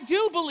with, I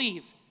do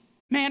believe.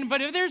 Man,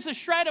 but if there's a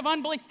shred of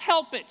unbelief,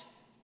 help it.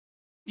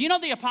 Do you know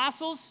the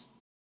apostles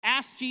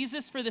asked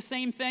Jesus for the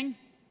same thing?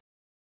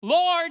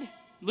 Lord,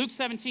 Luke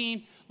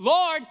 17,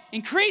 Lord,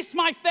 increase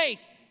my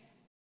faith.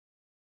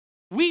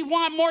 We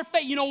want more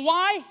faith. You know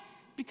why?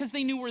 Because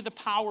they knew where the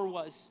power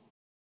was.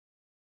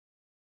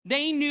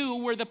 They knew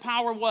where the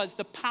power was.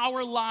 The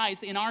power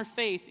lies in our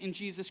faith in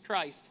Jesus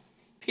Christ,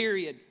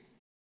 period.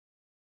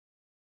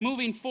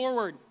 Moving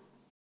forward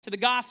to the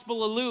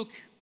Gospel of Luke.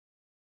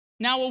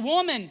 Now a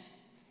woman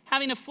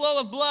having a flow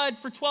of blood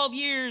for 12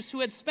 years, who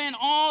had spent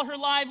all her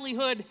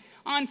livelihood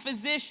on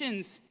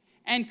physicians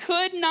and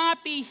could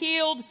not be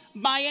healed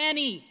by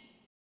any.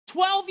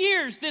 12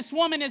 years this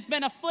woman has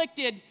been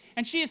afflicted,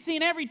 and she has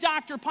seen every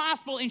doctor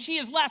possible, and she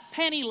is left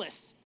penniless.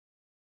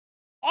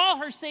 All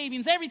her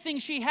savings, everything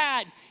she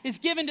had, is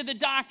given to the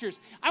doctors.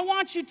 I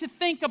want you to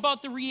think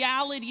about the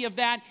reality of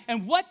that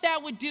and what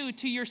that would do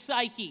to your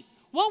psyche.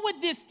 What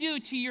would this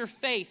do to your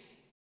faith?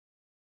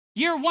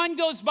 Year one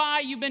goes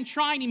by, you've been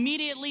trying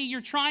immediately, you're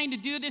trying to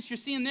do this, you're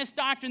seeing this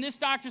doctor, and this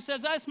doctor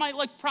says, this might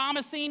look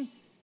promising.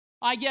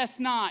 I guess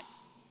not.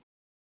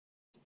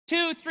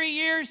 2, 3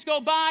 years go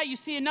by, you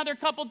see another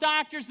couple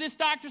doctors, this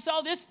doctor says,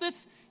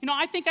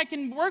 I think I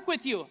can work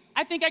with you.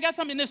 I think I got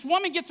something. This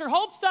woman gets her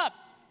hopes up.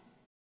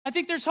 I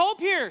think there's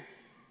hope here.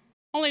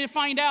 Only to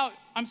find out,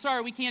 I'm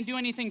sorry, we can't do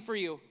anything for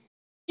you.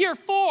 Year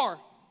 4,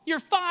 year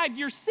 5,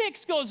 year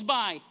 6 goes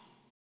by.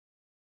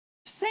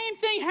 Same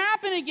thing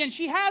happened again.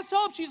 She has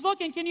hope. She's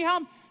looking. Can you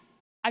help?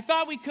 I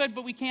thought we could,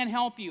 but we can't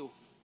help you.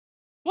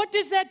 What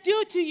does that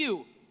do to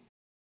you?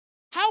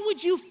 How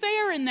would you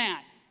fare in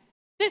that?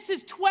 This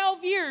is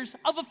 12 years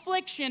of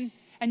affliction,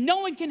 and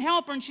no one can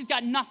help her, and she's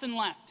got nothing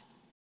left.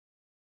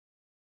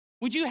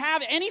 Would you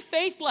have any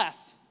faith left?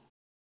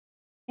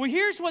 Well,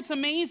 here's what's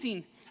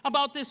amazing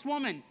about this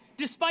woman.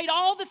 Despite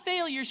all the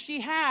failures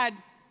she had,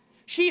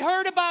 she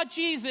heard about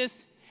Jesus,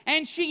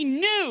 and she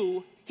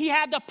knew he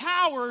had the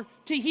power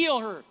to heal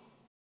her.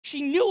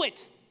 She knew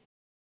it.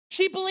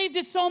 She believed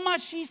it so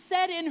much, she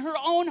said in her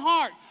own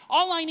heart,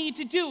 all I need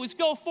to do is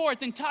go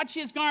forth and touch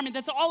his garment.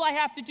 That's all I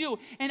have to do,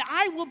 and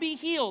I will be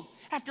healed.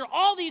 After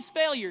all these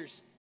failures,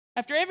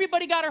 after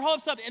everybody got her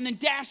hopes up and then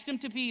dashed them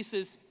to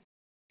pieces,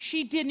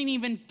 she didn't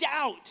even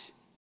doubt.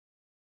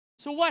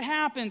 So what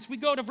happens? We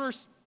go to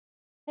verse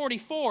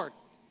 44.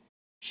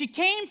 She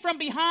came from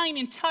behind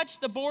and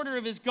touched the border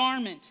of his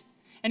garment,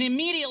 and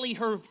immediately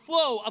her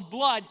flow of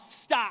blood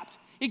stopped.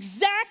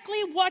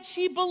 Exactly what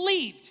she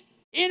believed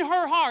in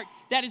her heart,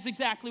 that is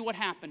exactly what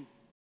happened.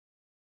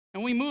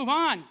 And we move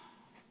on.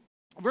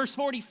 Verse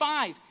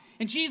 45,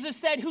 and Jesus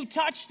said, who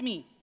touched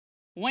me?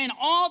 When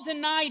all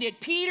denied it,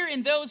 Peter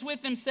and those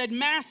with him said,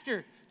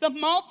 Master, the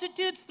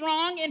multitudes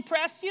throng and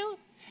press you,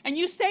 and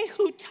you say,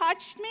 who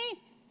touched me?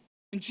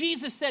 And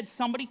Jesus said,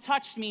 somebody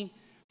touched me,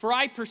 for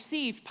I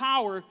perceived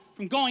power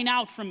from going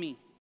out from me.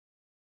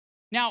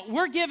 Now,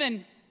 we're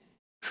given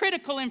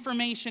critical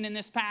information in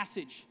this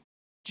passage.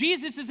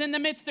 Jesus is in the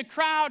midst of the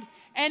crowd,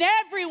 and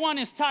everyone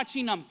is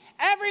touching him.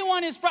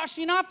 Everyone is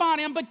brushing up on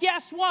him, but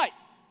guess what?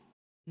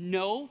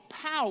 No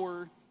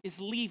power is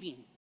leaving.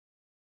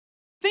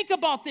 Think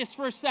about this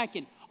for a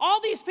second.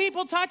 All these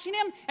people touching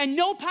him, and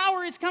no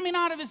power is coming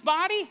out of his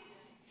body,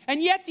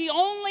 and yet the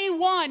only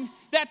one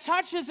that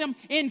touches him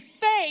in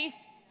faith,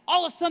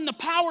 all of a sudden the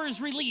power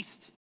is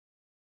released.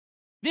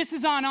 This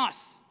is on us.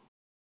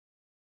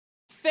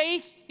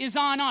 Faith is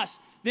on us.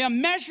 The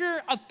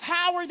measure of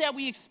power that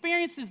we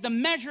experience is the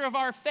measure of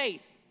our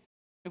faith.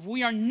 If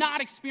we are not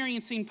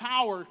experiencing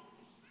power,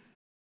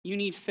 you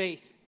need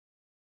faith.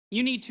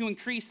 You need to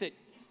increase it.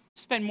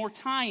 Spend more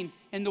time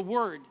in the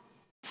Word.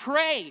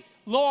 Pray,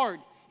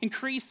 Lord,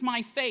 increase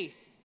my faith.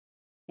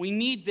 We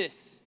need this.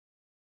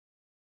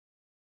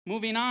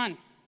 Moving on,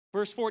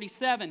 verse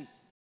 47.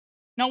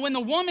 Now when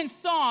the woman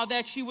saw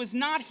that she was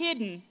not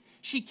hidden,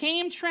 she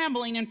came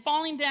trembling and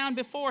falling down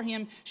before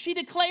him. She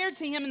declared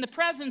to him in the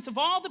presence of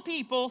all the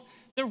people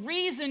the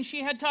reason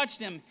she had touched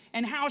him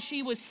and how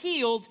she was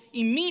healed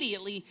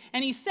immediately.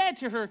 And he said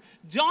to her,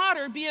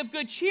 daughter, be of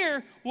good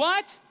cheer.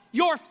 What?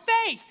 Your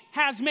faith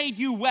has made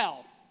you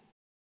well.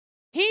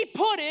 He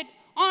put it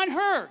on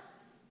her.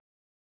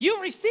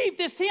 You received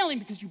this healing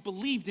because you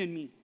believed in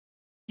me.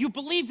 You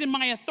believed in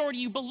my authority.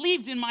 You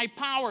believed in my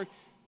power.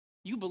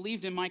 You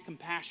believed in my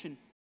compassion,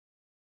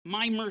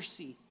 my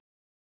mercy.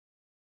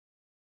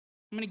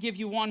 I'm going to give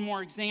you one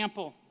more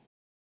example.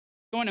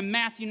 Going to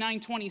Matthew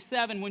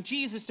 9:27. When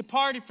Jesus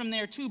departed from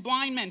there, 2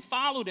 blind men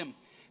followed him.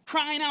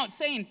 crying out,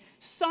 saying,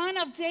 Son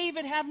of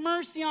David, have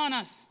mercy on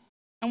us.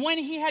 And when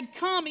he had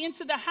come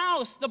into the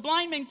house, the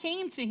blind men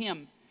came to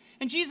him.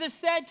 And Jesus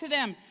said to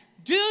them,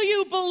 do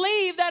you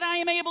believe that I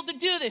am able to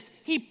do this?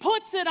 He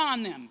puts it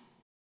on them.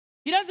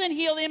 He doesn't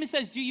heal them. He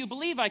says, do you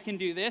believe I can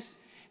do this?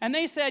 And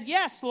they said,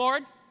 yes,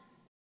 Lord.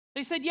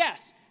 They said,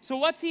 yes. So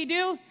what's he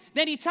do?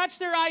 Then he touched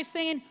their eyes,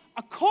 saying,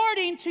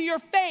 according to your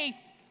faith,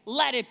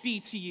 let it be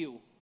to you.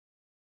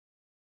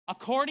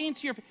 According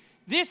to your faith.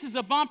 This is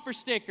a bumper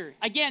sticker.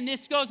 Again,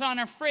 this goes on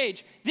our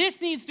fridge.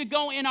 This needs to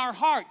go in our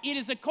heart. It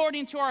is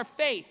according to our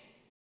faith.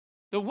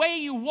 The way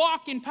you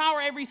walk in power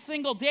every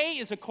single day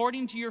is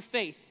according to your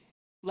faith.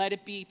 Let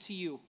it be to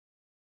you.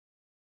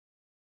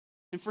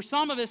 And for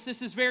some of us,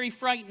 this is very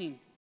frightening.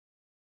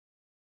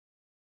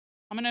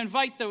 I'm going to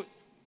invite the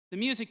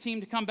music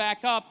team to come back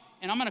up,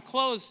 and I'm going to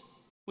close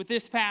with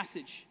this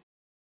passage.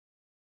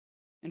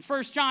 In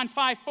 1 John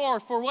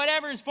 5:4, for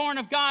whatever is born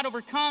of God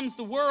overcomes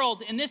the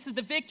world, and this is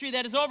the victory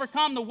that has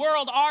overcome the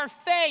world, our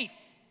faith.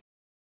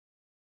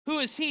 Who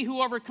is he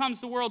who overcomes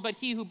the world but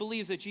he who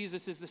believes that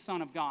Jesus is the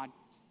Son of God?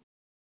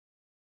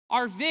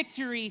 Our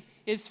victory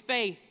is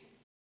faith.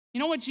 You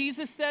know what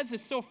Jesus says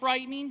is so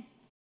frightening?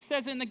 He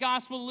says it in the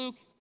Gospel of Luke,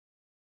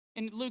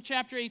 in Luke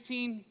chapter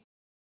 18.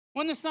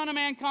 When the Son of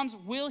Man comes,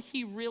 will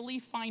he really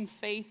find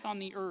faith on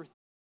the earth?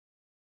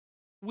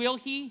 Will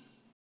he?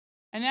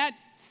 And that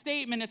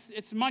statement,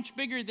 it's much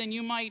bigger than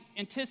you might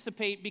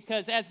anticipate,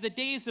 because as the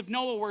days of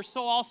Noah were,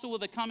 so also will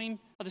the coming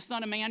of the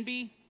Son of Man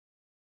be.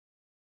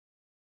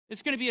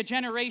 It's going to be a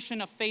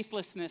generation of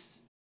faithlessness.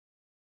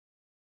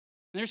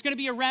 And there's going to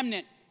be a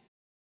remnant,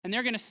 and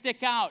they're going to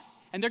stick out,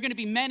 and they're going to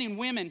be men and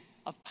women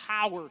of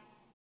power.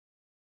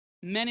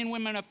 Men and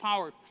women of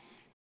power.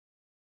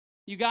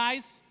 You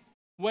guys,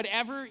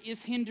 whatever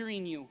is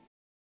hindering you,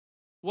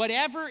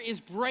 whatever is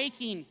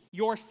breaking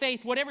your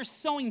faith, whatever's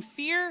sowing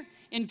fear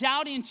and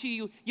doubt into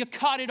you, you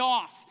cut it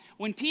off.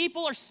 When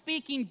people are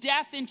speaking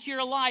death into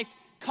your life,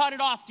 cut it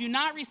off. Do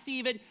not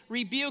receive it,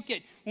 rebuke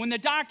it. When the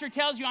doctor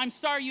tells you, I'm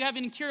sorry, you have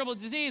an incurable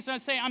disease, I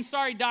say, I'm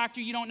sorry, doctor,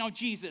 you don't know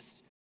Jesus.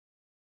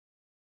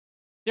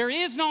 There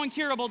is no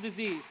incurable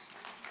disease.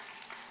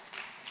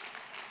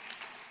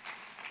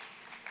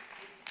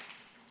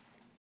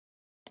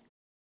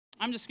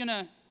 I'm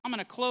going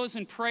to close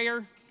in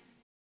prayer.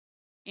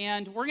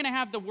 And we're going to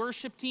have the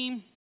worship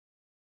team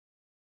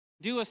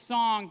do a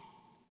song.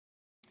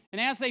 And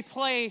as they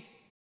play,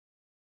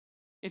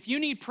 if you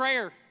need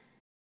prayer,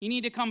 you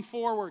need to come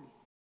forward.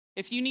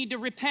 If you need to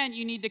repent,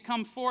 you need to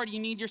come forward. You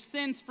need your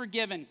sins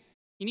forgiven.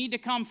 You need to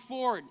come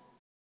forward.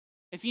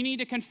 If you need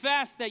to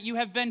confess that you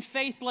have been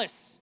faithless,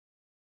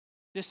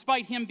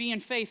 despite him being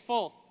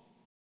faithful,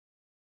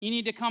 you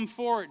need to come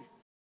forward.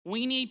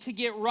 We need to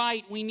get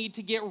right. We need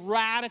to get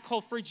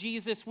radical for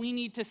Jesus. We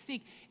need to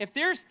seek. If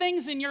there's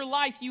things in your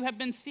life you have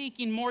been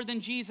seeking more than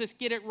Jesus,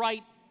 get it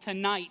right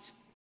tonight.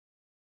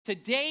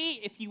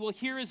 Today, if you will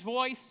hear his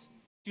voice,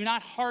 do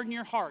not harden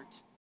your heart,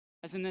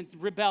 as in the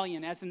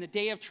rebellion, as in the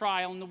day of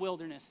trial in the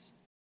wilderness,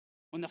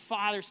 when the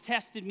fathers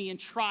tested me and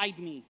tried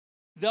me,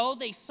 though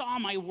they saw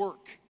my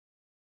work.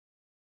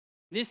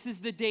 This is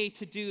the day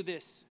to do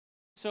this.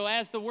 So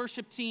as the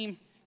worship team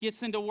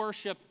gets into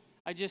worship,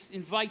 I just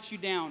invite you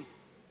down.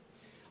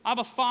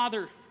 Abba,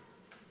 Father,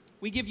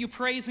 we give you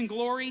praise and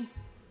glory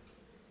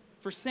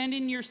for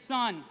sending your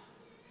Son,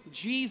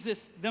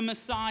 Jesus the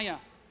Messiah,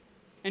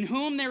 in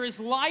whom there is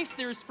life,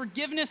 there is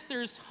forgiveness,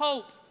 there is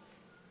hope,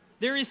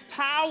 there is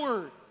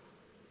power,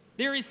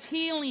 there is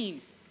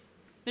healing,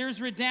 there is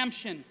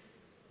redemption.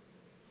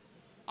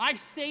 I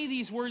say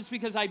these words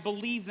because I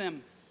believe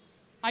them.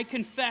 I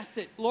confess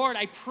it. Lord,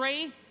 I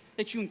pray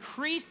that you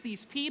increase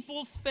these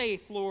people's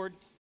faith, Lord,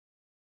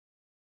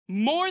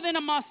 more than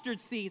a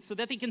mustard seed, so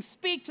that they can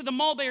speak to the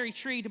mulberry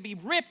tree to be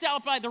ripped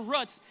out by the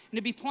roots and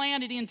to be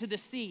planted into the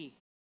sea,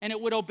 and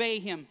it would obey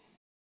him.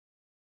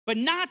 But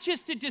not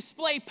just to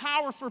display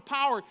power for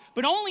power,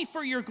 but only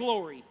for your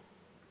glory.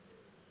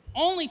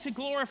 Only to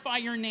glorify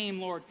your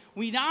name, Lord.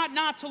 We ought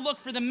not to look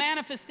for the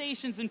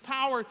manifestations and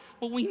power.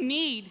 What we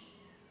need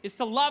is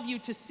to love you,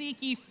 to seek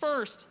ye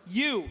first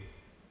you.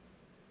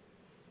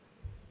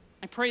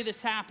 I pray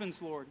this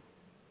happens, Lord.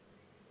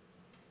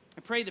 I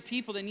pray the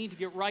people that need to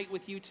get right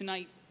with you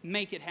tonight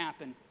make it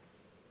happen.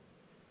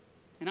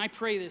 And I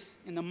pray this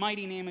in the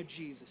mighty name of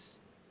Jesus.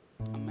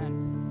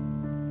 Amen.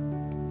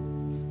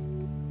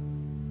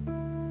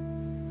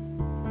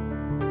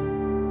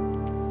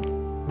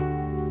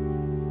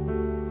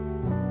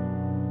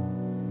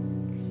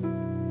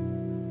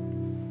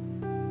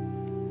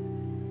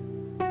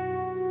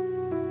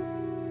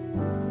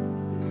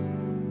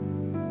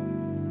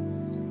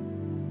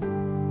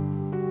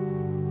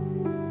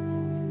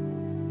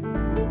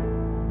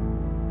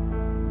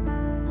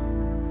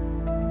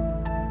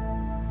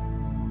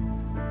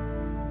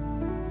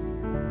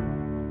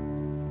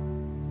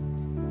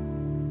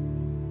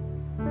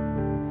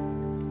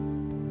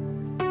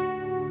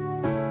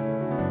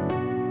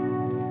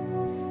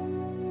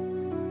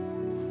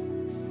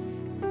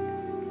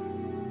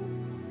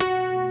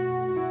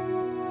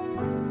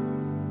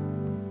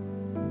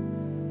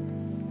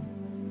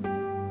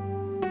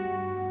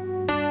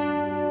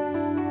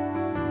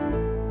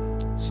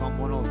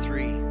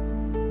 103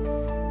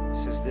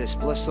 says this,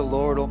 "Bless the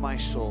Lord, O my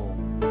soul,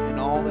 and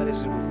all that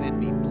is within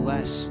me.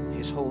 Bless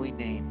his holy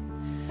name.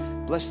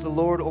 Bless the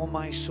Lord, O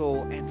my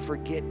soul, and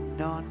forget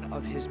none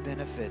of his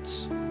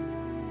benefits."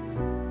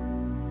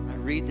 I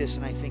read this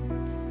and I think,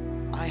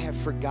 I have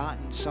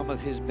forgotten some of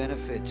his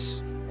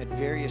benefits at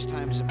various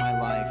times in my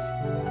life.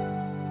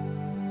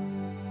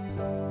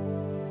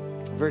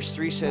 Verse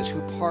 3 says,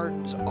 "Who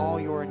pardons all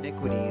your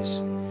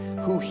iniquities,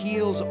 who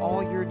heals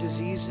all your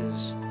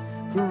diseases,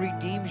 who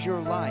redeems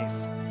your life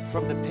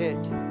from the pit,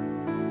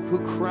 who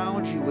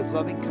crowns you with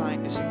loving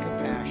kindness and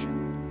compassion,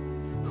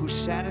 who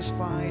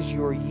satisfies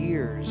your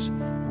years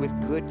with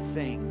good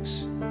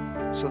things,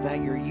 so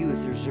that your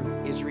youth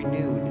is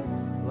renewed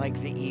like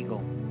the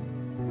eagle."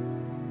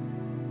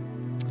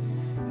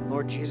 And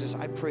Lord Jesus,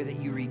 I pray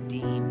that you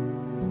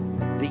redeem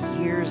the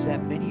years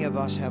that many of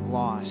us have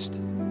lost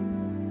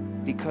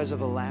because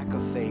of a lack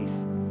of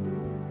faith,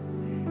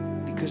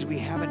 because we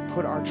haven't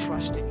put our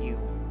trust in you.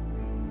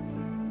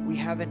 We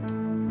haven't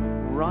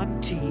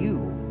run to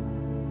you.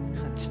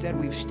 Instead,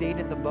 we've stayed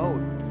in the boat,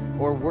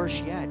 or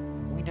worse yet,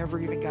 we never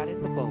even got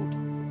in the boat.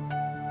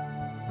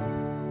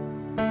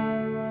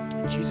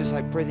 And Jesus,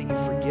 I pray that you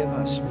forgive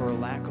us for a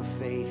lack of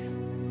faith.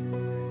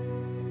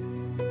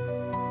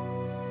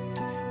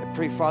 I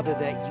pray, Father,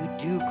 that you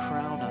do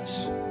crown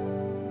us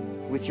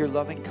with your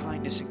loving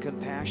kindness and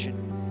compassion.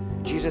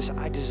 Jesus,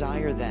 I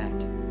desire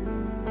that.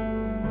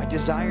 I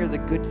desire the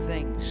good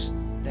things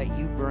that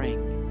you bring.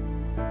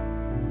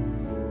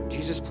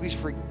 Jesus, please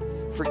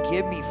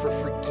forgive me for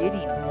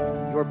forgetting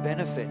your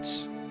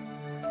benefits,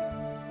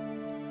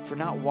 for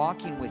not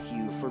walking with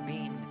you, for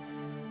being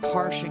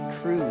harsh and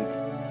crude.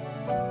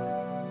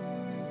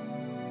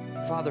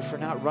 Father, for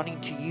not running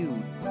to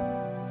you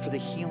for the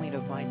healing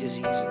of my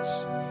diseases.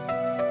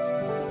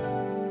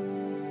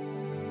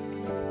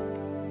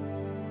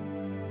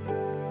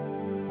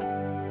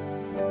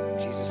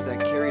 Jesus, that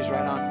carries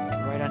right on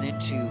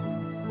into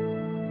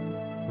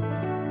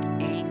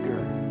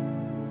anger.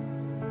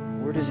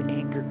 Where does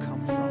anger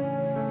come from?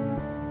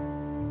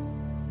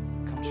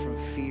 It comes from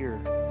fear,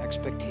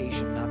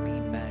 expectation not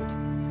being met,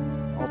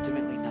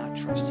 ultimately not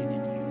trusting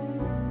in you.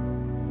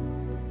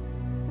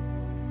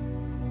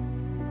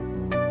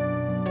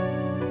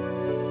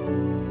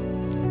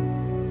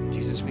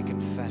 Jesus, we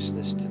confess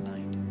this tonight.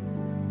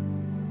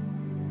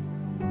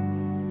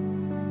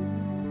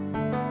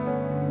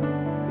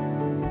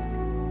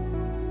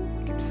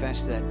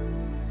 That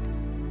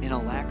in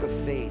a lack of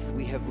faith,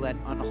 we have let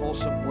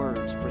unwholesome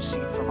words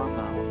proceed from our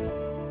mouth.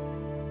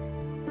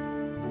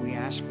 We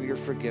ask for your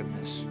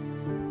forgiveness.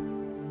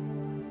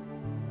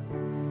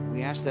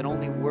 We ask that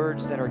only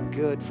words that are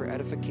good for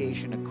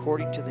edification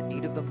according to the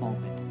need of the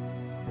moment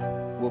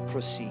will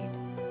proceed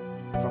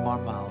from our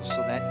mouths,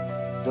 so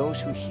that those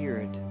who hear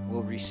it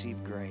will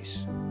receive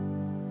grace.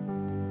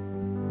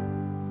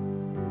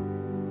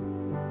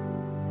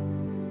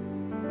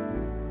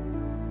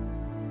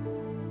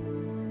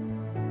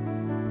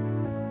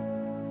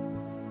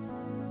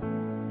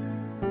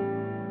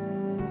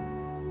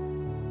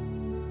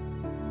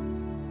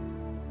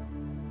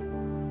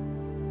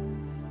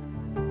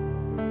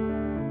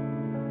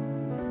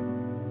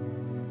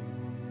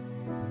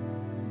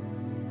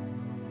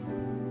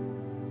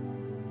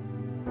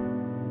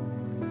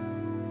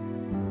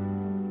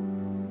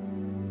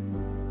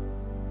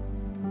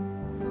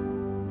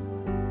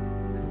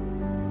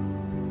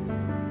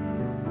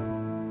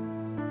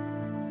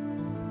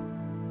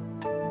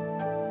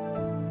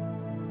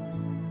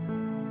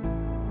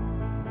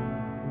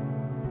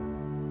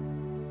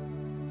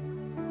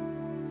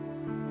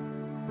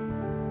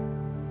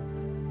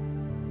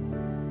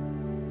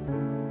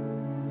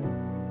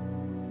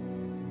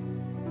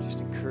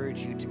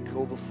 You to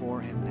go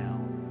before him now.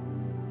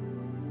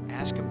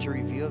 Ask him to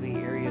reveal the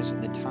areas and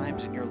the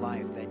times in your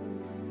life that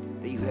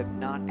you have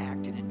not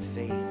acted in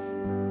faith.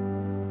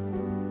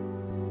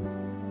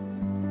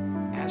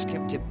 Ask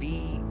him to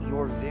be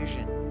your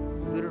vision,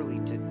 literally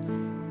to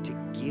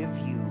give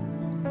you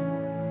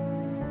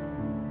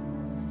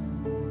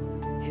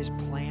his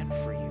plan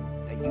for you,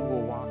 that you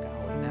will walk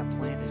out. And that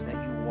plan is that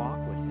you walk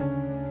with him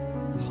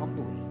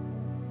humbly.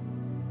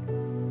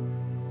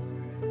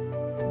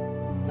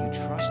 You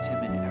trust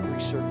him in every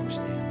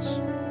circumstance.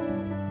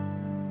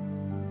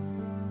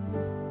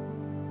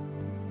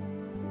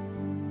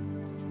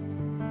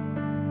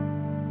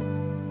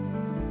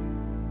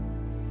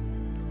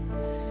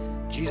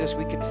 Jesus,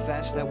 we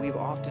confess that we've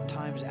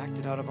oftentimes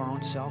acted out of our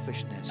own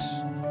selfishness.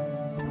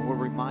 And we're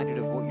reminded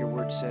of what your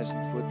word says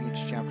in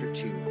Philippians chapter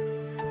 2.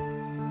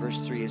 Verse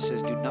 3, it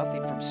says, "Do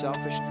nothing from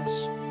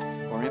selfishness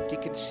or empty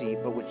conceit,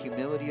 but with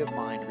humility of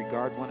mind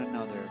regard one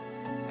another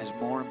as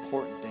more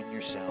important than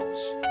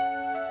yourselves.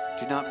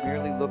 Do not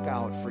merely look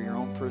out for your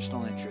own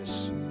personal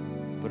interests,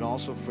 but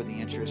also for the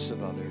interests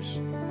of others.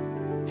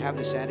 Have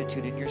this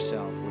attitude in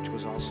yourself, which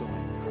was also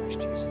in Christ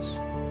Jesus."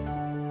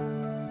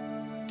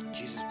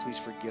 Jesus, please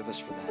forgive us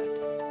for that.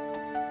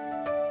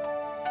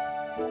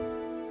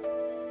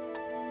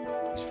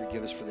 Please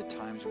forgive us for the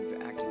times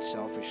we've acted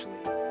selfishly,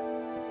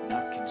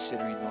 not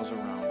considering those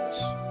around us.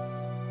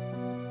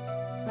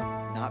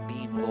 not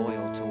being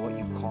loyal to what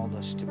you've called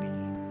us to be.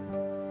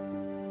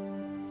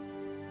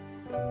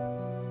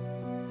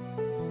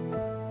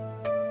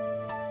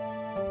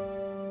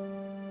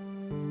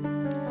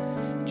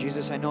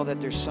 Jesus, I know that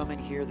there's some in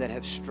here that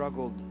have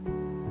struggled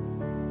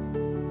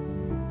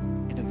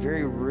in a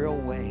very real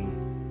way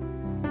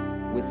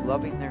with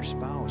loving their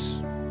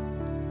spouse,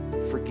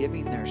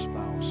 forgiving their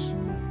spouse,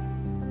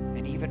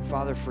 and even,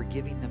 Father,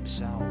 forgiving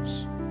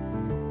themselves.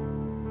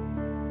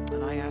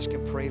 And I ask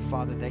and pray,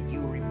 Father, that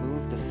you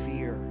remove the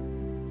fear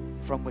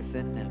from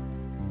within them.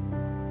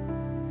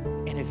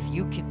 And if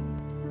you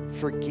can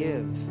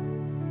forgive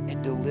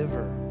and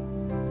deliver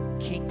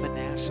King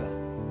Manasseh,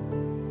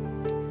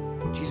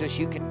 Jesus,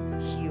 you can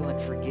heal and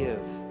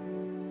forgive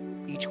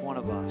each one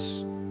of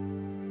us.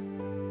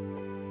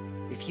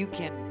 If you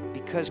can,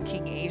 because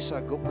King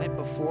Asa went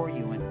before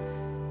you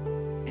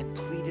and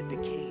pleaded the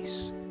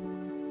case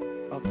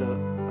of the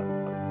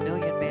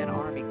million-man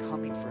army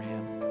coming for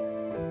him,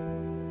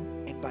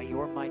 and by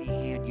your mighty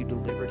hand you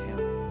delivered him,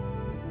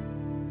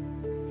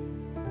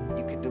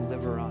 you can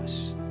deliver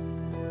us.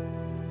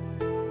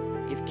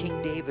 If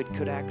King David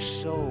could act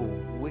so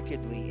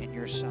wickedly in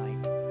your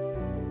sight,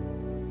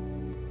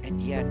 and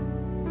yet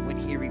when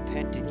he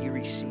repented, you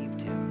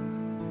received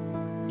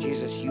him,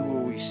 Jesus, you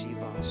will receive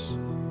us.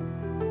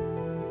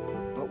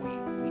 But we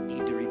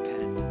need to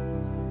repent.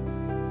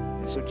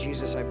 And so,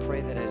 Jesus, I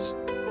pray that as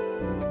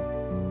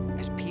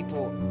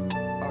people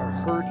are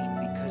hurting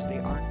because they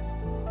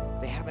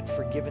haven't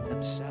forgiven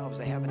themselves,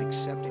 they haven't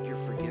accepted your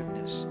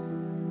forgiveness,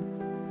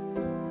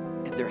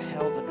 and they're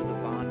held under the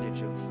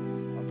bondage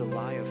of the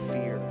lie of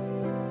fear,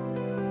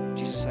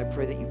 Jesus, I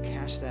pray that you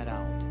cast that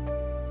out.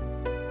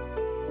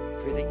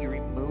 Pray that you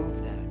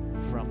remove that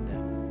from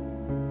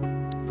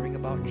them. Bring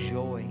about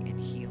joy and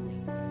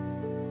healing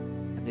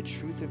and the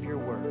truth of your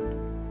word.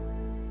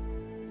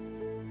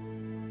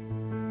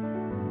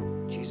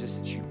 Jesus,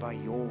 it's by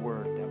your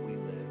word that we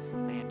live.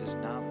 Man does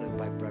not live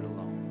by bread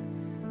alone,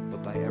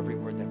 but by every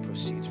word that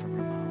proceeds from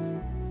your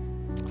mouth.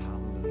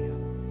 Hallelujah.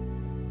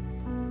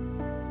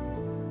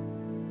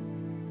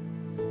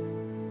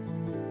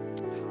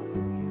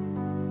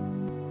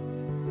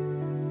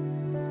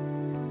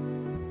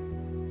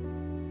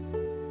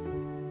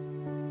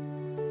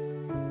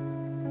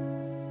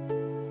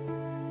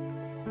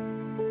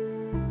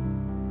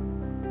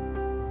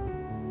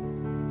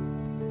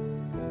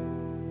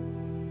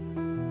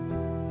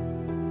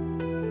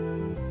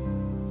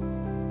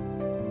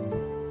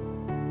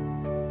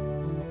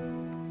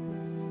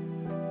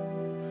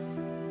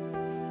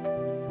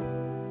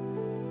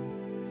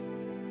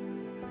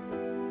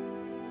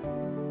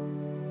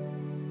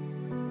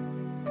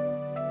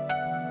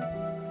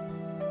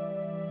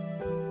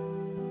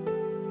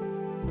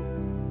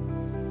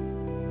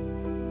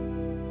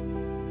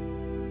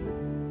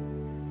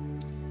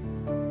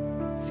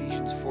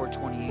 Ephesians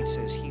 4:28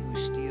 says, "He who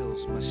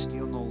steals must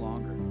steal no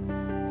longer,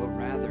 but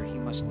rather he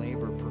must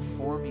labor,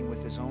 performing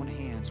with his own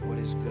hands what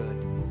is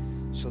good,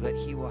 so that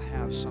he will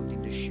have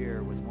something to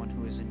share with one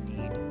who is in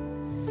need."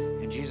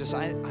 And Jesus,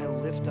 I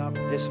lift up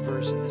this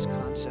verse and this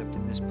concept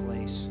in this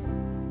place.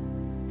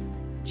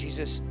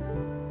 Jesus,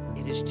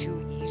 it is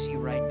too easy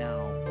right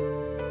now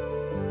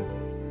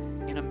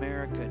in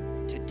America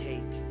to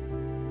take.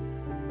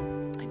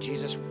 And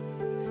Jesus,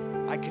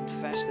 I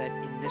confess that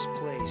in this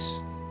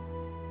place,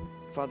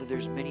 Father,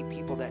 there's many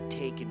people that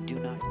take and do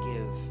not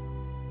give.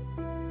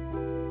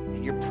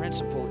 And your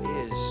principle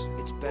is,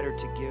 it's better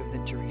to give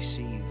than to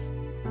receive.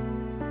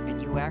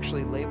 And you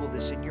actually label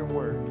this in your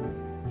word.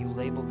 You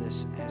label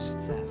this as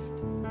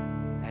theft,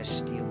 as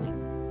stealing.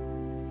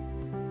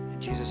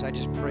 And Jesus, I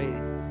just pray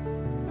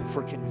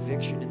for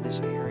conviction in this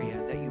area,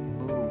 that you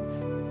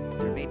move.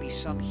 There may be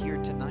some here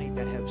tonight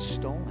that have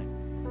stolen,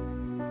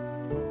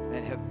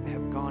 that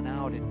have gone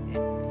out and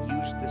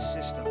used the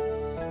system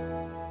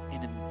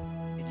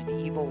in an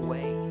evil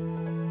way,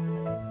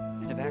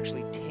 and have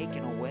actually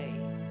taken away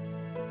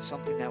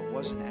something that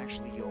wasn't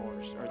actually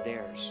yours or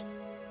theirs.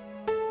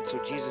 And so,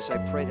 Jesus, I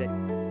pray that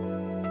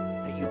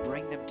you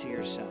bring them to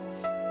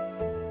yourself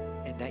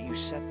and that you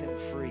set them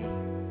free,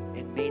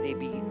 and may they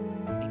be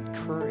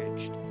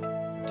encouraged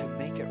to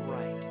make it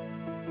right,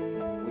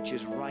 which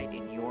is right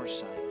in your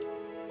sight.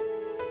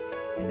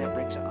 And that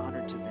brings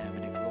honor to them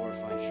and it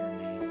glorifies your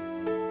name.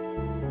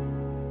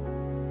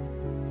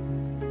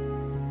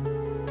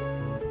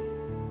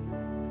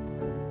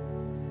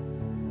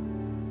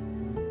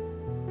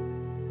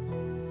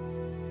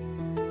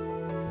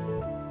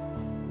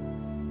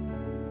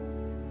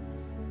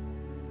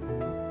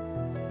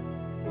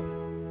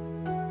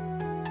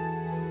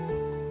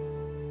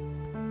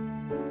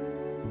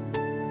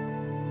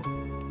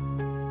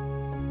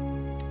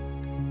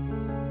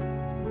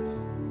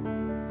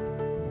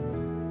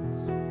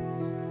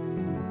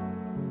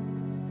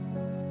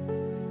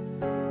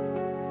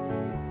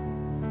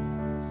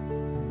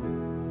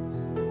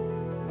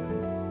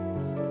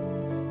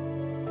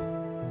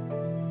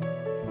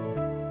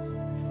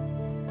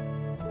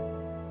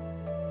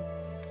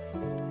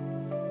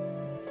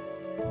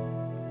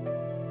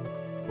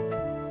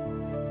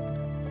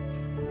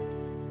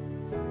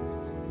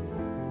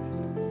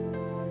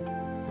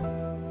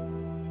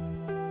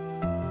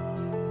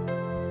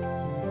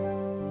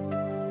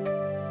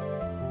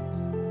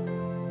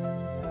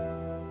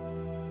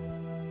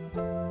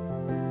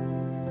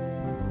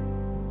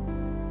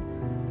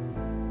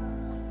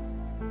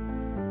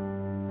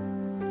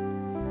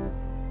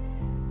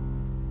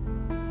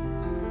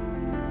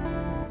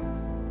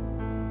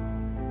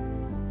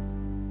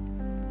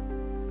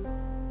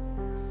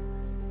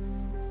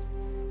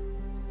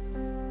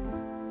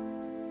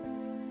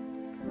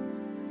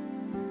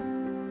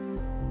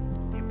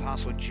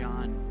 Apostle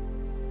John,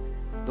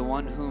 the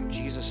one whom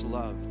Jesus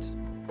loved,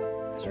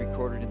 as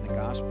recorded in the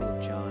Gospel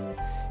of John.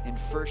 In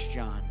 1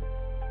 John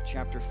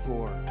chapter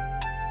 4,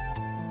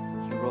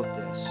 he wrote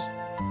this: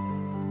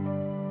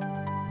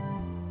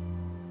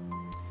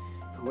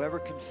 whoever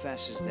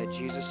confesses that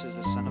Jesus is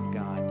the Son of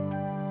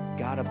God,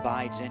 God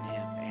abides in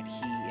him, and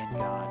he in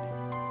God.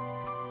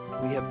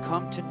 We have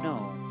come to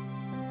know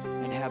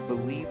and have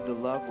believed the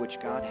love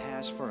which God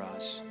has for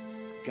us.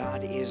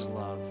 God is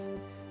love,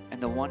 and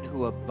the one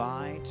who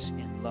abides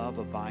in love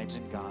abides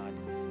in God,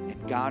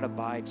 and God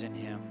abides in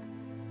him.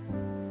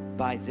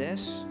 By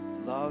this,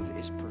 love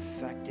is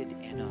perfected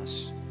in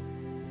us,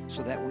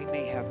 so that we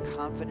may have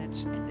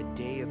confidence in the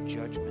day of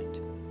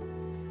judgment.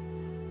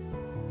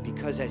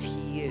 Because as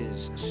he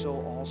is, so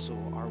also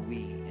are we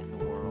in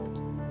the world.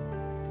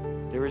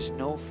 There is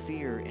no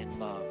fear in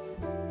love,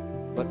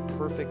 but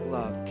perfect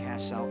love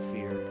casts out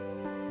fear,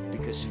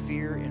 because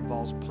fear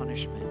involves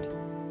punishment,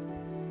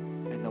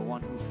 and the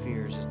one who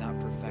fears is not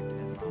perfected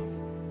in love.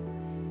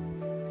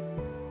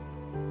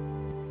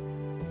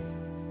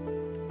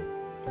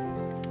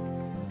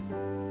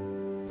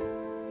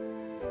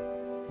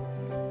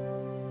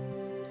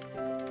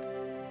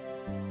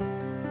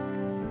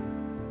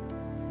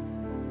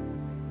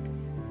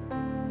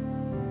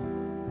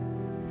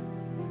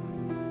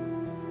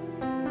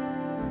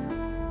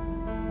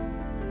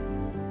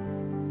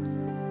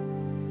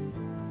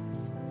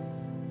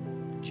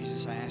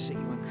 Jesus, I ask that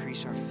you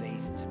increase our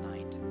faith tonight.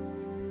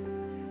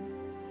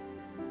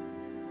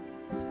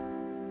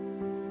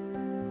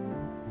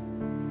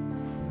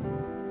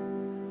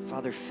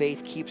 Father,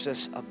 faith keeps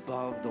us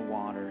above the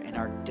water, and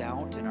our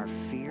doubt and our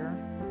fear,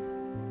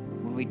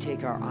 when we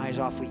take our eyes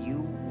off of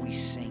you, we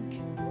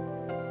sink.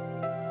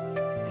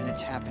 And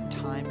it's happened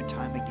time and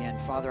time again.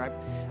 Father, I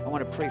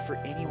want to pray for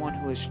anyone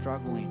who is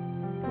struggling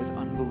with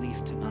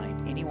unbelief tonight,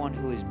 anyone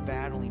who is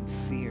battling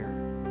fear.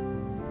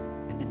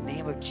 In the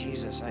name of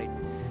Jesus, I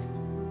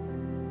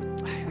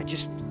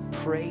just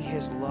pray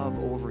his love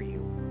over you,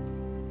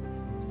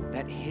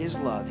 that his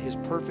love, his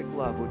perfect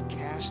love, would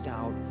cast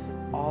out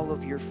all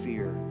of your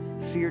fear.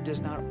 Fear does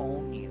not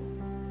own you.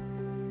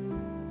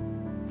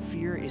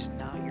 Fear is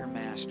not your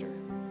master.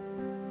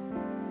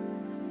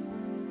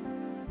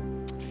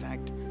 In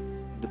fact,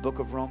 in the book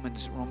of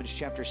Romans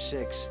chapter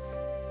 6,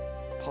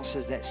 Paul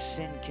says that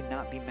sin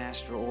cannot be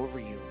master over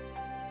you.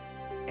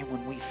 And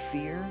when we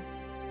fear,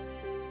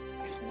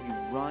 we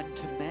run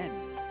to men,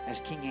 as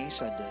King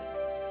Asa did.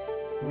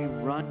 We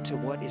run to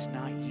what is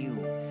not you,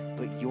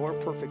 but your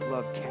perfect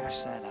love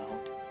casts that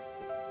out.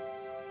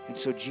 And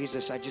so,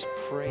 Jesus, I just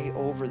pray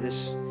over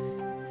this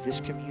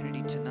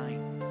community tonight,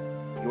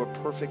 your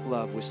perfect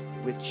love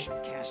which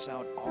casts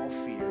out all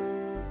fear.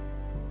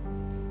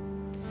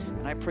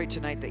 And I pray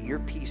tonight that your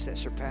peace that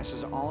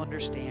surpasses all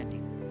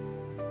understanding,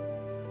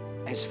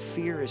 as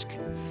fear is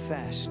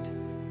confessed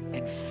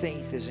and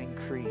faith is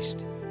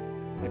increased,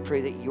 I pray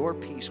that your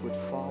peace would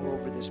fall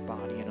over this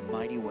body in a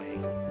mighty way,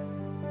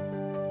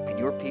 and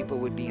your people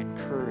would be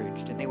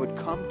encouraged, and they would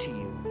come to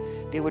you.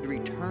 They would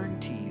return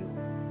to you.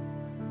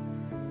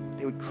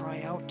 They would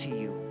cry out to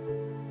you.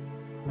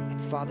 And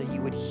Father,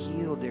 you would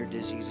heal their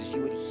diseases.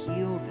 You would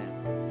heal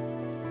them.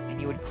 And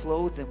you would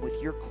clothe them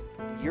with your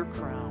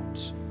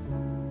crowns.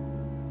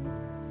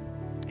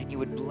 And you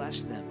would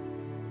bless them.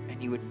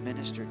 And you would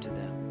minister to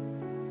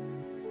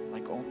them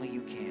like only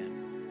you can.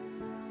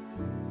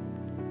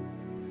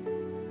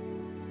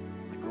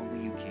 Like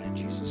only you can,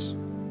 Jesus.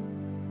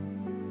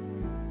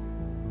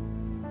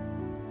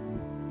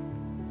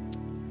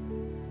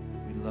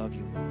 We love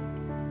you, Lord.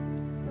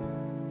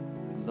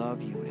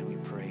 Love you and we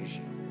praise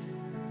you.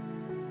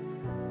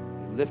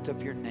 We lift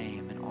up your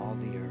name in all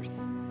the earth.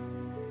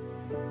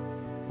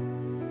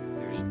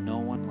 There's no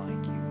one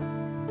like you.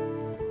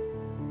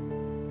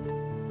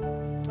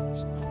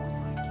 There's no one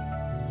like you.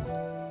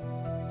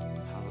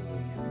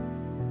 Hallelujah.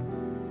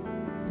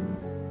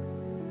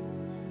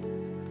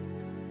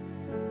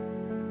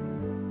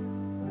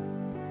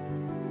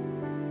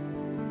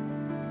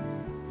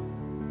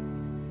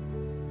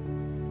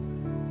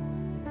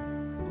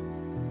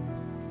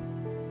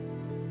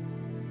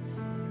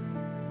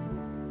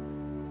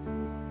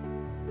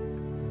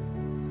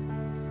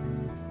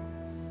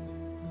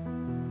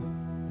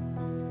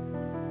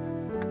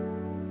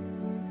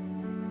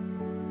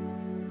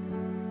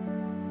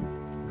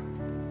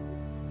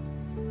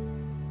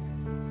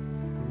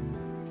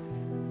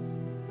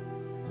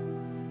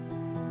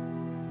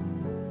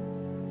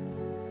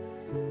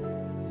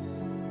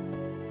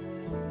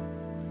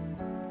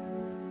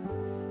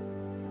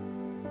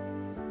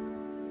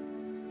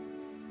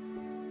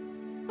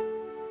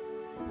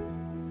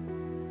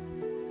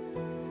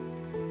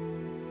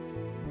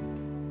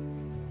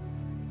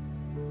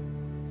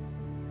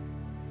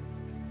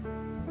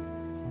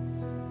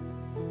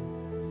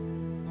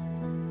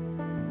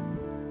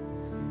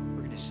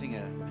 Sing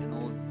an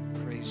old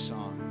praise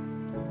song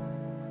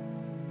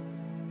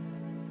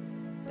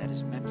that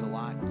has meant a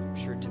lot, I'm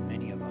sure, to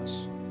many of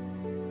us.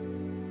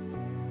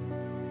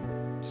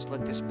 Just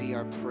let this be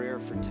our prayer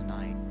for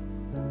tonight.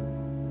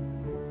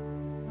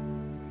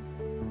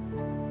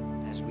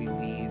 as we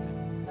leave,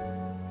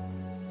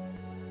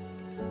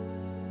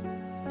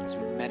 as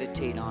we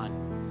meditate on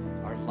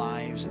our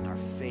lives and our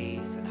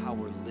faith and how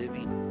we're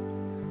living.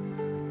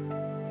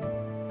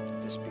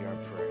 Let this be our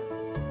prayer.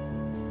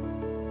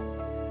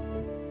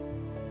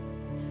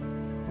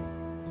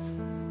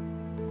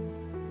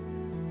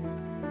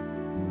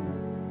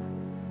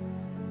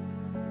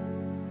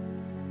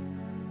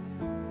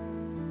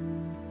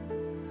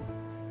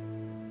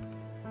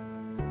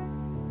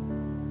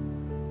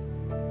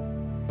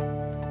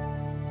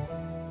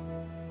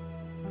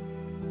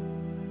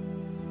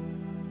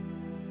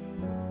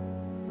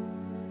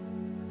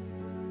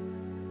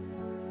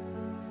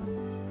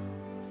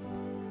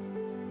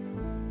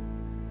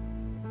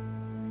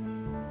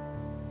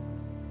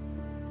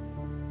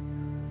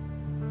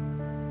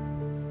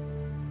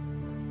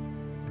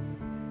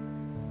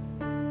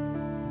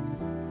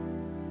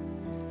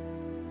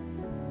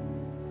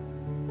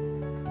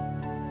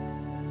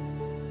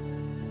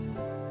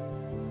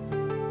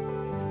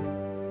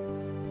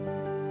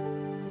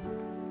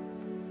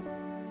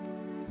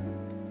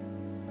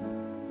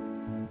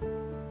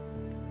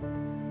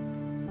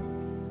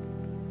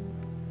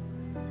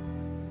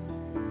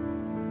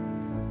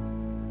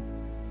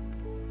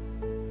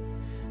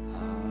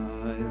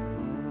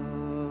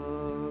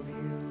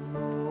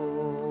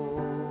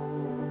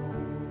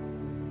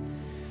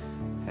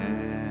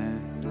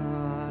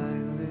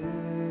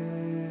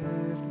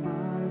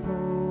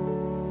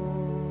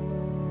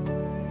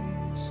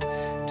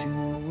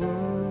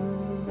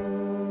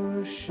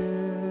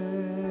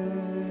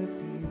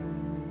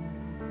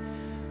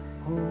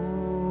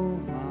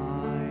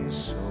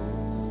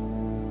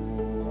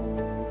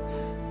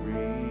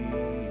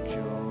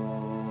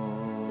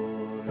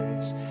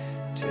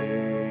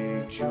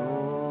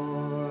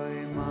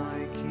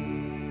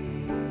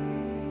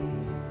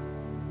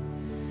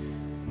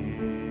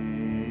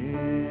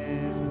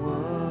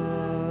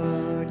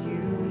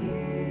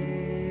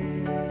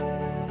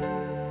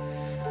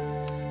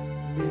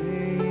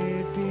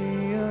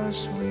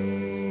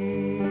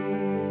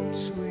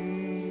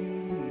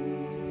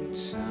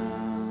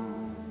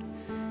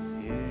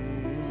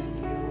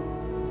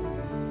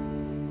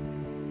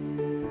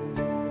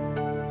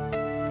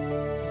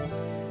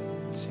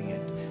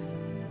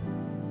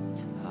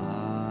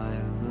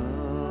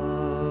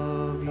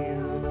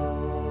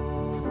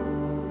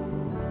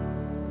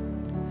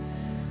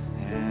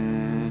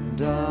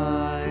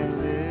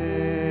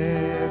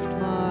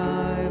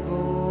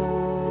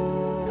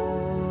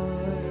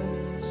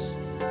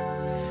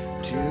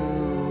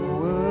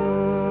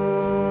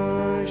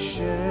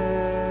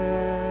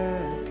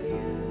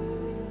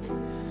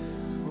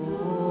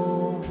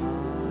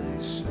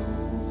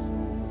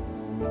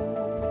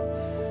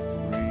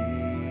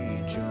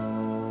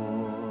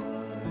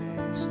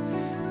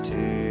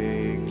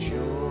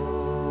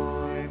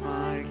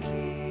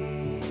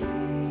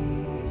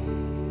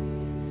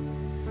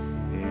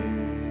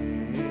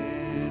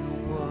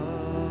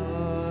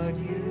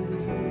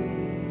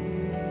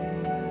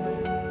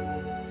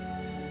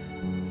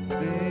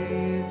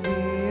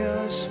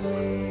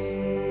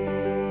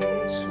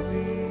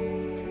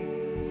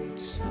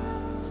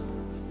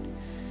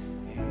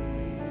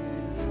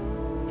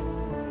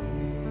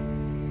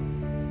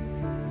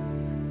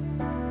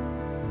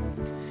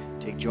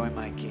 Joy,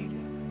 my King.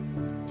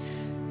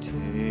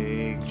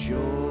 Take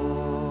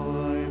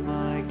joy,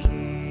 my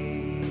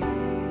King,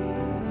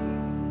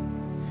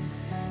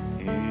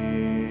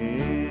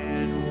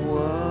 in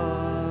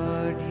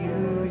what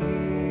you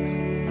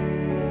hear.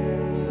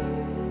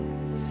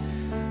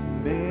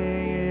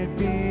 May it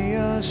be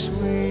a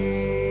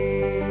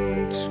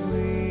sweet,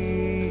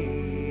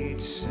 sweet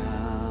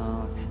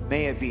sound.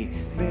 May it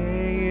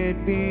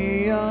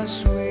be a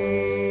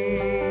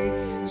sweet,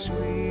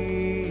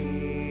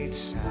 sweet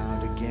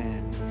sound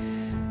again.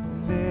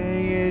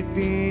 May it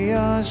be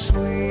a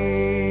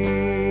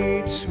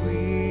sweet,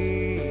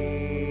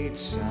 sweet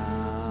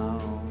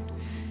sound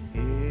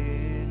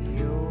in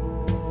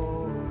your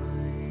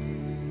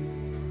ear.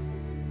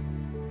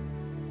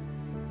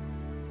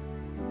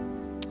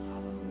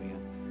 Hallelujah.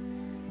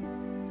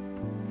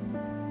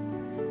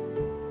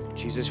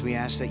 Jesus, we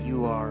ask that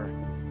you are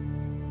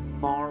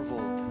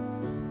marveled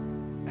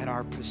at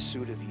our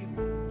pursuit of you.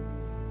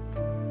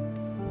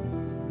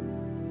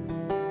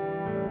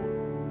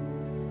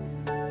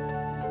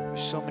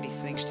 So many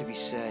things to be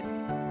said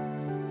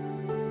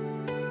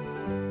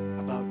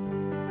about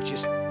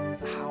just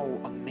how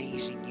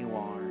amazing you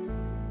are,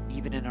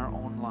 even in our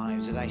own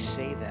lives. As I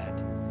say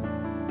that,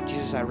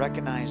 Jesus, I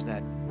recognize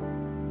that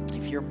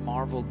if you're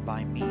marveled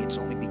by me, it's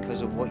only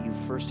because of what you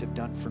first have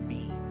done for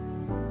me,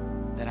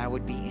 that I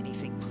would be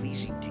anything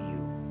pleasing to you.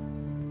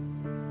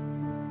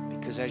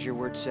 Because as your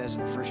word says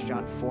in 1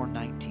 John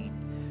 4:19,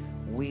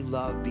 we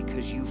love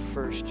because you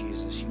first,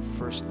 Jesus, you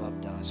first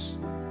loved us.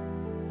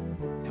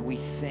 And we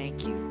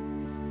thank you.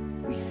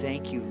 We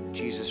thank you,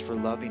 Jesus, for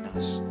loving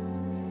us,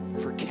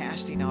 for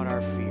casting out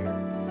our fear,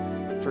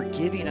 for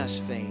giving us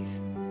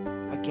faith,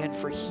 again,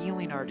 for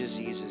healing our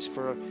diseases,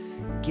 for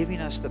giving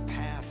us the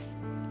path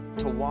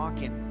to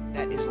walk in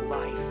that is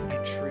life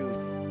and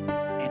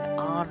truth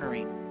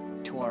honoring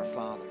to our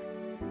Father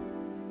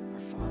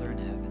in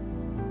heaven.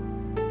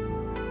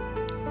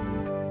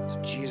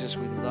 So Jesus,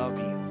 we love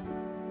you,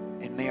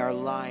 and may our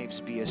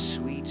lives be a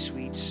sweet,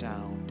 sweet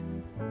sound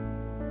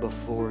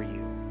before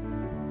you.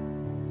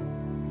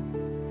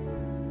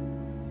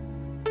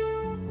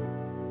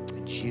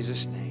 In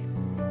Jesus' name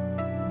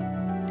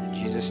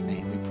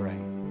we pray.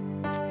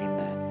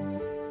 Amen.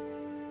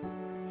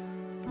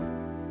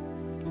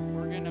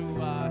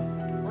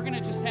 We're gonna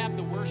just have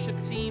the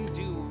worship team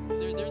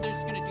they're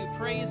just gonna do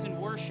praise and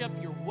worship.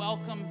 You're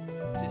welcome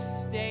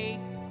to stay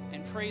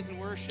and praise and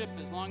worship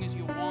as long as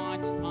you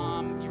want.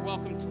 You're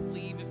welcome to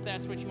leave if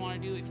that's what you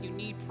want to do. If you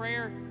need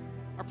prayer,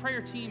 our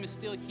prayer team is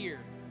still here.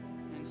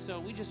 And so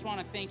we just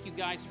want to thank you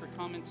guys for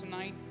coming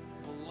tonight.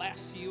 Bless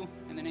you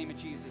in the name of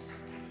Jesus.